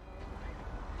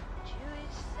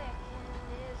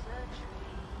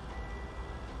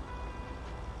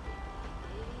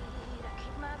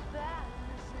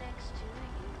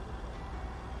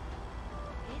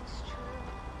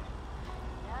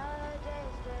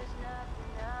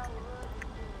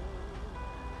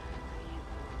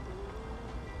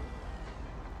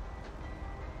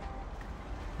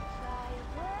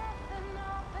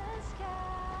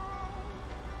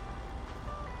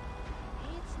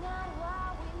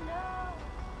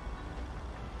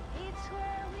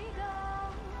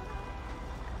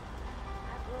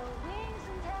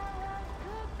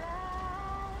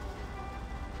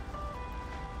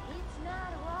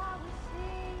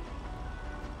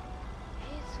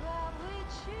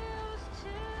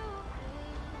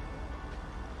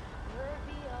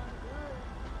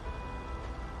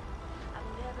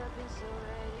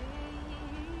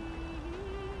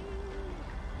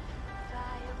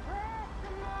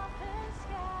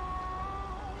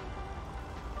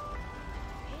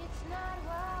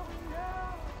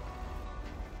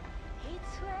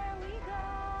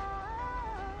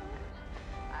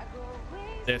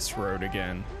 This road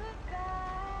again.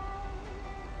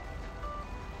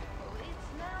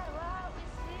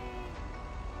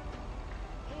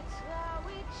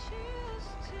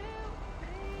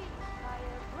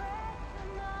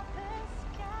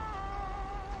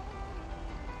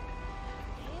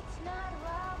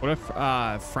 What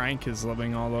if Frank is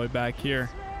living all the way back here?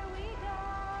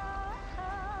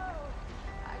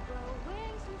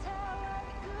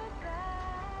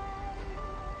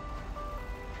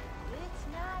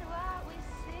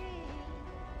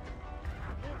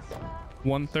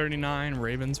 $139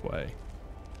 Ravens Way.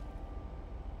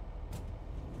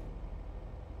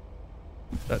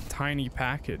 That tiny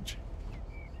package.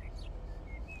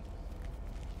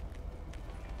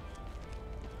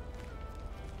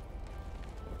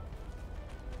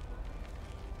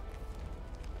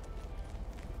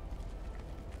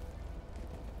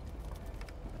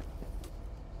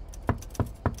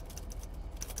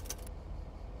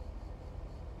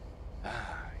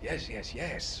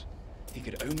 Yes. He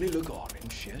could only look on in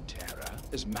sheer terror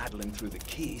as Madeline threw the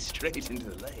key straight into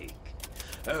the lake.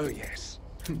 Oh, yes.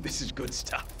 This is good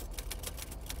stuff.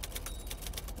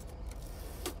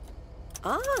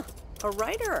 Ah, a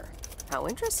writer. How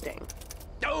interesting.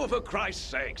 Oh, for Christ's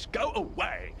sakes, go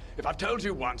away. If I've told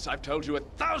you once, I've told you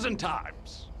 1,000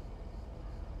 times.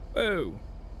 Oh.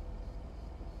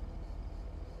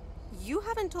 You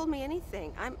haven't told me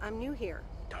anything. I'm new here.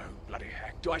 Oh, bloody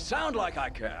heck. Do I sound like I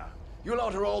care? You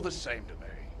lot are all the same to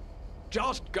me.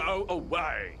 Just go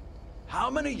away.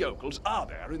 How many yokels are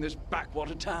there in this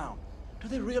backwater town? Do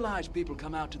they realize people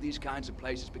come out to these kinds of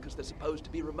places because they're supposed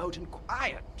to be remote and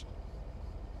quiet?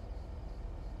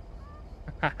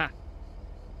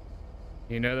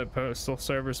 You know the Postal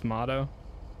Service motto?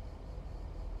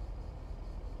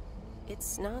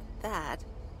 It's not that.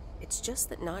 It's just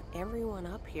that not everyone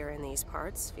up here in these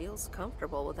parts feels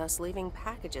comfortable with us leaving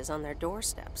packages on their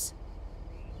doorsteps.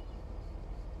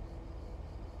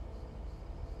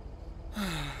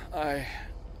 I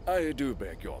do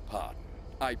beg your pardon.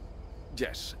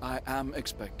 Yes, I am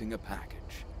expecting a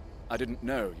package. I didn't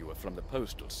know you were from the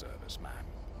Postal Service,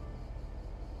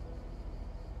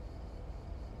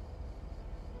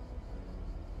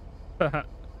 ma'am.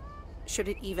 Should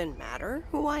it even matter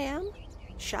who I am?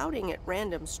 Shouting at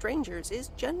random strangers is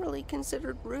generally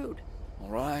considered rude. All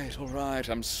right,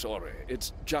 I'm sorry.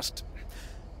 It's just...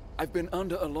 I've been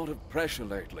under a lot of pressure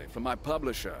lately from my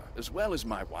publisher, as well as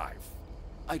my wife.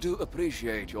 I do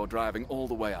appreciate your driving all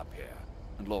the way up here,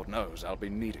 and Lord knows I'll be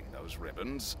needing those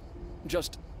ribbons.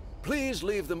 Just please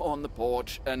leave them on the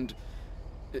porch, and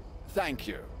thank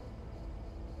you.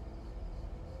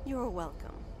 You're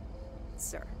welcome,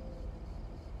 sir.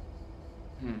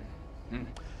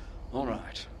 All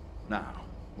right. Now,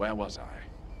 where was I?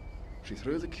 She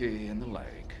threw the key in the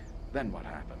lake. Then what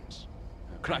happens?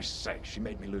 Christ's sake, she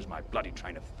made me lose my bloody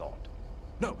train of thought.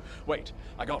 No, wait,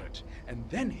 I got it. And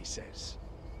then he says...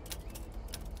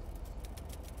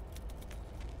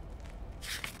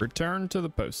 Return to the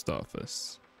post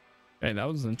office. Hey, that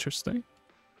was interesting.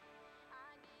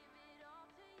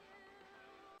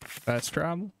 Fast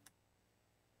travel.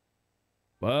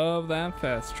 Love that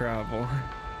fast travel.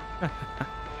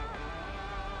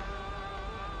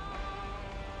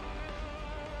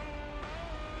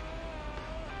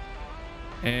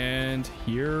 And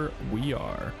here we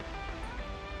are.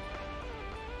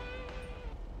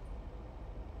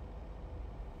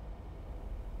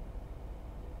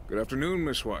 Good afternoon,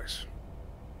 Miss Weiss.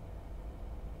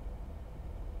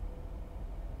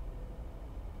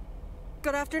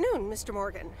 Good afternoon, Mr.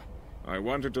 Morgan. I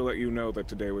wanted to let you know that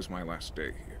today was my last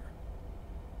day here.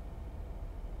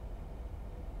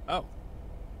 Oh.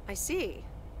 I see.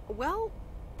 Well,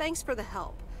 thanks for the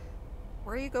help.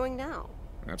 Where are you going now?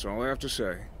 That's all I have to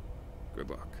say. Good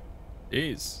luck.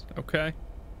 Jeez. Okay.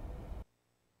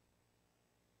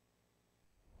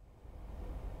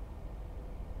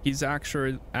 He's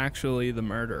actually the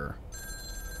murderer.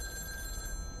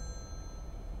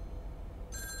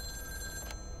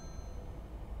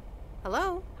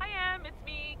 Hello? Hi, Em. It's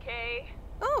me, Kay.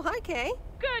 Oh, hi, Kay.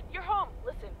 Good, you're home.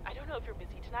 Listen, I don't know if you're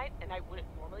busy tonight, and I wouldn't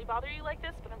normally bother you like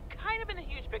this, but I'm kind of in a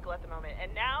huge pickle at the moment,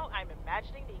 and now I'm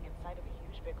imagining being inside of a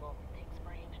huge pickle. Thanks,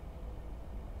 brain.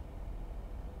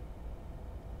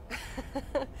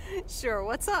 Sure,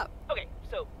 what's up? Okay,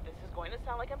 so this is going to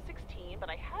sound like I'm 16, but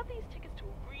I have these tickets to a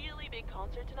really big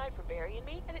concert tonight for Barry and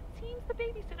me, and it seems the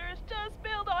babysitter has just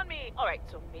bailed on me. Alright,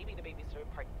 so maybe the babysitter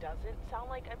part doesn't sound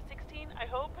like I'm 16, I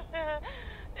hope.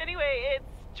 Anyway,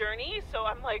 it's Journey, so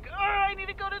I'm like, I need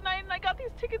to go tonight, and I got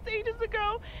these tickets ages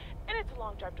ago. And it's a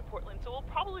long drive to Portland, so we'll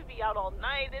probably be out all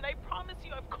night, and I promise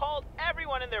you I've called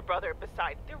everyone and their brother.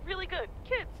 Besides, they're really good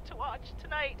kids to watch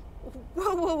tonight.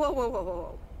 Whoa, whoa, whoa, whoa, whoa,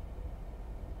 whoa.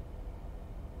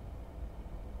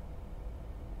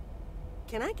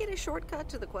 Can I get a shortcut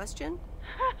to the question?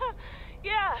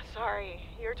 Yeah, sorry.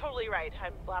 You're totally right.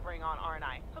 I'm blabbering on, aren't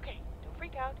I? Okay, don't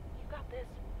freak out. You got this.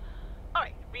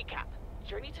 Alright, recap.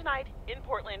 Journey tonight, in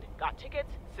Portland, got tickets,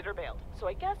 sitter bailed. So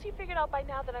I guess you figured out by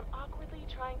now that I'm awkwardly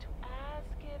trying to ask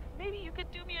if maybe you could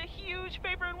do me a huge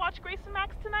favor and watch Grace and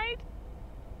Max tonight?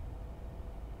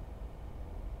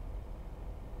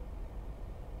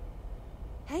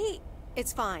 Hey,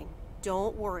 it's fine.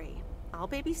 Don't worry. I'll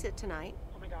babysit tonight.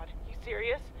 Oh my god, you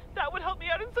serious? That would help me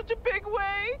out in such a big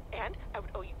way! And I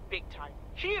would owe you big time.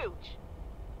 Huge!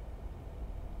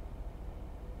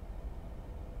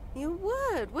 You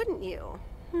would, wouldn't you?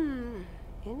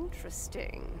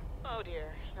 Interesting. Oh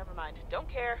dear, never mind. Don't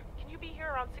care. Can you be here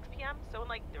around 6 p.m., so in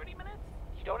like 30 minutes?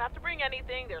 You don't have to bring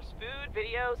anything. There's food,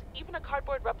 videos, even a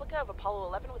cardboard replica of Apollo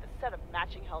 11 with a set of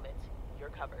matching helmets. You're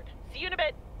covered. See you in a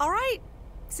bit! Alright!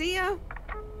 See ya!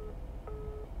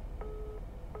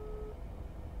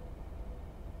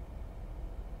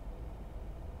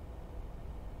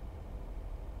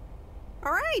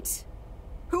 Alright!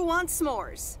 Who wants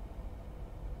s'mores?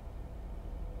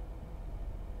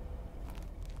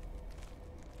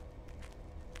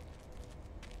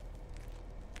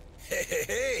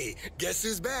 Hey, guess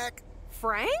who's back?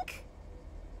 Frank?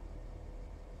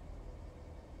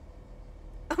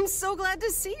 I'm so glad to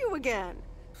see you again.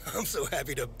 I'm so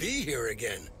happy to be here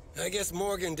again. I guess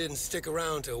Morgan didn't stick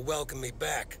around to welcome me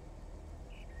back.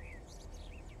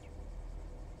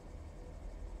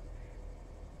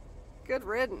 Good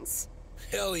riddance.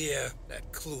 Hell yeah,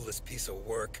 that clueless piece of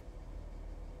work.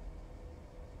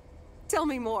 Tell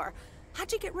me more.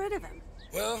 How'd you get rid of him?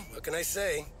 Well, what can I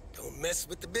say? Don't mess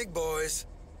with the big boys.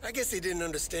 I guess he didn't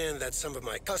understand that some of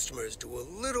my customers do a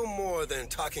little more than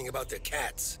talking about their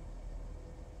cats.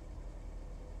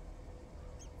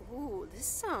 Ooh, this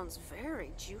sounds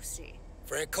very juicy.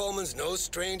 Frank Coleman's no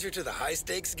stranger to the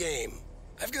high-stakes game.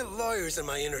 I've got lawyers in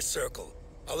my inner circle.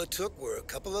 All it took were a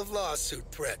couple of lawsuit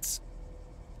threats.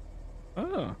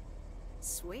 Oh.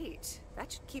 Sweet.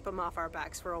 That should keep him off our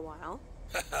backs for a while.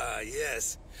 Haha,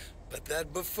 yes. But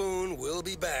that buffoon will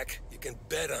be back. You can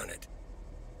bet on it.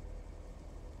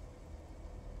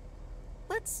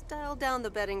 Let's dial down the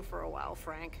betting for a while,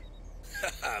 Frank.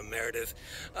 Haha, Meredith.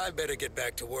 I better get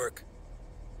back to work.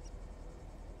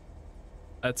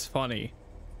 That's funny.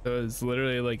 It was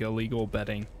literally like illegal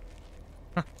betting.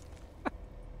 Okay.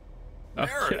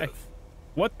 Meredith.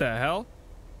 What the hell?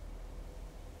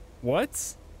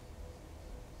 What?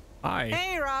 Hi.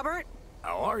 Hey, Robert.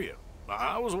 How are you?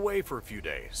 I was away for a few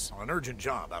days on an urgent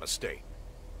job out of state.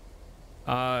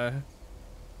 I'm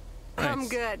Nice.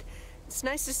 good. It's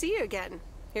nice to see you again.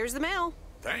 Here's the mail.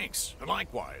 Thanks, and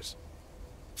likewise.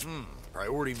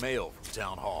 Priority mail from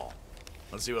Town Hall.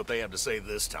 Let's see what they have to say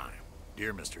this time.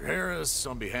 Dear Mr. Harris,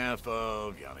 on behalf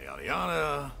of yada yada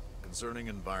yada, concerning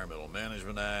Environmental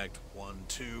Management Act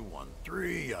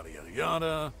 1213, yada yada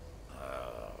yada.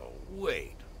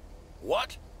 Wait.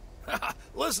 What?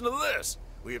 Listen to this.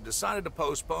 We have decided to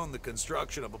postpone the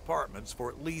construction of apartments for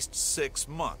at least 6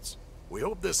 months. We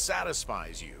hope this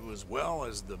satisfies you, as well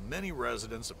as the many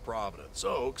residents of Providence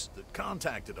Oaks that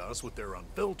contacted us with their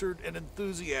unfiltered and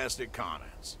enthusiastic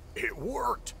comments. It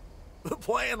worked! The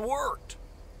plan worked!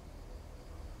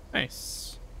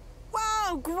 Nice.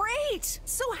 Wow, great!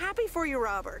 So happy for you,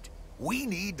 Robert. We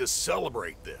need to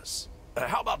celebrate this.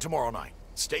 How about tomorrow night?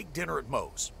 Steak dinner at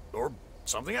Moe's. Or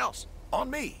something else. On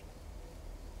me.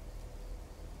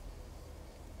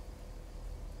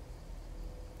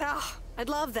 Ah, I'd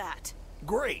love that.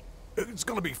 Great. It's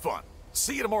gonna be fun.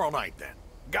 See you tomorrow night, then.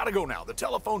 Gotta go now. The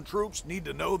telephone troops need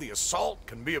to know the assault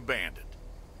can be abandoned.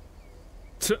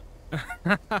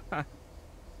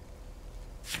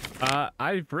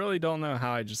 I really don't know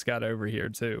how I just got over here,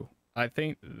 too. I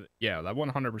think, yeah, that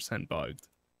 100% bugged.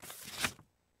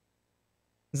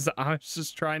 So I was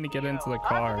just trying to get into the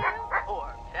car.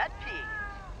 Or pet peeve.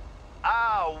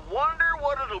 I wonder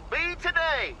what it'll be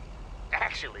today.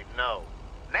 Actually, no.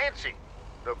 Nancy,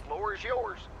 the floor is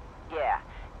yours. Yeah,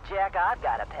 Jack, I've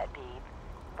got a pet peeve.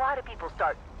 Why do people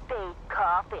start fake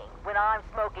coughing when I'm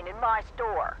smoking in my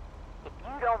store? If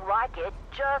you don't like it,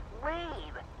 just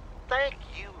leave. Thank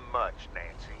you much,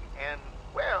 Nancy. And,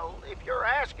 well, if you're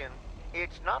asking,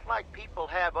 it's not like people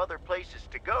have other places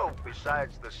to go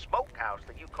besides the smokehouse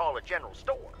that you call a general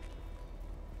store.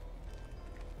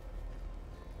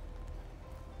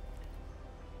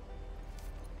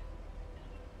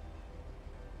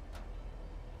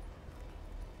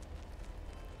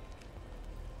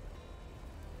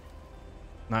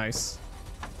 Nice.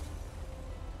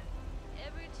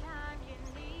 Every time you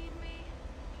need me,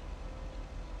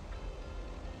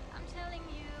 I'm telling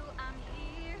you I'm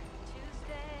here to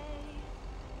stay.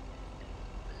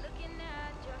 Looking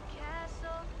at your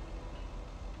castle,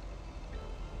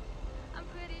 I'm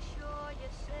pretty sure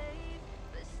you're safe,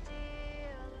 but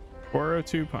still afraid.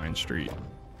 402 Pine Street.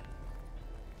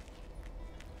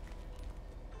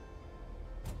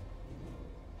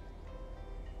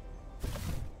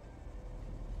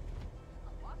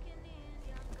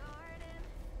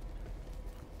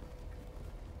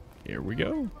 Here we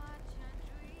go.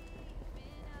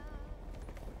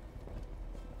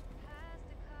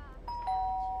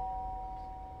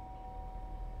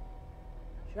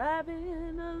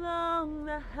 Driving along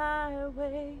the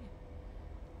highway.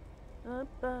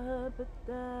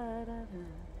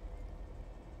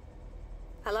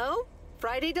 Hello?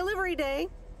 Friday delivery day.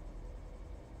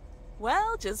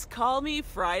 Well, just call me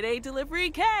Friday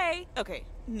Delivery K. Okay,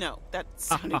 no, that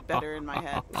sounded better in my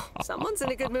head. Someone's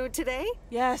in a good mood today.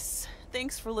 Yes,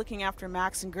 thanks for looking after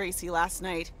Max and Gracie last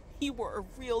night. You were a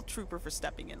real trooper for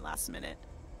stepping in last minute.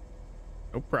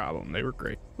 No problem. They were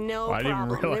great. No I didn't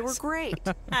problem. realize. They were great.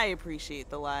 I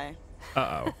appreciate the lie.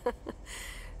 Uh-oh.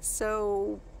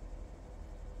 So,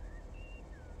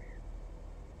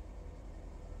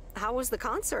 how was the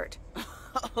concert?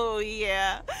 Oh,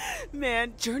 yeah.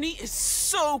 Man, Journey is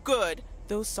so good.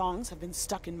 Those songs have been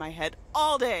stuck in my head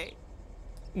all day.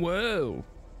 Whoa.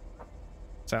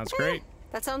 Sounds great.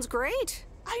 That sounds great.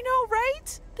 I know,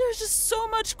 right? There's just so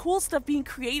much cool stuff being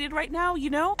created right now, you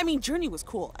know? I mean, Journey was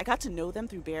cool. I got to know them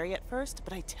through Barry at first,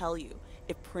 but I tell you,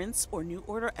 if Prince or New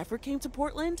Order ever came to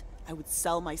Portland, I would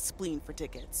sell my spleen for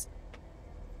tickets.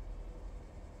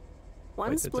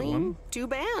 One spleen, two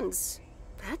bands.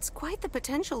 That's quite the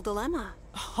potential dilemma.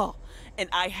 Oh, and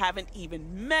I haven't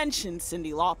even mentioned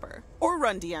Cyndi Lauper, or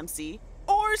Run DMC,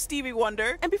 or Stevie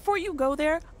Wonder. And before you go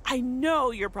there, I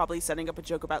know you're probably setting up a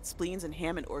joke about spleens and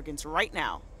Hammond organs right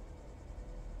now.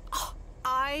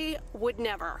 I would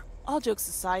never. All jokes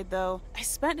aside, though, I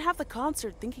spent half the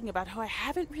concert thinking about how I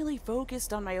haven't really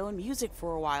focused on my own music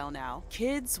for a while now.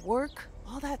 Kids, work,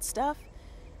 all that stuff.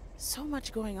 So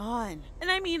much going on.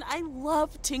 And I mean, I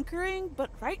love tinkering, but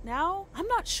right now, I'm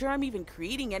not sure I'm even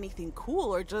creating anything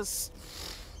cool or just,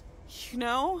 you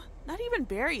know, not even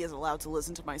Barry is allowed to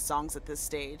listen to my songs at this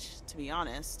stage, to be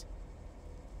honest.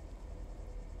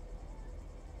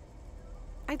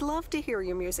 I'd love to hear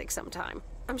your music sometime.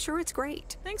 I'm sure it's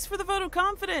great. Thanks for the vote of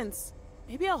confidence.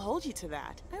 Maybe I'll hold you to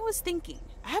that. I was thinking,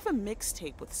 I have a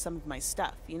mixtape with some of my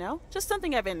stuff, you know? Just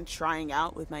something I've been trying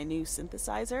out with my new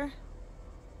synthesizer.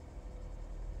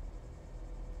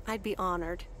 I'd be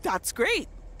honored. That's great.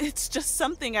 It's just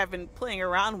something I've been playing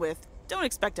around with. Don't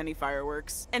expect any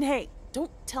fireworks. And hey,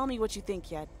 don't tell me what you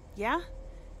think yet, yeah?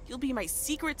 You'll be my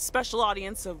secret special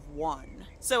audience of one,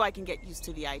 so I can get used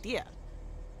to the idea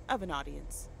of an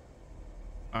audience.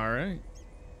 All right.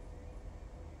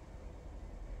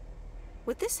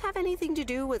 Would this have anything to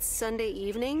do with Sunday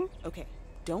evening? Okay,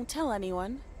 don't tell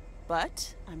anyone,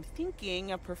 but I'm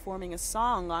thinking of performing a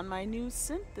song on my new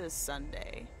synth this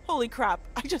Sunday. Holy crap,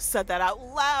 I just said that out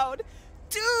loud.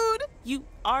 Dude! You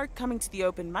are coming to the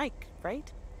open mic,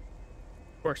 right?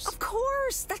 Of course. Of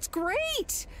course! That's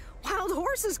great! Wild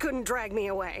horses couldn't drag me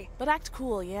away. But act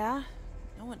cool, yeah?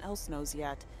 No one else knows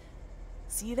yet.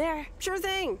 See you there. Sure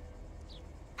thing.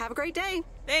 Have a great day.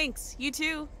 Thanks, you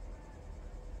too.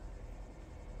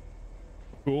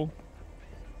 Cool.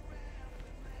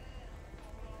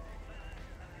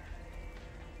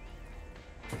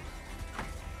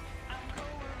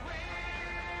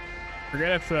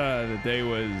 Forget if the day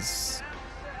was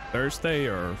Thursday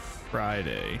or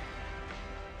Friday.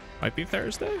 Might be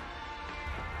Thursday.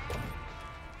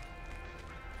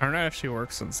 I don't know if she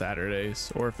works on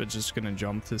Saturdays or if it's just gonna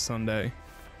jump to Sunday.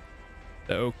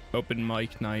 The open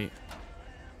mic night.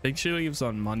 I think she leaves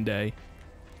on Monday,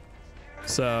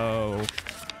 so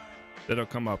it'll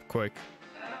come up quick.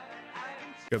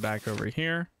 Go back over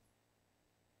here.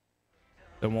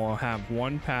 Then we'll have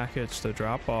one package to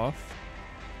drop off.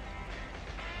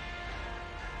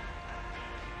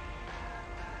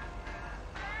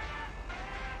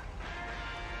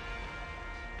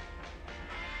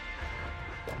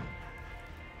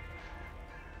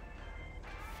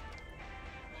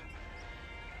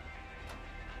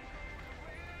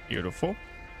 Beautiful.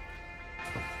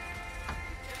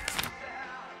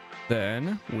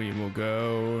 Then we will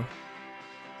go.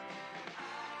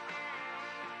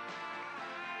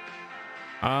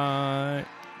 Yeah,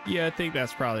 I think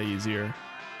that's probably easier.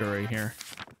 Go right here.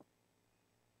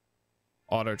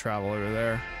 Auto travel over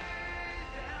there.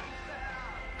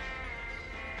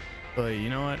 But you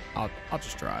know what? I'll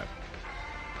just drive.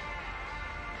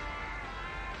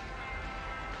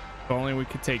 If only we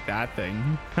could take that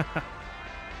thing.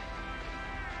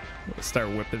 We'll start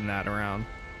whipping that around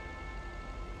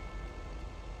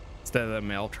instead of the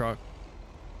mail truck.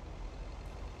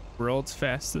 World's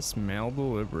fastest mail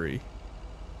delivery.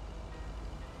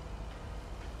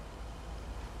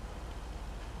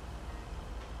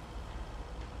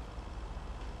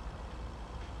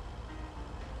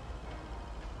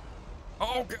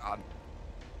 Oh God.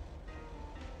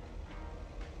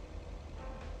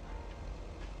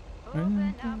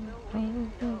 Open up the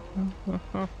window.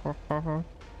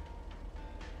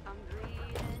 I'm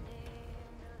breathing in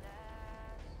the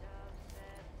last of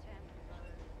September.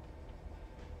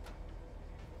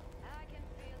 I can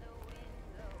feel the wind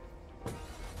blow.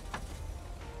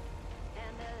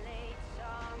 And the late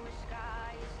summer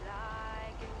sky is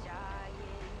like a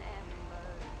dying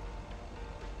ember.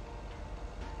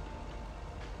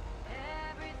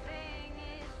 Everything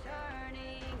is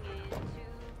turning into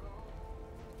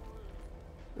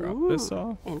Drop this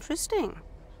off. Interesting.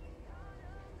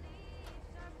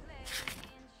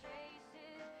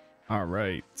 All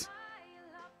right.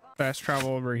 Fast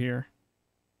travel over here.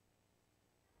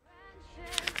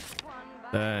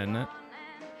 Then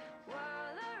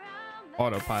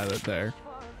autopilot there.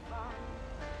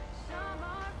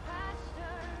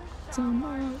 Some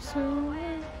are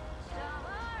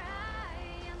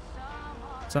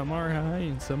high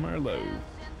and some are low.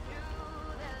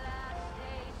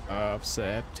 Of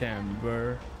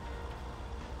September.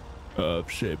 But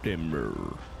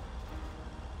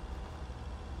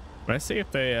I see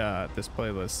if they this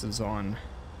playlist is on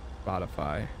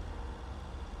Spotify.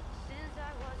 Since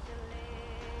I was a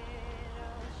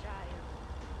little child,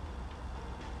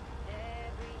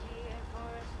 every year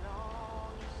for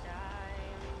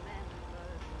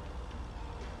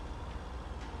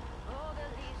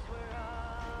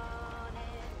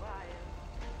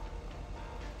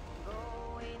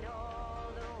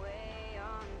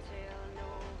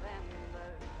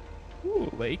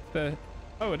lake that...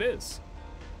 Oh, it is.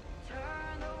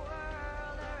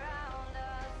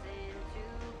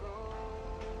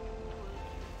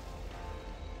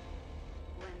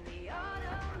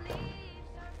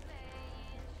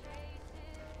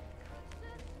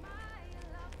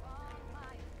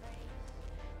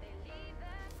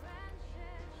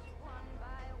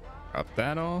 Drop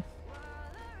that off.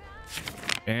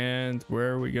 And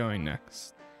where are we going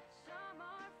next?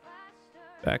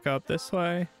 Back up this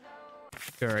way.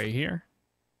 Go right here.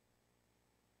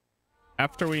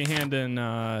 After we hand in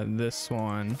this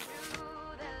one,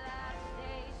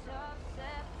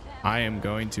 I am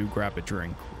going to grab a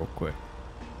drink real quick.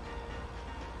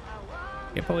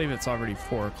 Can't believe it's already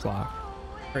 4 o'clock.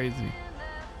 Crazy.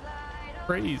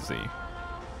 Crazy.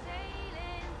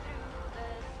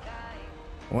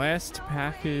 Last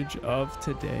package of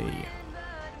today.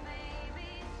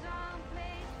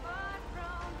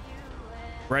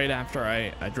 Right after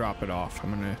I drop it off,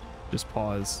 I'm gonna just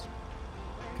pause,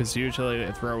 because usually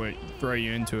they throw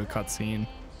you into a cutscene.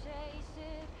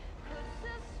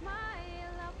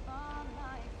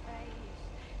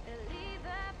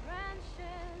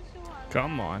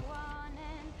 Come on.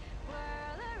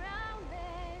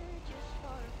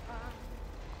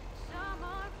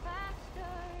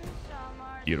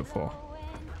 Beautiful.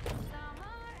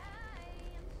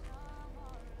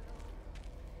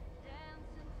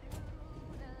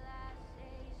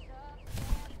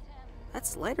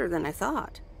 That's lighter than I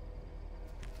thought.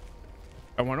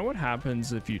 I wonder what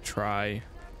happens if you try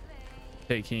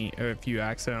taking, or if you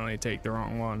accidentally take the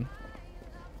wrong one.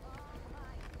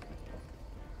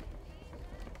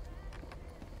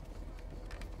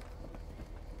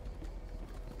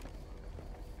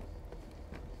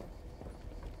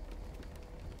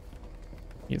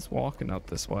 He's walking up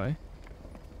this way.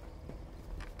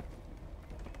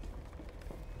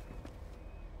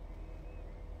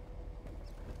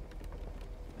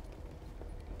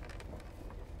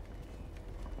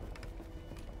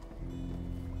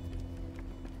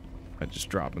 I'm just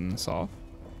dropping this off.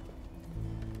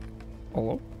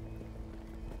 Hello?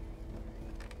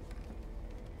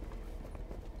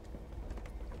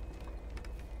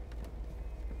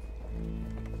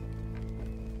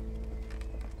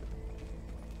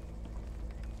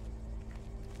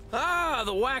 Ah,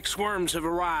 the waxworms have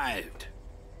arrived.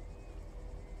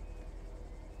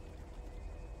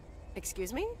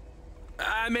 Excuse me?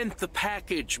 I meant the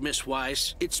package, Miss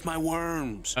Weiss. It's my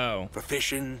worms. Oh. For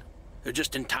fishing. They're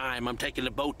just in time. I'm taking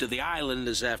a boat to the island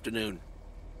this afternoon.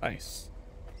 Nice.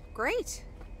 Great.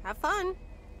 Have fun.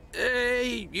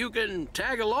 Hey, you can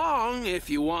tag along if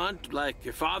you want, like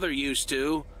your father used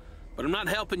to. But I'm not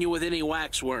helping you with any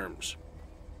waxworms.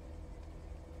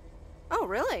 Oh,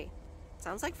 really?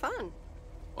 Sounds like fun.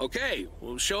 Okay,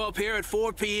 we'll show up here at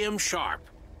 4 p.m. sharp.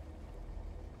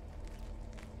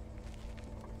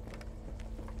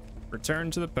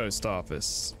 Return to the post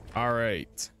office. All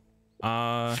right.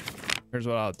 Here's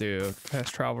what I'll do.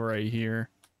 Fast travel right here.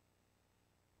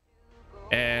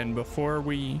 And before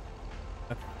we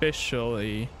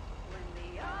officially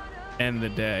end the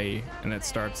day, and it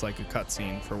starts like a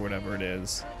cutscene for whatever it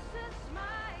is,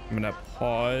 I'm gonna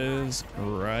pause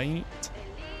right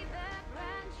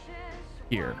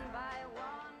here.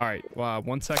 All right, well,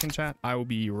 1 second, chat. I will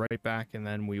be right back, and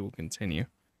then we will continue.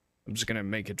 I'm just gonna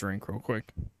make a drink real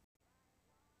quick.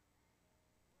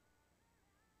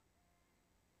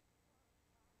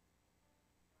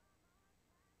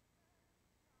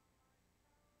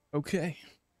 Okay.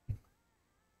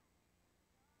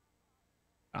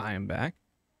 I am back.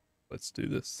 Let's do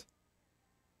this.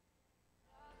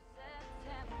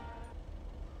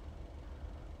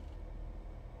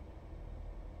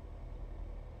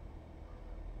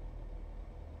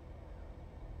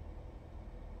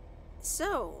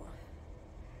 So,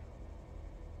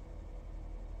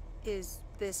 is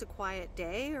this a quiet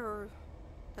day, or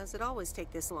does it always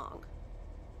take this long?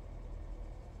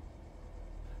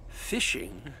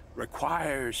 Fishing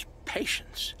requires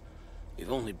patience.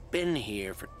 We've only been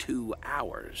here for 2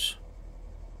 hours.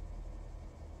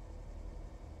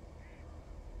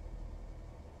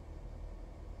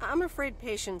 I'm afraid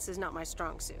patience is not my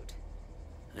strong suit.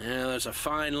 Yeah, there's a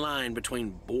fine line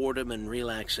between boredom and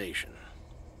relaxation.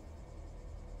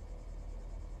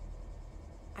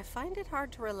 I find it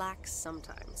hard to relax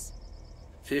sometimes.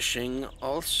 Fishing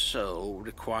also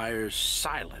requires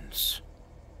silence.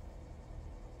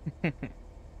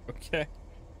 Okay.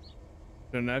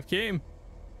 Good enough game.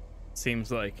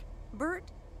 Seems like. Bert,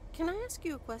 can I ask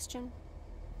you a question?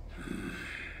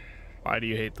 Why do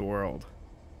you hate the world?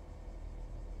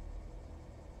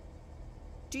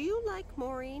 Do you like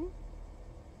Maureen?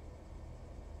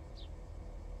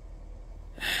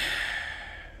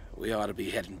 we ought to be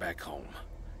heading back home.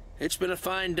 It's been a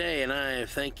fine day, and I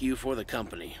thank you for the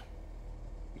company.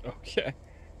 Okay.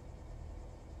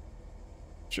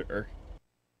 Sure.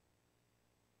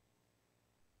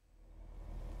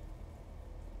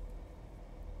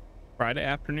 Friday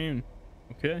afternoon.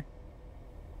 Okay.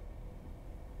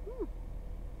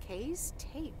 Kay's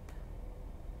tape.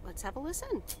 Let's have a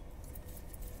listen.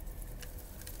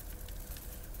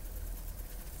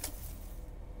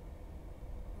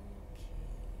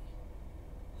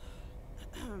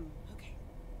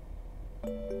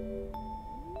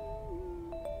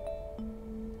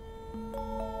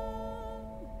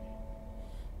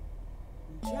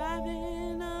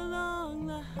 Driving along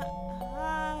the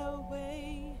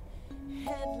highway,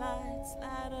 headlights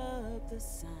light up the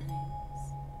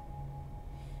signs.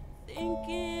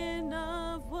 Thinking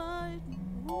of what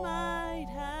might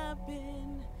have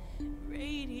been.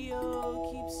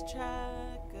 Radio keeps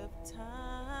track of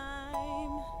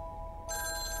time.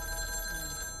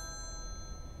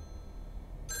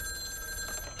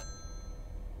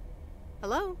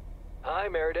 Hello? Hi,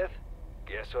 Meredith.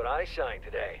 Guess what I signed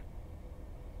today?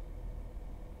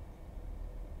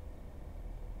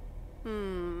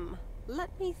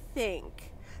 Let me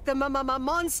think. The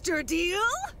monster deal?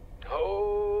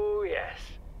 Oh, yes.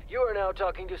 You are now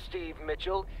talking to Steve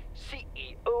Mitchell,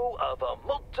 CEO of a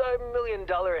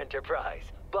multi-million-dollar enterprise.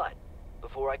 But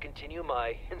before I continue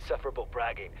my insufferable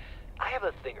bragging, I have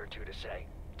a thing or two to say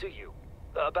to you,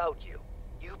 about you.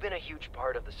 You've been a huge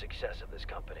part of the success of this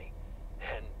company,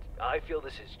 and I feel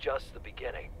this is just the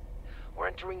beginning. We're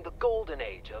entering the golden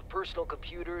age of personal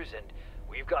computers, and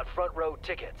we've got front row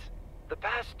tickets. The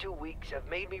past 2 weeks have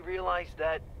made me realize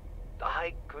that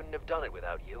I couldn't have done it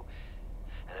without you,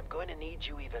 and I'm going to need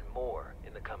you even more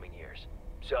in the coming years.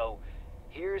 So,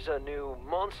 here's a new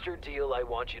monster deal I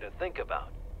want you to think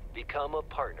about. Become a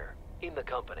partner in the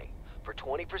company for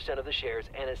 20% of the shares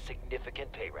and a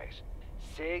significant pay raise.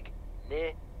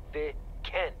 Significant.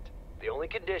 The only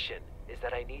condition is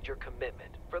that I need your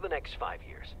commitment for the next 5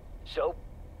 years. So,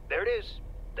 there it is.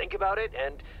 Think about it,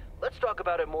 and let's talk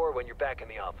about it more when you're back in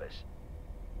the office.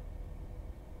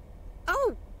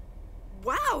 Oh,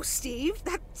 wow, Steve.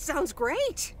 That sounds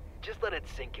great. Just let it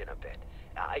sink in a bit.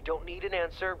 I don't need an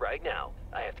answer right now.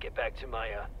 I have to get back to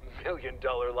my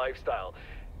million-dollar lifestyle.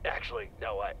 Actually,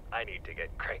 no, I need to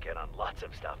get cranking on lots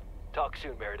of stuff. Talk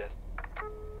soon, Meredith.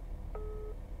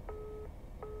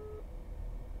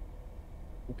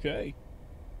 Okay.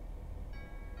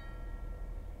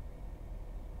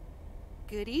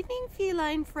 Good evening,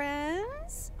 feline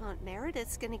friends. Aunt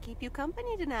Meredith's gonna keep you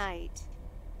company tonight.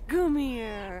 Come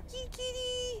here.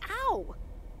 Kitty. Ow.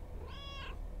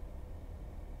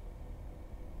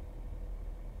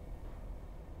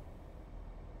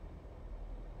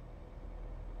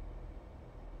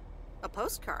 A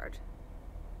postcard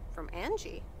from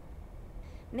Angie.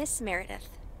 Miss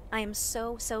Meredith, I am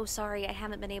so sorry I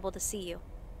haven't been able to see you.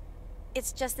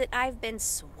 It's just that I've been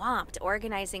swamped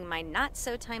organizing my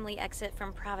not-so-timely exit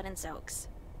from Providence Oaks.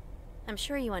 I'm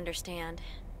sure you understand.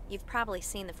 You've probably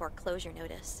seen the foreclosure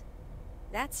notice.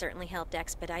 That certainly helped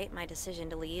expedite my decision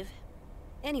to leave.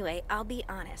 Anyway, I'll be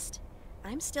honest.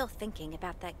 I'm still thinking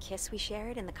about that kiss we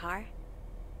shared in the car.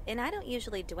 And I don't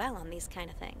usually dwell on these kind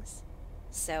of things.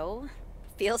 So,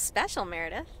 feels special,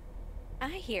 Meredith.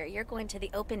 I hear you're going to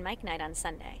the open mic night on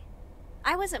Sunday.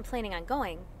 I wasn't planning on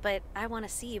going, but I want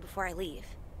to see you before I leave.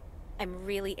 I'm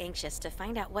really anxious to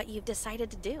find out what you've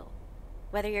decided to do.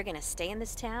 Whether you're going to stay in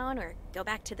this town, or go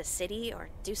back to the city, or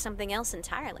do something else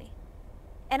entirely.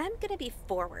 And I'm going to be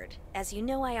forward, as you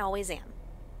know I always am.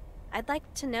 I'd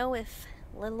like to know if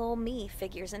little old me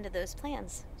figures into those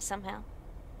plans, somehow.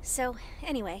 So,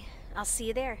 anyway, I'll see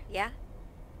you there, yeah?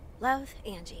 Love,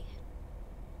 Angie.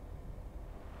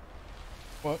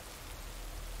 What?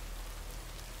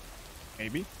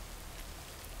 Maybe?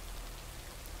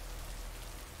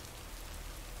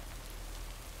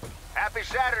 Happy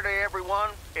Saturday, everyone.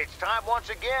 It's time once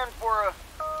again for a...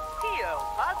 Theo,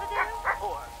 positive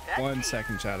or... 1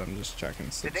 second, chat. I'm just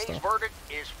checking some Today's stuff. verdict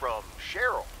is from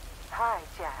Cheryl. Hi,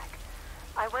 Jack.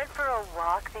 I went for a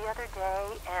walk the other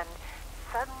day and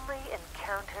suddenly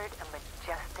encountered a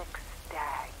majestic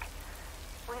stag.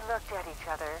 We looked at each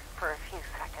other for a few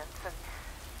seconds,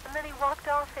 and then he walked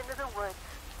off into the woods.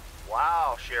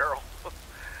 Wow, Cheryl.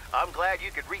 I'm glad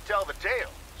you could retell the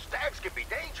tale. Stags can be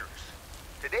dangerous.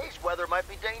 Today's weather might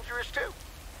be dangerous, too.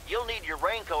 You'll need your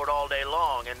raincoat all day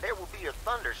long, and there will be a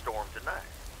thunderstorm tonight.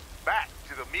 Back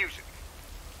to the music.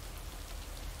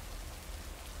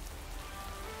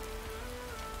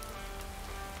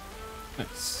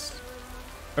 Nice.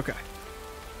 Okay.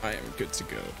 I am good to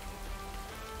go.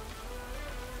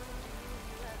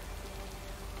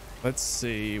 Let's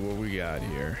see what we got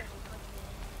here.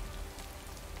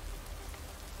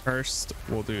 First,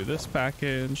 we'll do this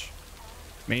package.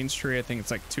 Main Street, I think it's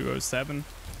like 207.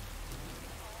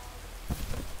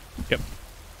 Yep.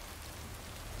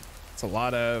 It's a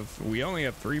lot of... We only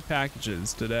have 3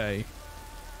 packages today.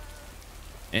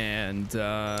 And,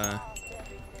 the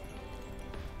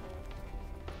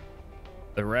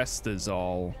rest is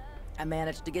all... I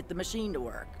managed to get the machine to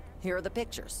work. Here are the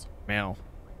pictures. Mail.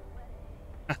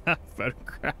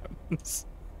 Photographs.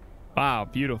 Wow,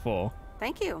 beautiful.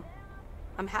 Thank you.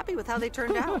 I'm happy with how they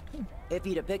turned out. If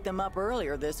you'd have picked them up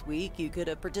earlier this week, you could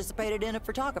have participated in a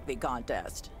photography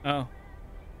contest. Oh.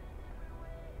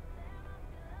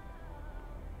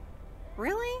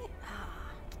 Really?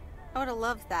 I would have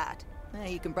loved that.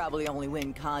 You can probably only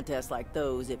win contests like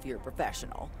those if you're a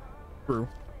professional. True.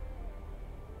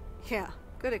 Yeah,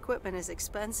 good equipment is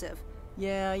expensive.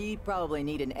 Yeah, you'd probably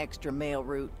need an extra mail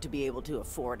route to be able to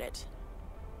afford it.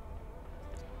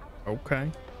 Okay.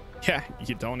 Yeah,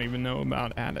 you don't even know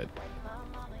about added.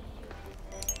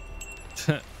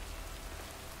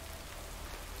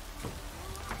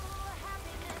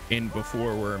 In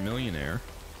before we're a millionaire.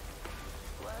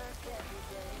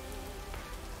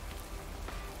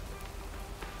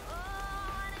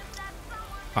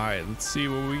 All right, let's see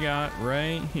what we got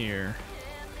right here.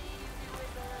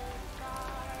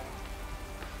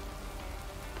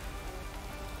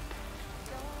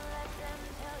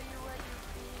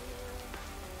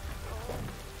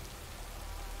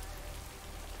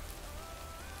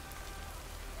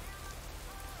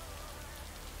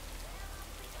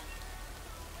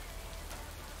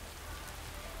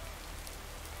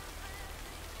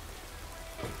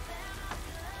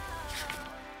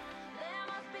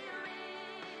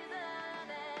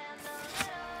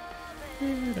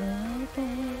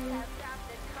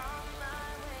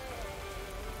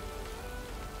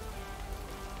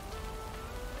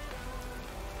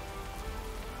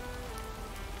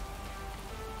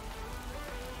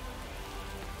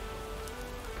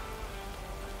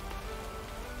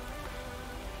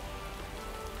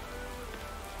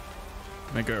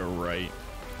 I go right.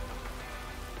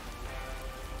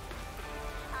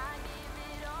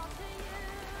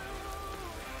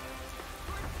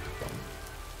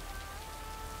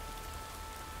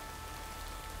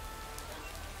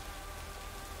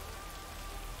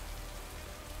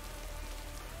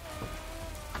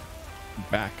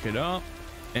 Back it up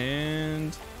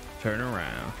and turn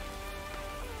around.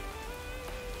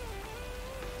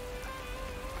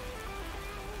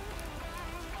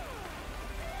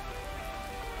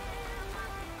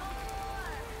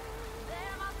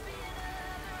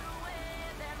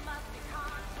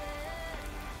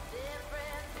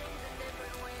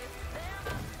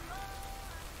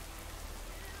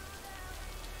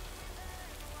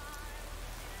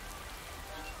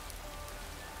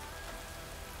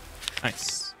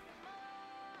 Nice.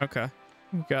 Okay.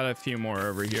 We've got a few more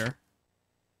over here.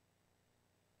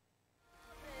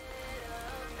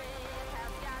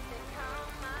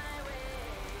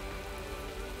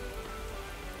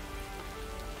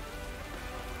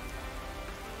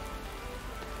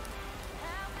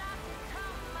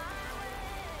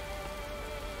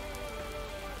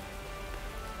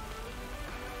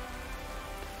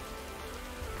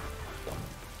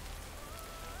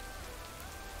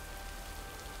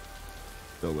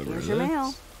 Deliver Here's your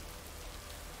mail.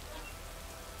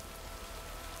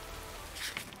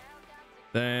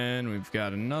 Then we've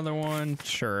got another one.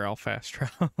 Sure, I'll fast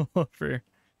travel over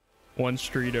one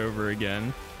street over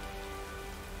again.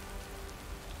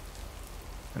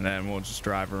 And then we'll just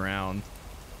drive around.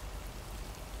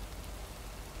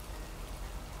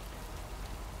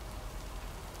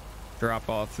 Drop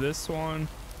off this one.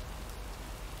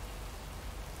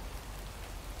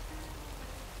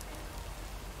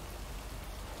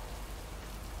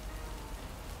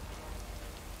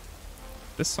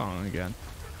 This song again.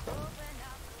 I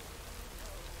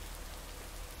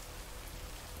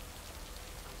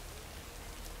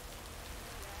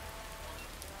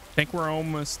think we're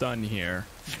almost done here.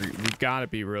 We've got to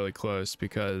be really close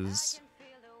because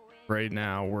right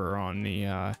now we're on the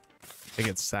I think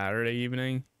it's Saturday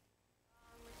evening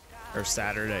or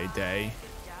Saturday day.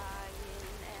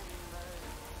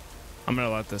 I'm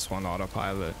gonna let this one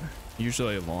autopilot.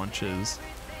 Usually it launches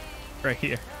right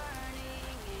here.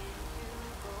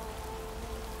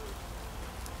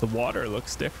 The water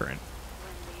looks different.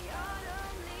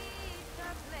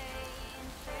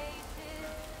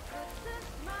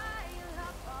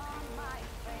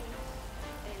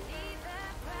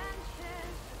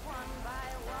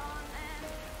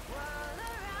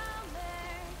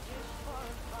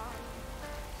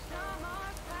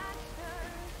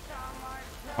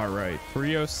 All right,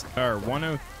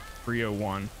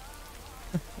 301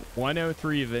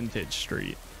 103 Vintage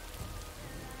Street.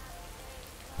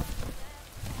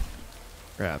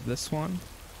 Grab this one.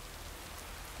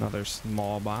 Another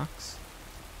small box.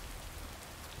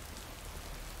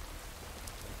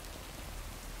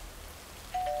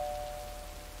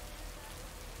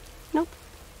 Nope,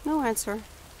 no answer.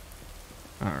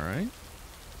 All right.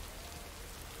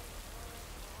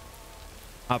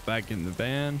 Hop back in the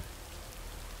van.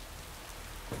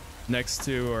 Next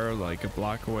two are like a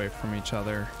block away from each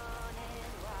other.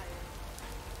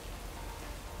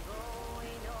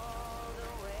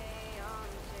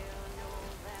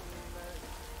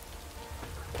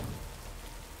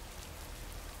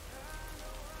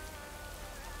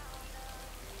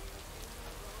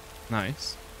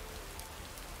 Nice.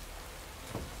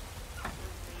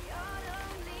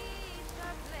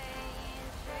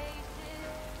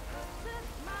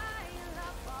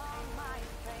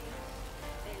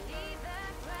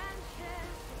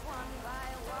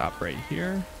 Stop right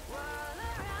here.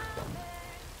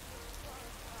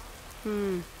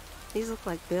 These look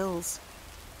like bills.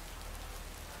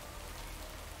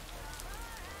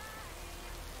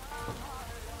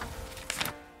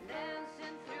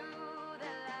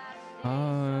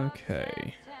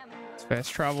 Okay. Let's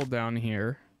fast travel down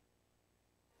here.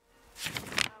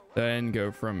 Then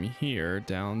go from here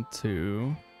down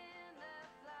to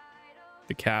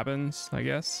the cabins, I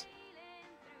guess.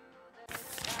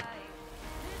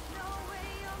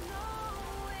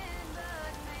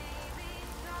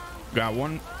 Got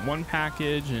one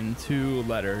package and 2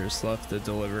 letters left to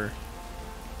deliver.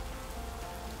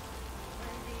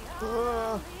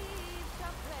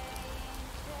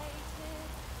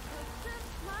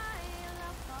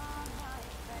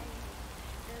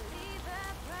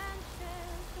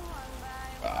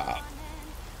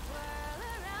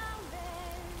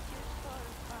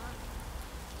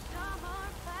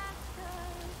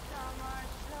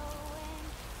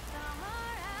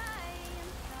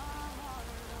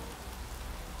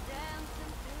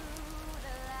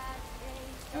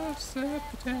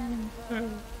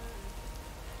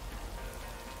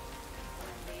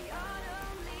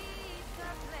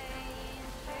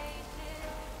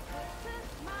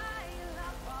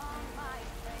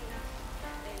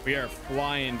 We are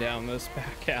flying down this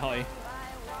back alley.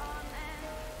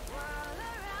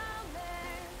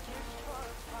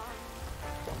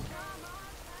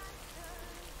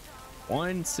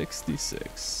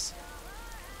 $166.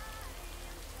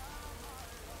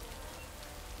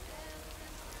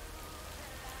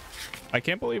 I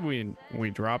can't believe we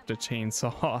dropped a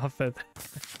chainsaw off at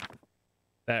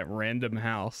that random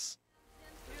house.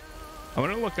 I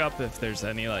want to look up if there's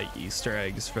any like Easter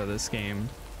eggs for this game.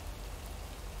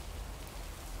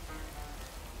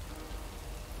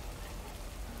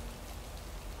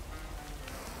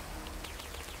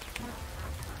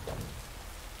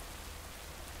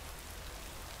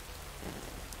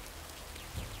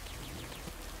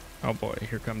 Oh boy,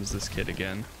 here comes this kid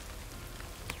again.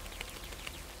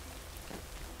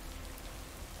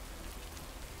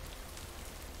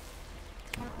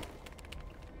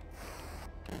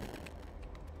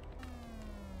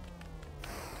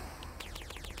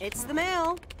 It's the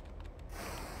mail.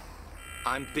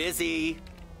 I'm busy.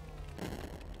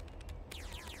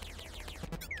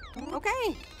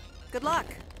 Okay. Good luck.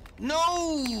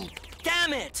 No!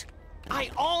 Damn it! I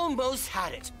almost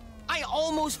had it. I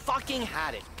almost fucking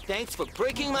had it. Thanks for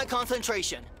breaking my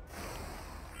concentration.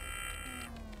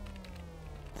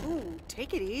 Ooh,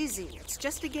 take it easy. It's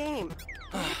just a game.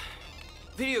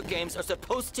 Video games are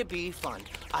supposed to be fun.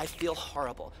 I feel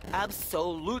horrible.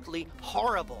 Absolutely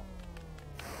horrible.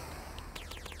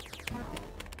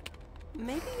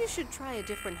 Maybe you should try a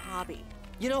different hobby.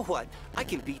 You know what? I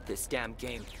can beat this damn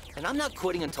game, and I'm not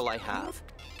quitting until I have.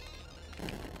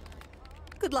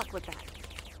 Good luck with that.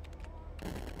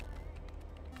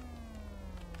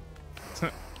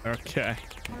 Okay.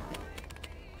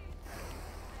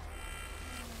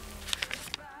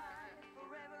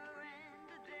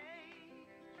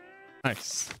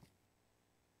 Nice.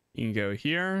 You can go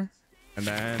here, and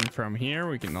then from here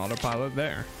we can autopilot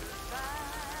there.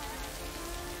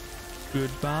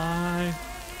 Goodbye.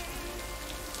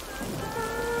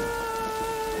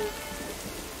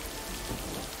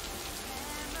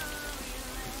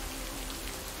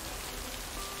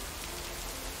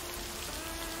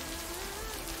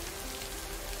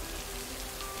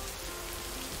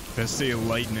 I see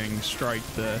lightning strike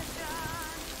the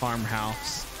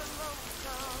farmhouse.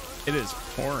 It is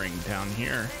pouring down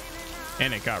here,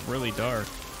 and it got really dark.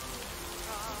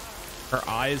 Her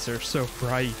eyes are so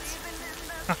bright.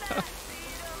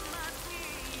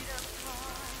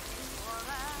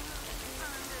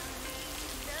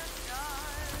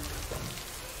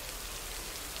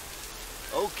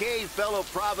 Okay, fellow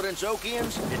Providence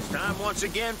Oakians, it's time once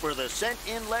again for the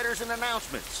sent-in letters and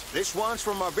announcements. This one's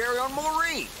from our very own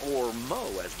Maureen, or Mo,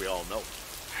 as we all know.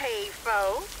 Hey,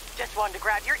 folks. Just wanted to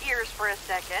grab your ears for a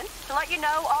second to let you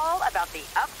know all about the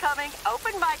upcoming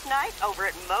open mic night over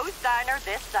at Mo's Diner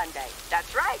this Sunday.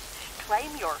 That's right.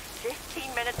 Claim your 15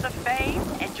 minutes of fame.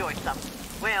 Enjoy some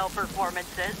swell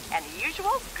performances and the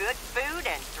usual good food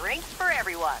and drinks for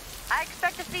everyone. I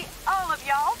expect to see all of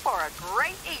y'all for a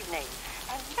great evening.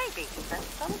 And maybe even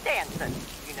some dancing.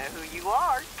 You know who you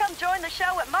are. Come join the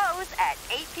show at Mo's at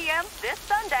 8 p.m. this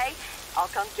Sunday. I'll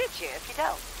come get you if you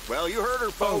don't. Well, you heard her,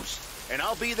 folks. And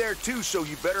I'll be there too, so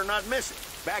you better not miss it.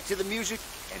 Back to the music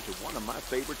and to one of my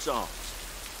favorite songs.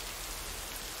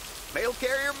 Mail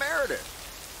carrier Meredith.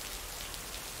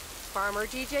 Farmer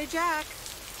DJ Jack.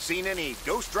 Seen any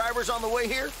ghost drivers on the way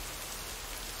here?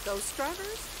 Ghost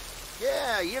drivers?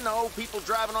 Yeah, you know, people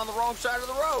driving on the wrong side of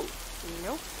the road.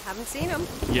 Nope, haven't seen them.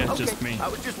 Yeah, okay, just me. I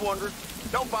was just wondering.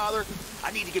 Don't bother.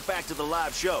 I need to get back to the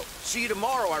live show. See you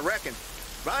tomorrow, I reckon.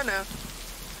 Bye now.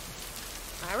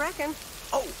 I reckon.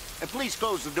 Oh, and please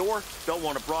close the door. Don't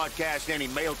want to broadcast any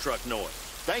mail truck noise.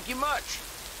 Thank you much.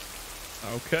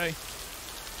 Okay.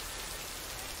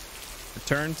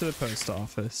 Return to the post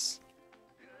office.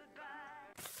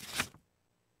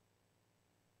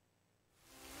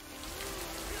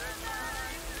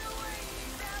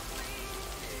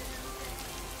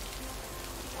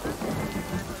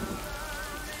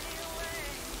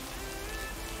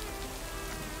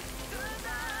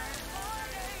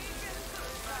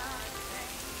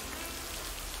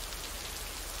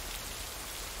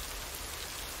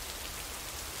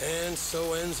 And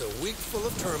so ends a week full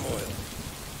of turmoil.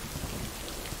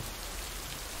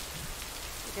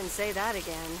 You can say that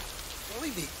again. If only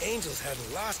the Angels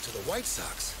hadn't lost to the White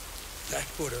Sox. That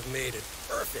would have made it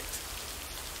perfect.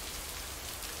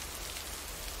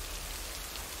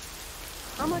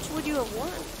 How much would you have won?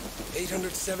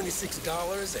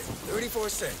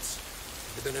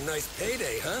 $876.34. Would have been a nice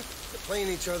payday, huh? They're playing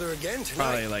each other again tonight.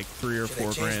 Probably like 3 or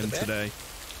 4 grand today.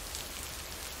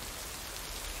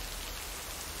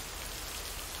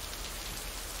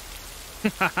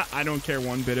 I don't care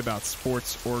one bit about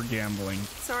sports or gambling.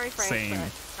 Sorry, Frank, Same.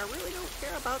 but I really don't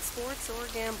care about sports or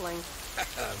gambling.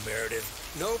 Meredith,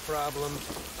 no problem.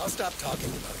 I'll stop talking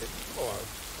about it. Or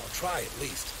I'll try at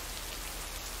least.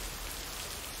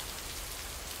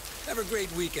 Have a great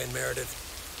weekend, Meredith.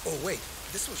 Oh, wait,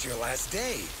 this was your last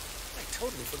day. I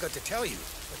totally forgot to tell you,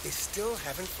 but they still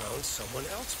haven't found someone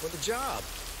else for the job.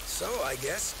 So I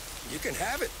guess you can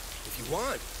have it if you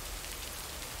want.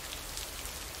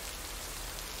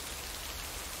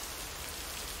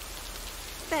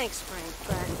 Thanks, Frank,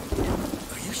 but...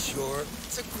 Are you sure?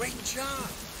 It's a great job.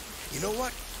 You know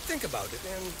what? Think about it,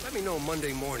 and let me know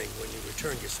Monday morning when you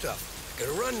return your stuff. I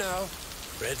gotta run now.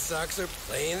 Red Sox are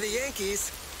playing the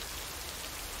Yankees.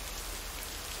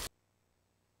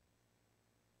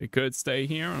 We could stay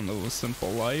here and live a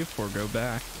simple life or go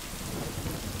back.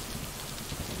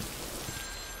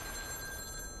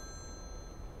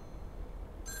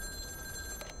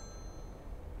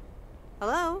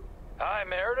 Hello? Hi,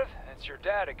 Meredith. It's your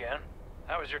dad again.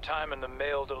 How was your time in the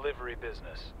mail delivery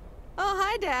business? Oh,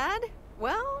 hi, Dad.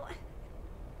 Well...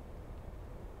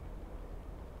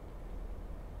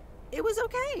 it was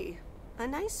okay. A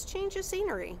nice change of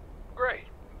scenery. Great,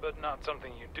 but not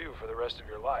something you do for the rest of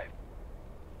your life.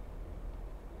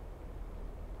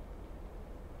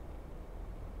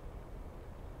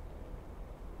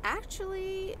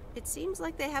 Actually, it seems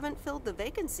like they haven't filled the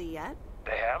vacancy yet.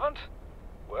 They haven't?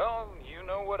 Well, you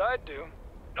know what I'd do.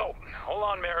 Oh, hold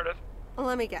on, Meredith.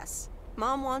 Let me guess.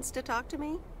 Mom wants to talk to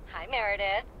me? Hi,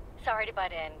 Meredith. Sorry to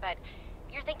butt in, but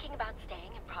you're thinking about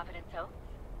staying in Providence Oaks?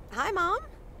 Hi, Mom.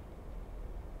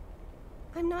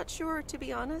 I'm not sure, to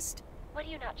be honest. What are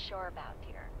you not sure about,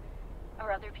 dear?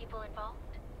 Are other people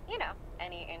involved? You know,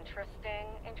 any interesting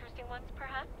ones,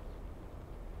 perhaps?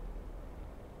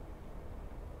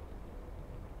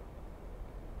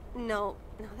 No,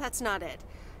 that's not it.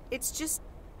 It's just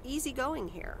easy going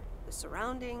here. The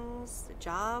surroundings, the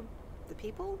job, the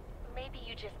people. Maybe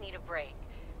you just need a break.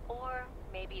 Or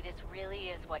maybe this really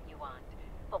is what you want.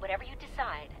 But whatever you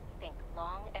decide, think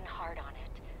long and hard on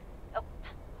it. Oh,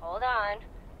 hold on.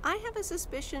 I have a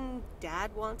suspicion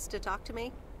Dad wants to talk to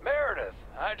me. Meredith,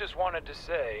 I just wanted to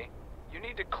say, you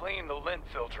need to clean the lint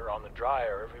filter on the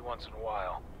dryer every once in a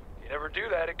while. If you never do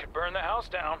that, it could burn the house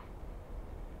down.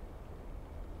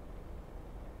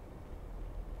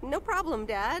 No problem,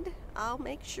 Dad. I'll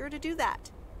make sure to do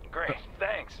that. Great,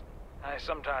 thanks. I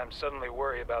sometimes suddenly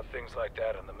worry about things like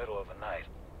that in the middle of the night.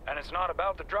 And it's not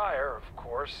about the dryer, of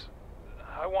course.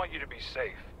 I want you to be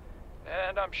safe.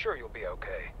 and I'm sure you'll be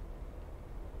okay.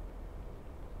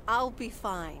 I'll be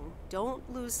fine.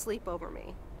 Don't lose sleep over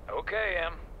me. Okay,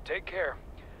 Em. Take care.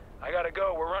 I gotta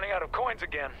go. We're running out of coins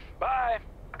again. Bye!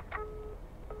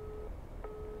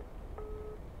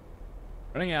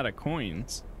 Running out of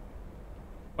coins?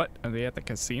 What? Are they at the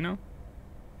casino?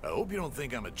 I hope you don't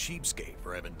think I'm a cheapskate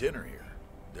for having dinner here.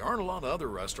 There aren't a lot of other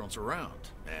restaurants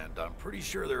around, and I'm pretty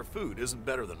sure their food isn't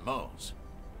better than Moe's.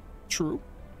 True.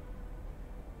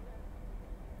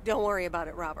 Don't worry about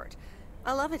it, Robert.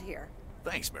 I love it here.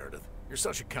 Thanks, Meredith. You're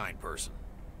such a kind person.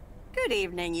 Good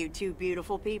evening, you two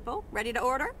beautiful people. Ready to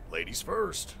order? Ladies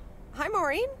first. Hi,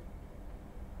 Maureen.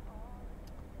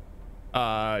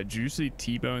 Juicy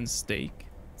T-bone steak.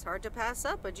 It's hard to pass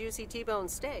up a juicy T-bone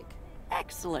steak.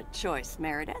 Excellent choice,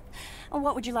 Meredith. And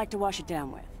what would you like to wash it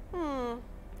down with?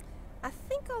 I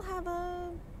think I'll have a...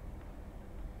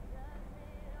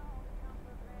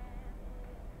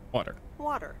 Water.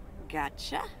 Water.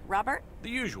 Gotcha. Robert? The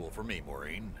usual for me,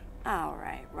 Maureen. All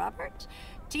right, Robert.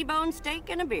 T-bone steak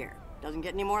and a beer. Doesn't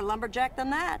get any more lumberjack than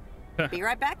that. Be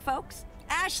right back, folks.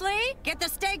 Ashley, get the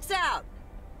steaks out!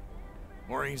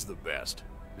 Maureen's the best.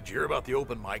 Did you hear about the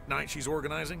open mic night she's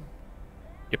organizing?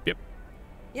 Yep.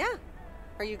 Yeah.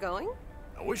 Are you going?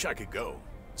 I wish I could go,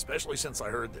 especially since I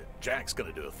heard that Jack's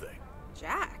gonna do a thing.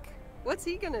 Jack? What's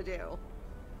he gonna do?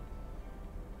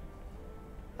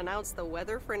 Announce the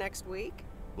weather for next week?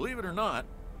 Believe it or not,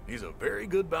 he's a very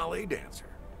good ballet dancer.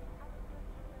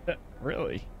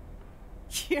 Really?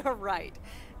 Yeah, right.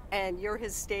 And you're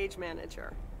his stage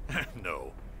manager.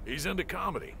 No, he's into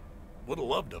comedy. Would have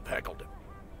loved to have heckled him.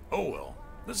 Oh well,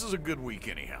 this is a good week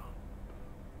anyhow.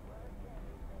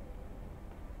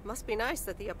 Must be nice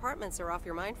that the apartments are off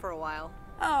your mind for a while.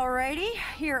 Alrighty,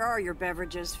 here are your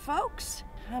beverages, folks.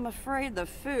 I'm afraid the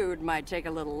food might take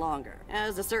a little longer,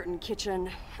 as a certain kitchen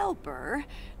helper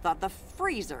thought the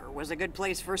freezer was a good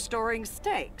place for storing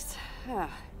steaks.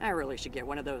 I really should get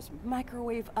one of those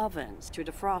microwave ovens to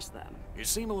defrost them. You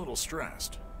seem a little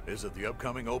stressed. Is it the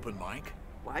upcoming open mic?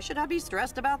 Why should I be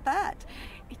stressed about that?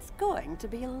 It's going to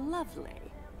be lovely.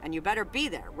 And you better be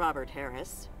there, Robert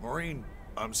Harris. Maureen,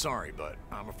 I'm sorry, but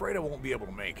I'm afraid I won't be able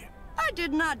to make it. I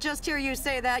did not just hear you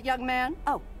say that, young man.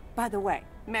 Oh, by the way,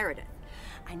 Meredith,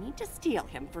 I need to steal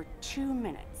him for 2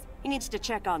 minutes. He needs to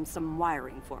check on some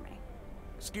wiring for me.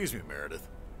 Excuse me, Meredith.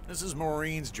 This is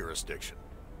Maureen's jurisdiction.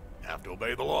 Have to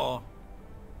obey the law.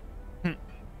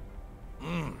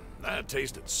 That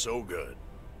tasted so good.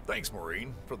 Thanks,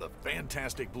 Maureen, for the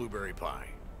fantastic blueberry pie.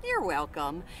 You're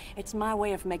welcome. It's my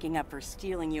way of making up for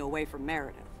stealing you away from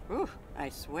Meredith. Ooh, I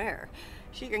swear.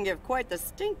 She can give quite the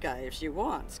stink eye if she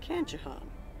wants, can't you, hon?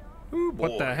 Ooh, boy,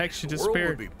 What the heck? She the disappeared.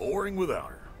 world would be boring without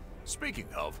her. Speaking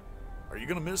of, are you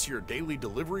gonna miss your daily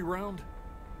delivery round?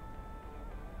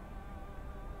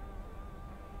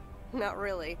 Not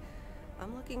really.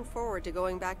 I'm looking forward to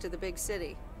going back to the big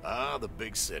city. Ah, the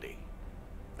big city.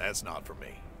 That's not for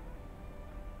me.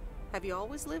 Have you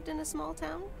always lived in a small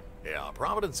town? Yeah,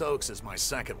 Providence Oaks is my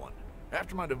second one.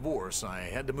 After my divorce, I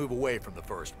had to move away from the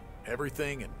first one.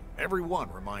 Everything and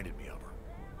everyone reminded me of her.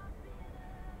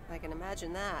 I can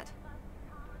imagine that.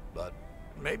 But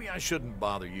maybe I shouldn't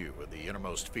bother you with the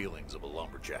innermost feelings of a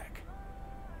lumberjack.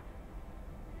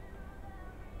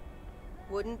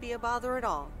 Wouldn't be a bother at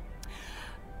all.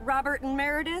 Robert and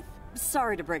Meredith,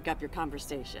 sorry to break up your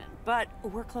conversation, but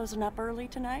we're closing up early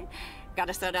tonight.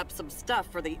 Gotta set up some stuff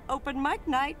for the open mic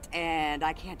night, and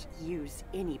I can't use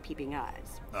any peeping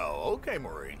eyes. Oh, okay,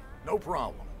 Maureen. No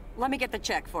problem. Let me get the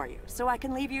check for you, so I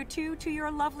can leave you two to your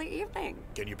lovely evening.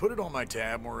 Can you put it on my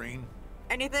tab, Maureen?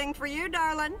 Anything for you,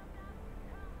 darling.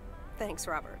 Thanks,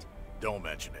 Robert. Don't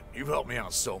mention it. You've helped me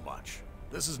out so much.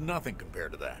 This is nothing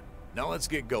compared to that. Now let's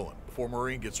get going before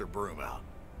Maureen gets her broom out.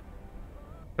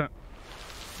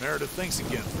 Meredith, thanks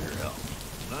again for your help.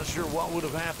 Not sure what would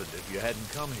have happened if you hadn't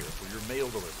come here for your mail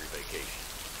delivery vacation.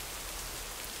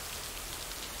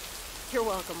 You're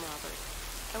welcome, Robert.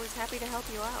 I was happy to help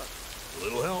you out. A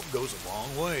little help goes a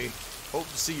long way. Hope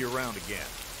to see you around again.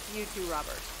 You too,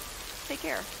 Robert. Take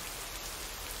care.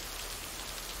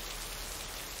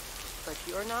 But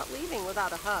you're not leaving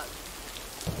without a hug.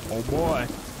 Oh boy.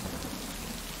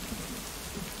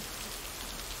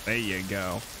 There you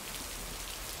go.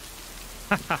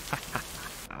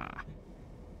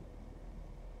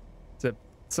 It's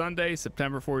Sunday,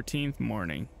 September 14th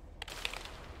morning.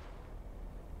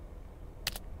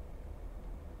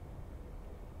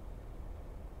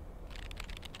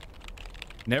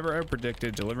 Never ever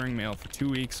predicted delivering mail for 2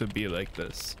 weeks would be like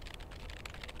this.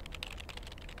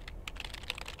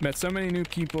 Met so many new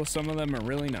people. Some of them are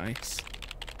really nice.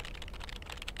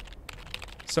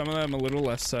 Some of them a little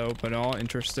less so, but all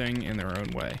interesting in their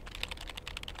own way.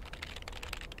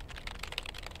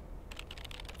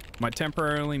 My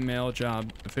temporarily mail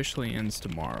job officially ends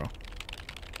tomorrow.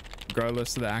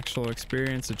 Regardless of the actual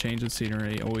experience, a change of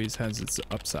scenery always has its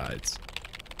upsides.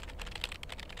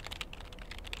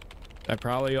 That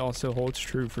probably also holds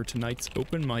true for tonight's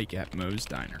open mic at Moe's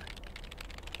Diner.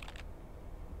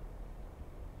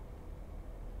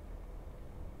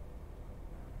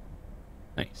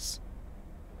 Nice.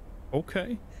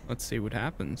 Okay, let's see what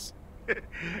happens.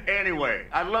 Anyway,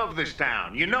 I love this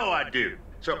town. You know I do.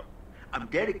 So, I'm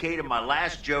dedicating my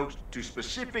last jokes to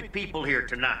specific people here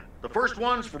tonight. The first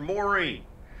one's for Maureen.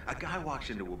 A guy walks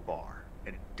into a bar,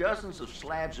 and dozens of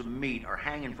slabs of meat are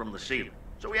hanging from the ceiling.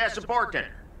 So he asks the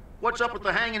bartender, "What's up with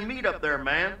the hanging meat up there,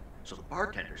 man?" So the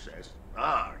bartender says,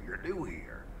 "Ah, you're new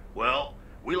here. Well,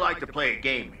 we like to play a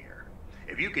game here.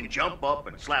 If you can jump up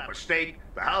and slap a steak,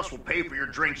 the house will pay for your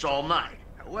drinks all night.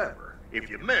 However, if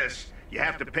you miss, you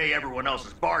have to pay everyone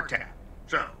else's bar tab.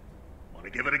 So, want to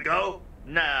give it a go?"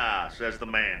 "Nah," says the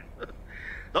man.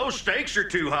 "Those stakes are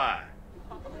too high."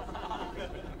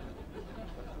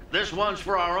 This one's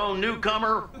for our own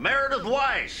newcomer, Meredith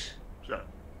WEISS. So,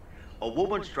 a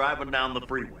woman's driving down the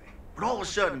freeway, but all of a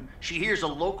sudden, she hears a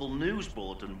local news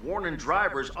bulletin warning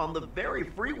drivers on the very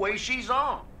freeway she's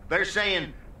on. They're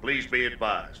saying, "Please be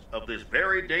advised of this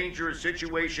very dangerous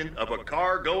situation of a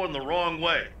car going the wrong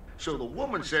way." So the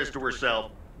woman says to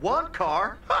herself, "One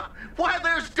car? Ha! Why,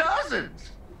 there's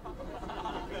dozens!"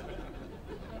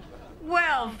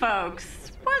 Well,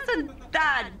 folks, wasn't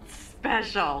that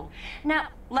special? Now,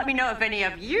 let me know if any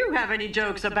of you have any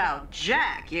jokes about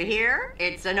Jack, you hear?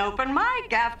 It's an open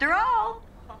mic after all.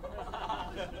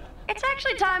 It's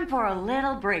actually time for a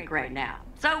little break right now.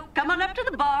 So come on up to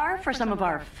the bar for some of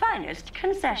our finest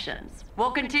concessions.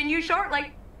 We'll continue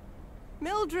shortly.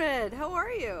 Mildred, how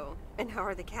are you? And how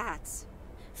are the cats?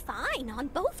 Fine on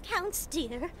both counts,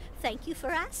 dear. Thank you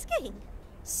for asking.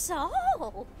 So,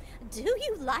 do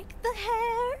you like the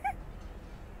hair?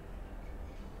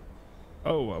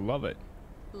 Oh, I love it.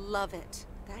 Love it.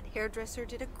 That hairdresser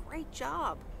did a great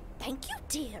job. Thank you,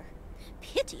 dear.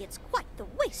 Pity it's quite the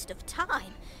waste of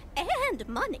time and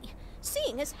money,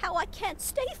 seeing as how I can't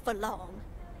stay for long.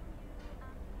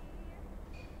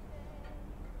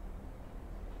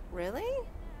 Really?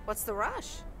 What's the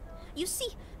rush? You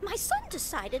see, my son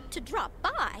decided to drop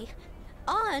by,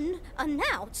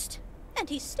 unannounced, and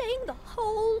he's staying the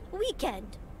whole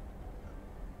weekend.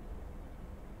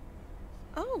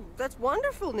 Oh, that's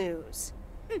wonderful news.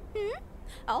 Mm-hmm.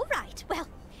 All right, well,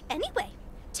 anyway,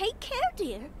 take care,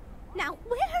 dear. Now,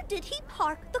 where did he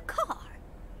park the car?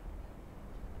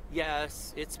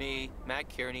 Yes, it's me, Matt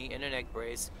Kearney, in an egg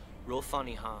brace. Real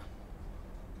funny, huh?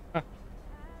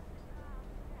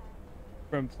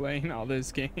 From playing all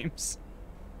those games.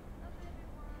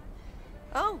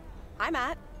 Oh, hi,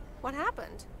 Matt. What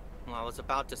happened? Well, I was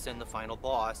about to send the final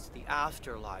boss to the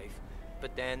afterlife,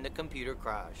 but then the computer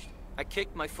crashed. I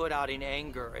kicked my foot out in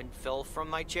anger and fell from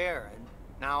my chair, and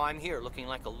now I'm here looking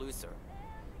like a loser.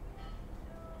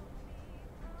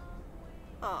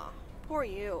 Aw, poor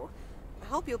you. I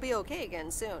hope you'll be okay again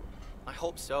soon. I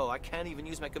hope so. I can't even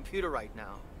use my computer right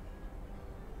now.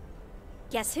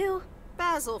 Guess who?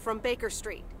 Basil from Baker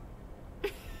Street.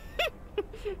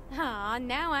 Aw,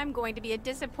 now I'm going to be a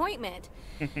disappointment.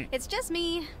 It's just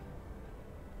me.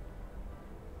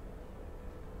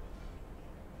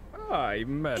 Oh,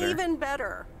 even better. Even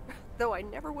better. Though I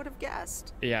never would have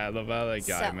guessed. Yeah, I love how that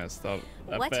guy So, messed up.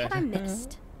 what have I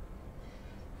missed?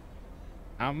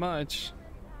 How much?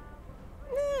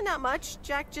 Not much.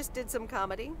 Jack just did some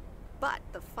comedy. But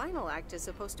the final act is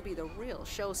supposed to be the real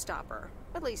showstopper.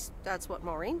 At least, that's what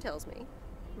Maureen tells me.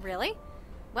 Really?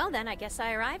 Well, then I guess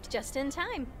I arrived just in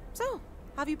time. So,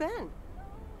 how have you been?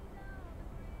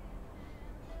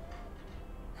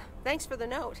 Thanks for the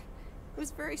note. It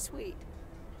was very sweet.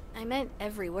 I meant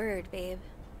every word, babe.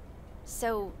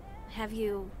 So, have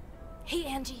you... Hey,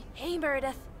 Angie. Hey,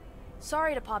 Meredith.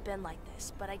 Sorry to pop in like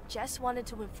this, but I just wanted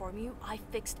to inform you I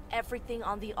fixed everything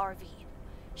on the RV.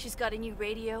 She's got a new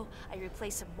radio, I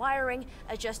replaced some wiring,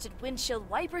 adjusted windshield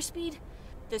wiper speed.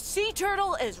 The sea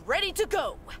turtle is ready to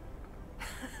go!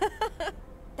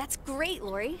 That's great,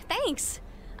 Lori. Thanks.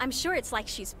 I'm sure it's like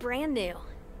she's brand new.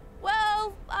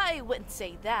 Well, I wouldn't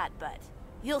say that, but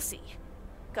you'll see.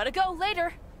 Gotta go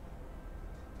later.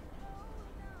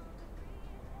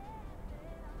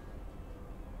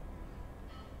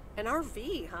 An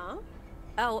RV, huh?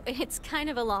 Oh, it's kind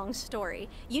of a long story.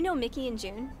 You know Mickey and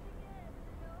June?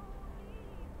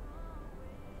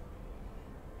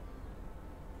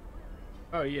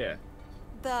 Oh, yeah.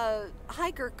 The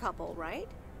hiker couple, right?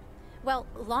 Well,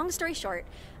 long story short,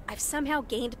 I've somehow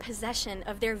gained possession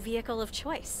of their vehicle of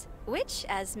choice. which,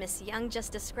 as Miss Young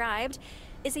just described,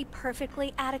 is a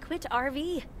perfectly adequate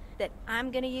RV that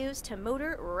I'm gonna use to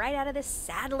motor right out of this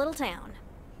sad little town.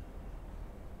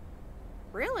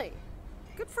 Really?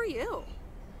 Good for you.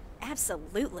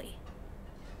 Absolutely.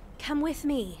 Come with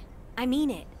me. I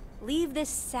mean it. Leave this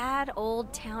sad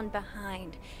old town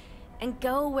behind and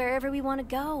go wherever we want to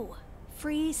go.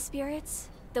 Free spirits,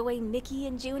 the way Mickey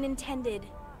and June intended.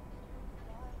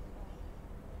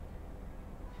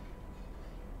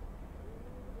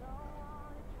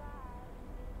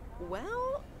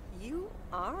 Well, you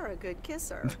are a good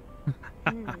kisser.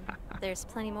 There's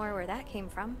plenty more where that came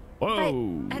from.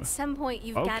 Whoa. But at some point,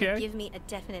 you've got to give me a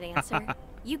definite answer.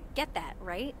 You get that,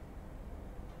 right?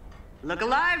 Look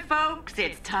alive, folks.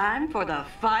 It's time for the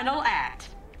final act.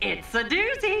 It's a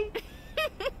doozy.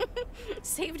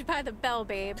 Saved by the bell,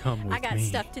 babe. Come with I got me.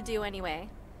 stuff to do anyway.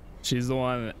 She's the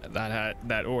one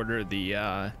that ordered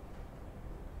the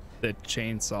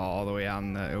chainsaw all the way out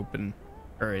in the open,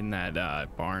 or in that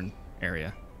barn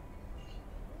area.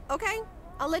 Okay,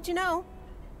 I'll let you know.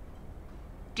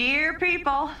 Dear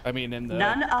people, I mean, in the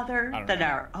none other I don't than know.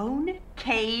 our own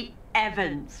Kay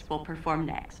Evans will perform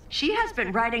next. She has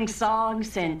been writing songs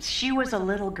since she was a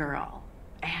little girl,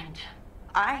 and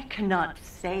I cannot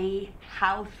say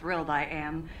how thrilled I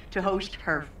am to host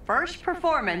her first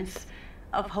performance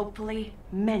of hopefully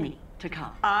many to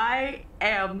come. I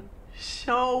am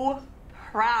so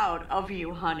proud of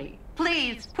you, honey.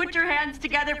 Please put your hands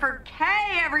together for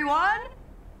Kay, everyone.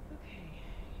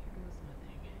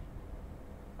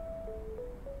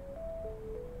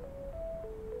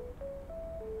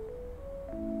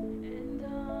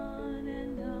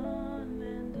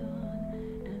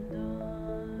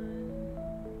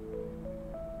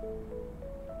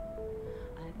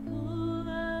 Pull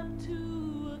up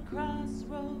to a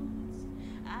crossroads.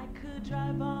 I could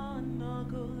drive on or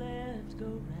go left,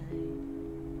 go right.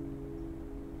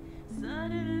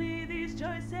 Suddenly these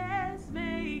choices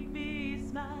make me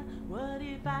smile. What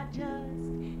if I just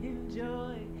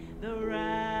enjoy the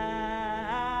ride?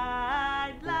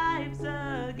 Life's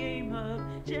a game of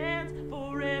chance.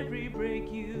 For every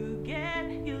break you get,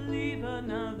 you leave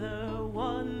another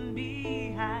one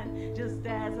behind. Just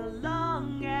as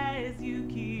long as you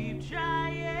keep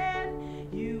trying,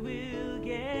 you will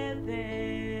get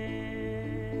there.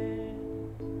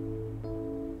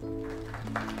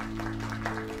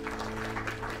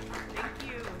 Thank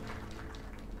you.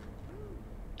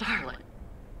 Darling,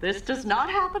 this does not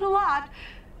happen a lot,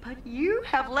 but you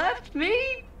have left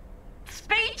me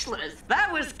speechless.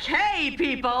 That was Kay,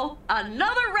 people.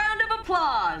 Another round of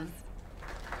applause.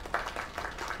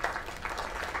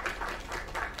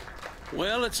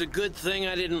 Well, it's a good thing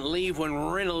I didn't leave when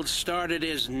Reynolds started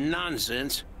his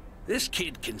nonsense. This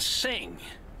kid can sing.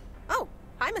 Oh,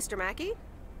 hi, Mr. Mackey.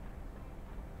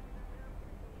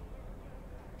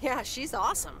 Yeah, she's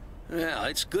awesome. Well,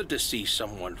 it's good to see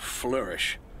someone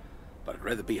flourish, but I'd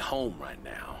rather be home right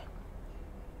now.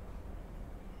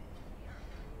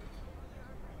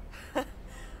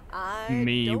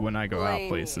 Me when I go out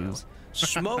places.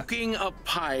 Smoking a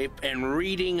pipe and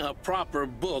reading a proper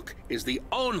book is the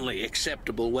only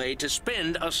acceptable way to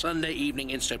spend a Sunday evening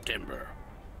in September.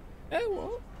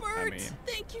 Oh, Bert,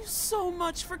 thank you so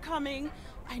much for coming.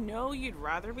 I know you'd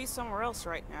rather be somewhere else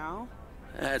right now.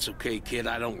 That's okay, kid.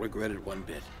 I don't regret it one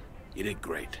bit. You did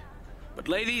great. But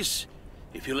ladies,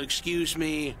 if you'll excuse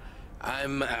me,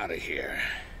 I'm out of here.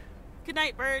 Good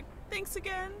night, Bert. Thanks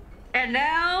again. And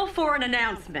now for an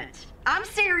announcement. I'm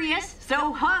serious,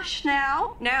 so hush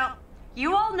now. Now,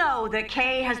 you all know that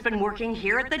Kay has been working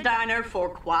here at the diner for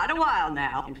quite a while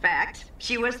now. In fact,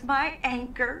 she was my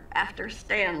anchor after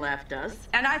Stan left us.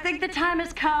 And I think the time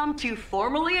has come to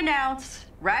formally announce,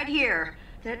 right here,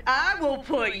 that I will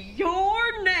put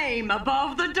your name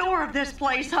above the door of this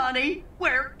place, honey,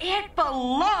 where it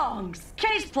belongs.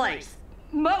 Kay's Place.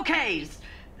 Mo Kay's.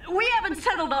 We haven't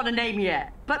settled on a name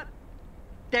yet, but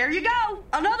there you go.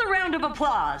 Another round of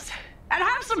applause. And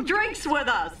have some drinks with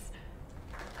us.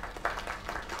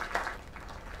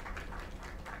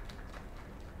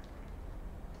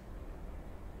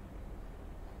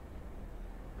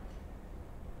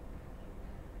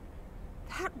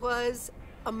 That was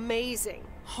amazing.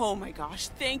 Oh my gosh,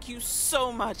 thank you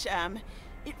so much, Em.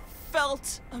 It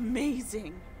felt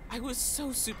amazing. I was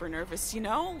so super nervous, you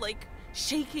know? Like,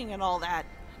 shaking and all that.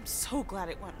 I'm so glad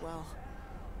it went well.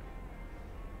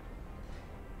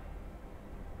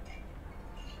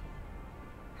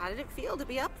 How did it feel to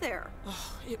be up there?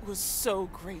 Oh, it was so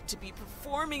great to be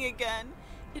performing again.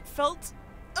 It felt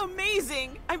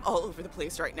amazing. I'm all over the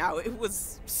place right now. It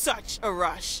was such a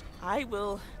rush. I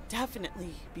will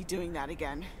definitely be doing that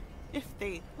again. If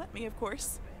they let me, of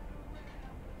course.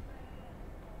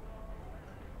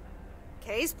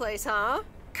 Kay's place, huh?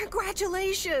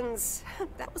 Congratulations!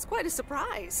 That was quite a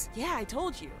surprise. Yeah, I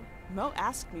told you. Mo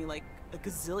asked me like a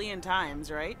gazillion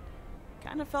times, right?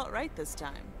 Kinda felt right this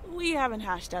time. We haven't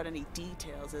hashed out any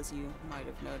details, as you might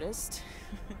have noticed.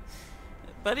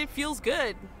 But it feels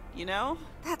good, you know?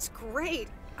 That's great.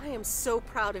 I am so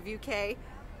proud of you, Kay.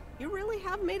 You really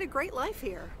have made a great life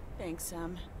here. Thanks,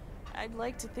 Sam. I'd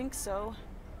like to think so.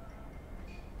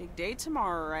 Big day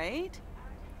tomorrow, right?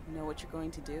 You know what you're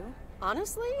going to do?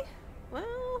 Honestly?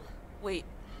 Well... Wait,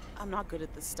 I'm not good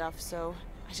at this stuff, so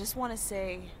I just want to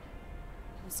say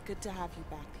it was good to have you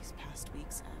back these past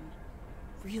weeks, and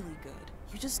really good.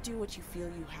 You just do what you feel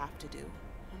you have to do.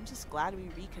 I'm just glad we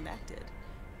reconnected.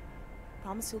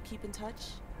 Promise you'll keep in touch,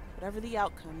 whatever the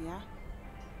outcome, yeah?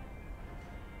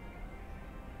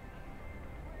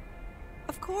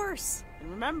 Of course. And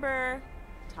remember,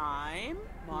 time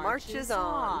marches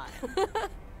on.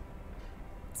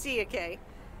 See ya, Kay.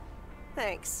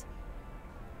 Thanks.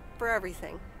 For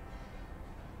everything.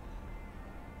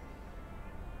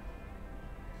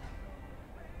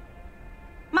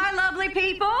 My lovely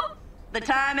people, the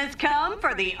time has come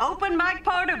for the open mic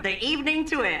part of the evening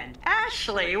to end.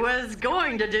 Ashley was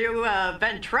going to do a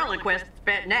ventriloquist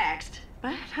bit next,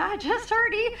 but I just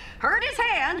heard he hurt his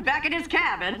hand back in his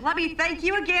cabin. Let me thank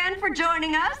you again for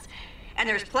joining us, and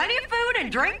there's plenty of food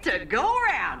and drink to go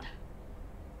around.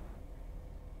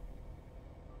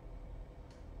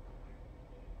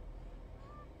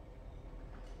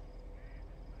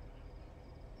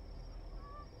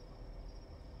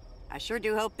 I sure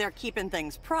do hope they're keeping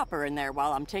things proper in there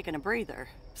while I'm taking a breather.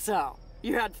 So,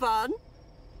 you had fun?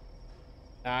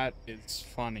 That is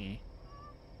funny.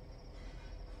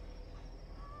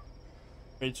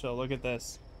 Rachel, look at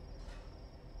this.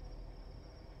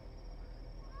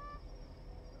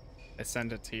 I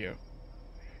sent it to you.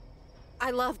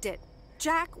 I loved it.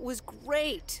 Jack was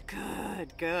great.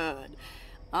 Good, good.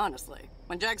 Honestly,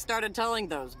 when Jack started telling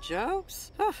those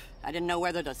jokes, I didn't know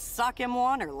whether to sock him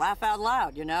one or laugh out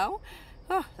loud, you know?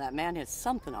 That man is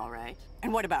something, all right.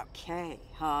 And what about Kay,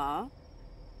 huh?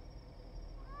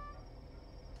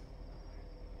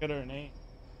 Get her name.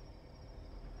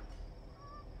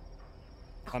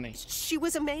 Honey. She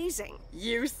was amazing.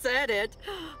 You said it.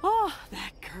 Oh,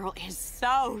 that girl is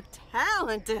so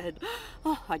talented.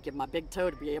 Oh, I'd give my big toe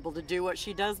to be able to do what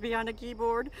she does behind a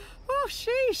keyboard. Oh,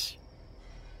 sheesh.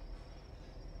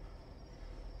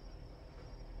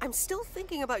 I'm still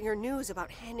thinking about your news about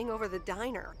handing over the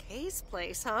diner. Kay's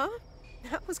place, huh?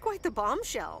 That was quite the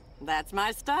bombshell. That's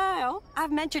my style.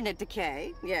 I've mentioned it to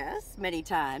Kay, yes, many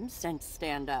times since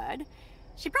Stan died.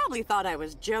 She probably thought I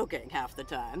was joking half the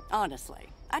time, honestly.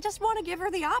 I just want to give her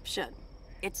the option.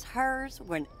 It's hers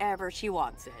whenever she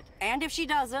wants it. And if she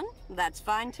doesn't, that's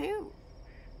fine too.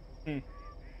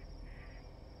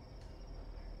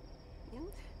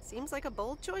 Seems like a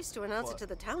bold choice to announce it to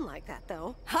the town like that,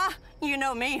 though. Ha! You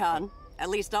know me, hon. At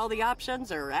least all the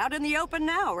options are out in the open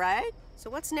now, right? So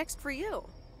what's next for you,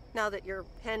 now that you're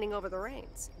handing over the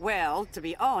reins? Well, to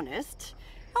be honest,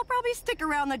 I'll probably stick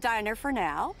around the diner for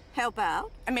now, help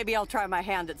out, and maybe I'll try my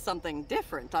hand at something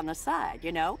different on the side,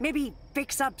 you know? Maybe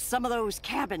fix up some of those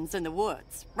cabins in the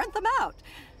woods, rent them out.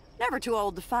 Never too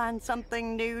old to find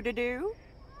something new to do.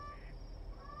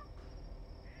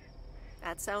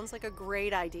 That sounds like a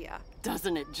great idea.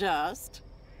 Doesn't it just?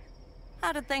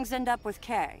 How did things end up with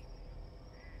Kay?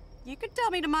 You could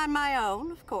tell me to mind my own,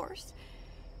 of course.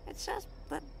 It's just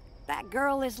that that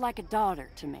girl is like a daughter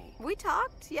to me. We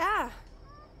talked, yeah.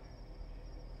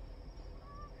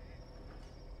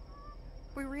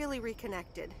 We really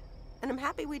reconnected, and I'm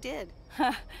happy we did.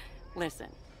 Listen,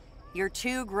 you're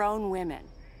two grown women,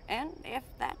 and if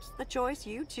that's the choice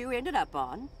you two ended up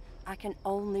on, I can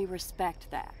only respect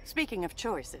that. Speaking of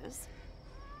choices,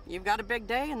 you've got a big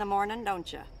day in the morning,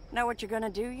 don't you? Know what you're gonna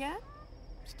do yet?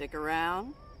 Stick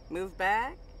around? Move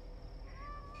back?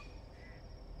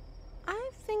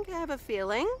 I think I have a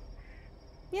feeling.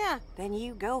 Yeah. Then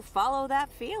you go follow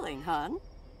that feeling, hun.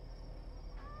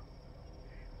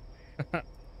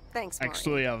 Thanks, Maureen.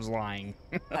 Actually, I was lying.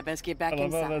 I best get back I love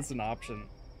inside. how that's an option.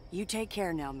 You take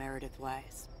care now, Meredith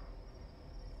WEISS.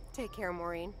 Take care,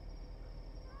 Maureen.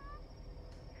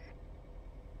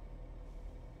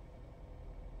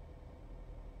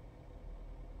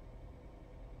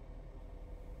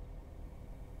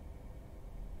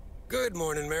 Good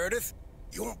morning, Meredith.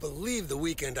 You won't believe the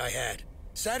weekend I had.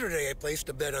 Saturday, I placed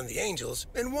a bet on the Angels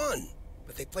and won.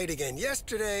 But they played again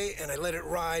yesterday, and I let it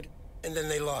ride, and then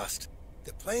they lost.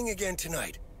 They're playing again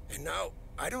tonight, and now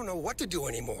I don't know what to do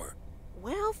anymore.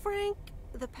 Well, Frank,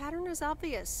 the pattern is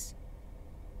obvious.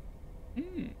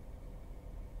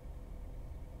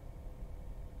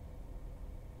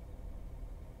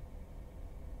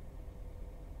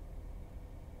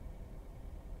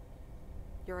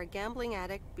 You're a gambling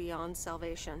addict beyond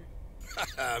salvation.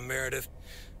 Haha, Meredith.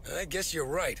 I guess you're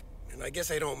right, and I guess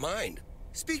I don't mind.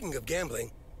 Speaking of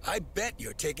gambling, I bet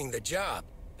you're taking the job,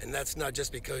 and that's not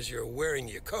just because you're wearing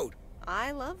your coat.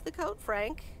 I love the coat,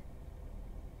 Frank.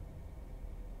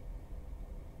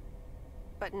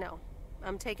 But no,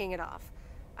 I'm taking it off.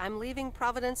 I'm leaving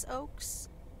Providence Oaks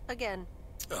again.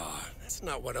 Oh, that's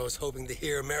not what I was hoping to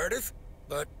hear, Meredith.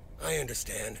 But I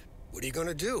understand. What are you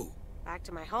gonna do? Back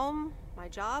to my home, my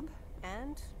job,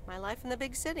 and my life in the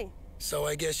big city. So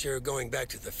I guess you're going back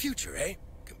to the future, eh?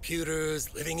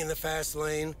 Computers, living in the fast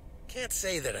lane. Can't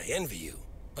say that I envy you.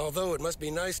 Although it must be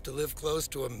nice to live close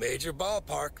to a major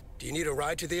ballpark. Do you need a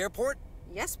ride to the airport?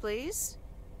 Yes, please.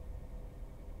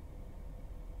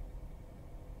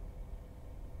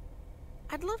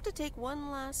 I'd love to take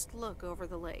one last look over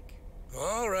the lake.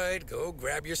 All right, go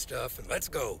grab your stuff and let's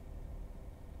go.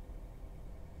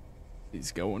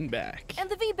 He's going back. And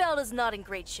the V-belt is not in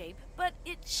great shape, but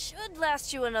it should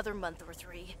last you another month or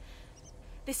 3.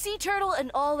 The sea turtle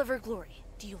in all of her glory.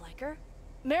 Do you like her?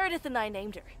 Meredith and I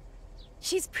named her.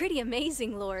 She's pretty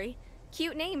amazing, Lori.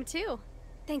 Cute name, too.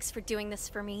 Thanks for doing this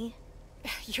for me.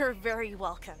 You're very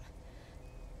welcome.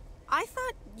 I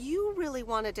thought you really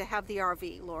wanted to have the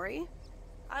RV, Lori.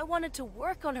 I wanted to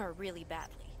work on her really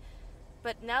badly.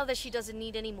 But now that she doesn't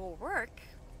need any more work,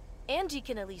 Angie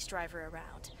can at least drive her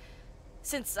around.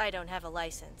 Since I don't have a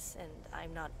license, and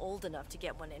I'm not old enough to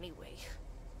get one anyway.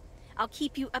 I'll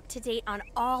keep you up to date on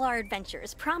all our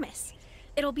adventures, promise.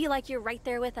 It'll be like you're right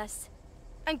there with us.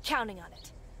 I'm counting on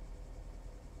it.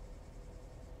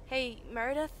 Hey,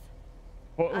 Meredith?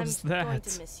 What was that? I'm going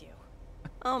to miss you.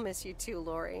 I'll miss you too,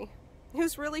 Lori. It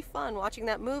was really fun watching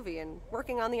that movie and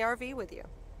working on the RV with you.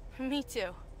 Me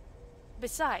too.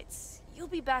 Besides, you'll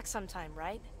be back sometime,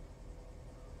 right?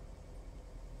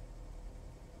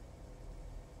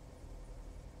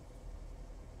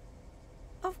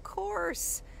 Of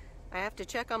course. I have to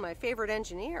check on my favorite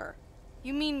engineer.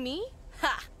 You mean me?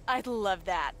 Ha! I'd love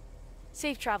that.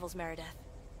 Safe travels, Meredith.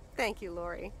 Thank you,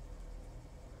 Lori.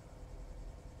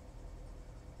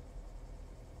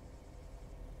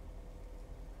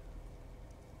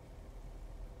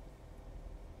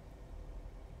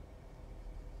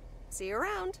 See you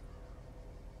around.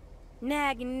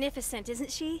 Magnificent,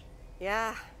 isn't she?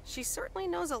 Yeah, she certainly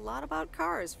knows a lot about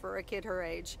cars for a kid her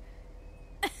age.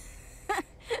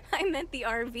 I meant the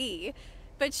RV.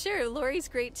 But sure, Lori's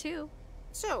great too.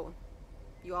 So,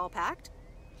 you all packed?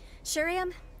 Sure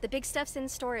am. The big stuff's in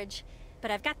storage.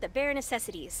 But I've got the bare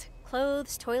necessities.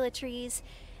 Clothes, toiletries,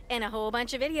 and a whole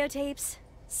bunch of videotapes.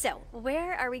 So,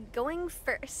 where are we going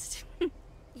first?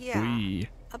 Yeah,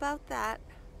 about that.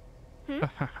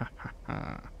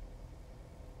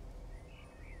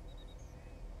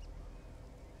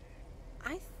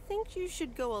 I think you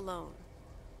should go alone.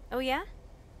 Oh yeah?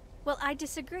 Well, I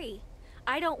disagree.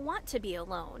 I don't want to be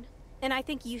alone. And I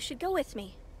think you should go with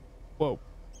me. Whoa.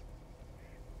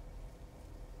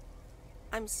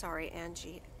 I'm sorry,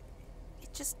 Angie.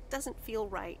 It just doesn't feel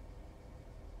right.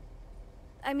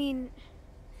 I mean,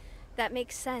 that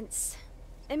makes sense.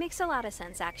 It makes a lot of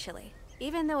sense, actually.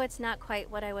 Even though it's not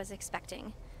quite what I was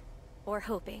expecting. Or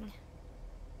hoping.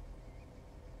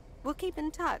 We'll keep in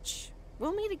touch.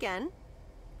 We'll meet again.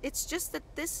 It's just that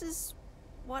this is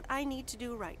what I need to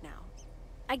do right now.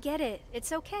 I get it.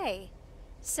 It's okay.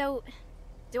 So,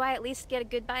 do I at least get a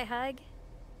goodbye hug?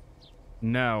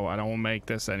 No, I don't make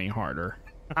this any harder.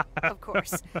 Of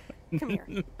course. Come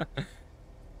here.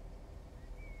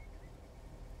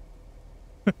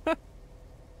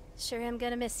 Sure am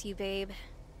gonna miss you, babe.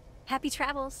 Happy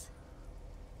travels.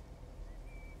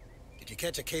 Did you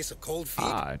catch a case of cold feet?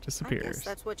 Ah, it I disappears. guess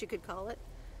that's what you could call it.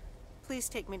 Please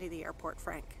take me to the airport,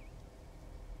 Frank.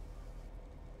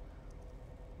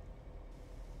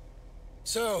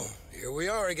 So, here we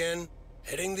are again,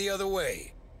 heading the other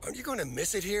way. Aren't you going to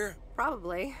miss it here?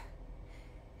 Probably.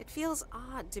 It feels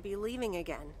odd to be leaving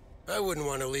again. I wouldn't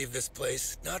want to leave this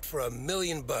place, not for $1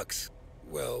 million.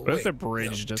 Well, What if wait, the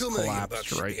bridge no, just $2 million collapsed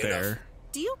should right be there? enough.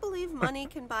 Do you believe money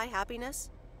can buy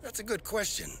happiness? That's a good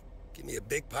question. Give me a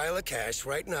big pile of cash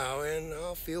right now and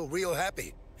I'll feel real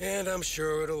happy. And I'm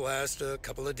sure it'll last a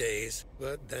couple of days,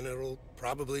 but then it'll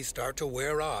probably start to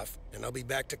wear off, and I'll be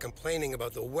back to complaining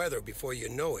about the weather before you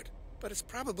know it. But it's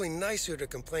probably nicer to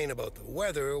complain about the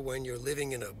weather when you're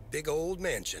living in a big old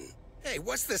mansion. Hey,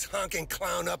 what's this honking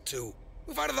clown up to?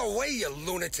 Move out of the way, you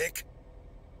lunatic!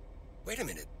 Wait a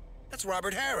minute. That's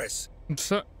Robert Harris.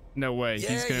 So, no way.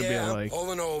 He's gonna be I'm like,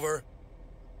 pulling over.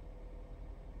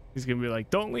 he's gonna be like,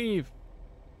 don't leave.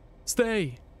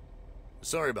 Stay.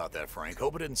 Sorry about that, Frank.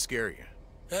 Hope it didn't scare you.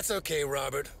 That's okay,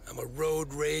 Robert. I'm a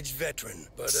road rage veteran.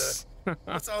 But,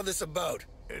 what's all this about?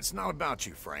 It's not about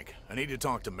you, Frank. I need to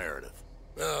talk to Meredith.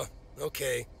 Oh,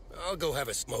 okay. I'll go have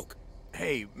a smoke.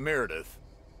 Hey, Meredith.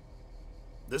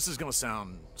 This is gonna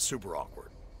sound super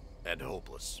awkward, and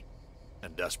hopeless,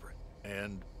 and desperate,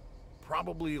 and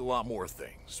probably a lot more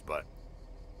things, but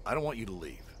I don't want you to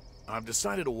leave. I've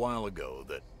decided a while ago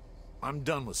that I'm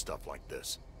done with stuff like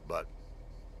this, but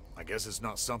I guess it's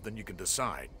not something you can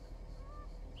decide.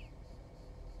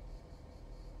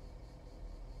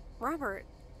 Robert,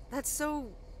 that's so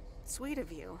sweet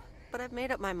of you, but I've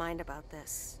made up my mind about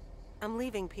this. I'm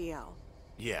leaving PO.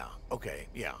 Yeah, okay,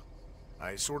 yeah.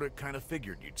 I sorta kinda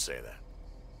figured you'd say that.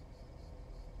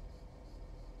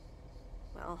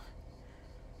 Well,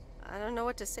 I don't know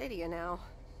what to say to you now.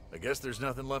 I guess there's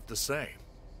nothing left to say.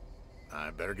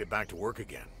 I better get back to work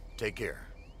again. Take care.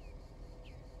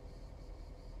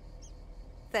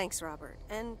 Thanks, Robert,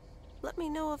 and let me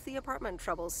know if the apartment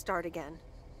troubles start again.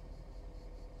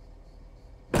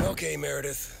 Okay,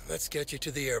 Meredith, let's get you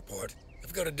to the airport.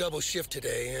 I've got a double shift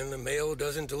today, and the mail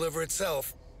doesn't deliver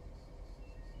itself.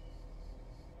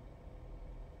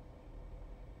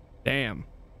 Damn.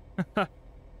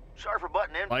 Sorry for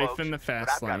butting in, Life folks, in the but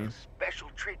fast I've got lane. a special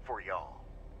treat for y'all.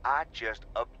 I just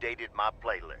updated my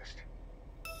playlist.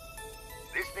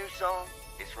 This new song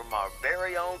is from our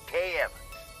very own Kay Evans.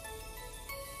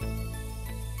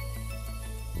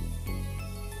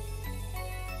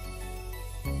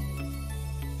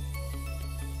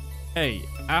 Hey,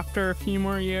 after a few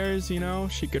more years, you know,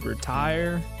 she could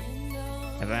retire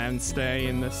and then stay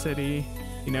in the city,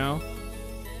 you know?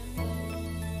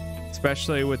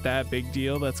 Especially with that big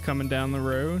deal that's coming down the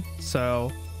road.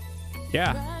 So,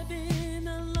 yeah.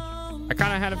 I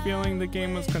kind of had a feeling the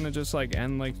game was going to just like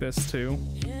end like this too.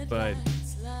 But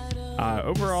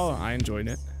overall, I enjoyed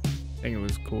it. I think it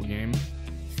was a cool game.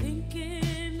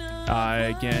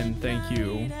 Again, thank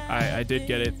you. I did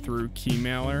get it through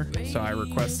Keymailer, so I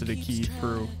requested a key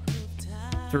through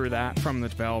that from the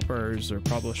developers or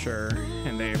publisher,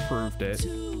 and they approved it.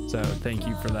 So thank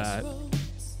you for that.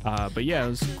 But yeah, it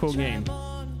was a cool game.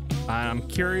 I'm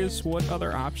curious what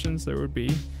other options there would be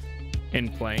in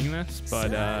playing this,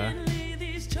 but yeah,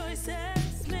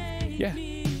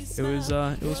 it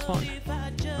was fun.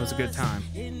 It was a good time.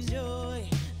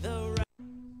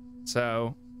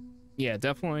 So yeah,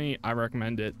 definitely I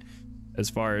recommend it as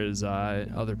far as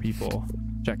other people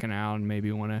checking out and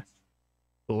maybe want to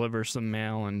deliver some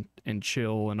mail and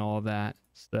chill and all that.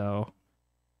 So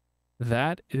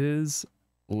that is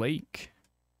Lake.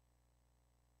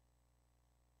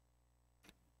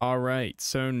 All right,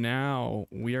 so now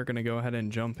we are going to go ahead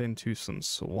and jump into some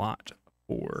SWAT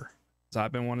 4. So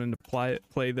I've been wanting to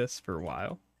play this for a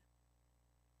while.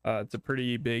 It's a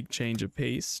pretty big change of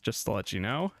pace, just to let you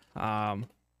know.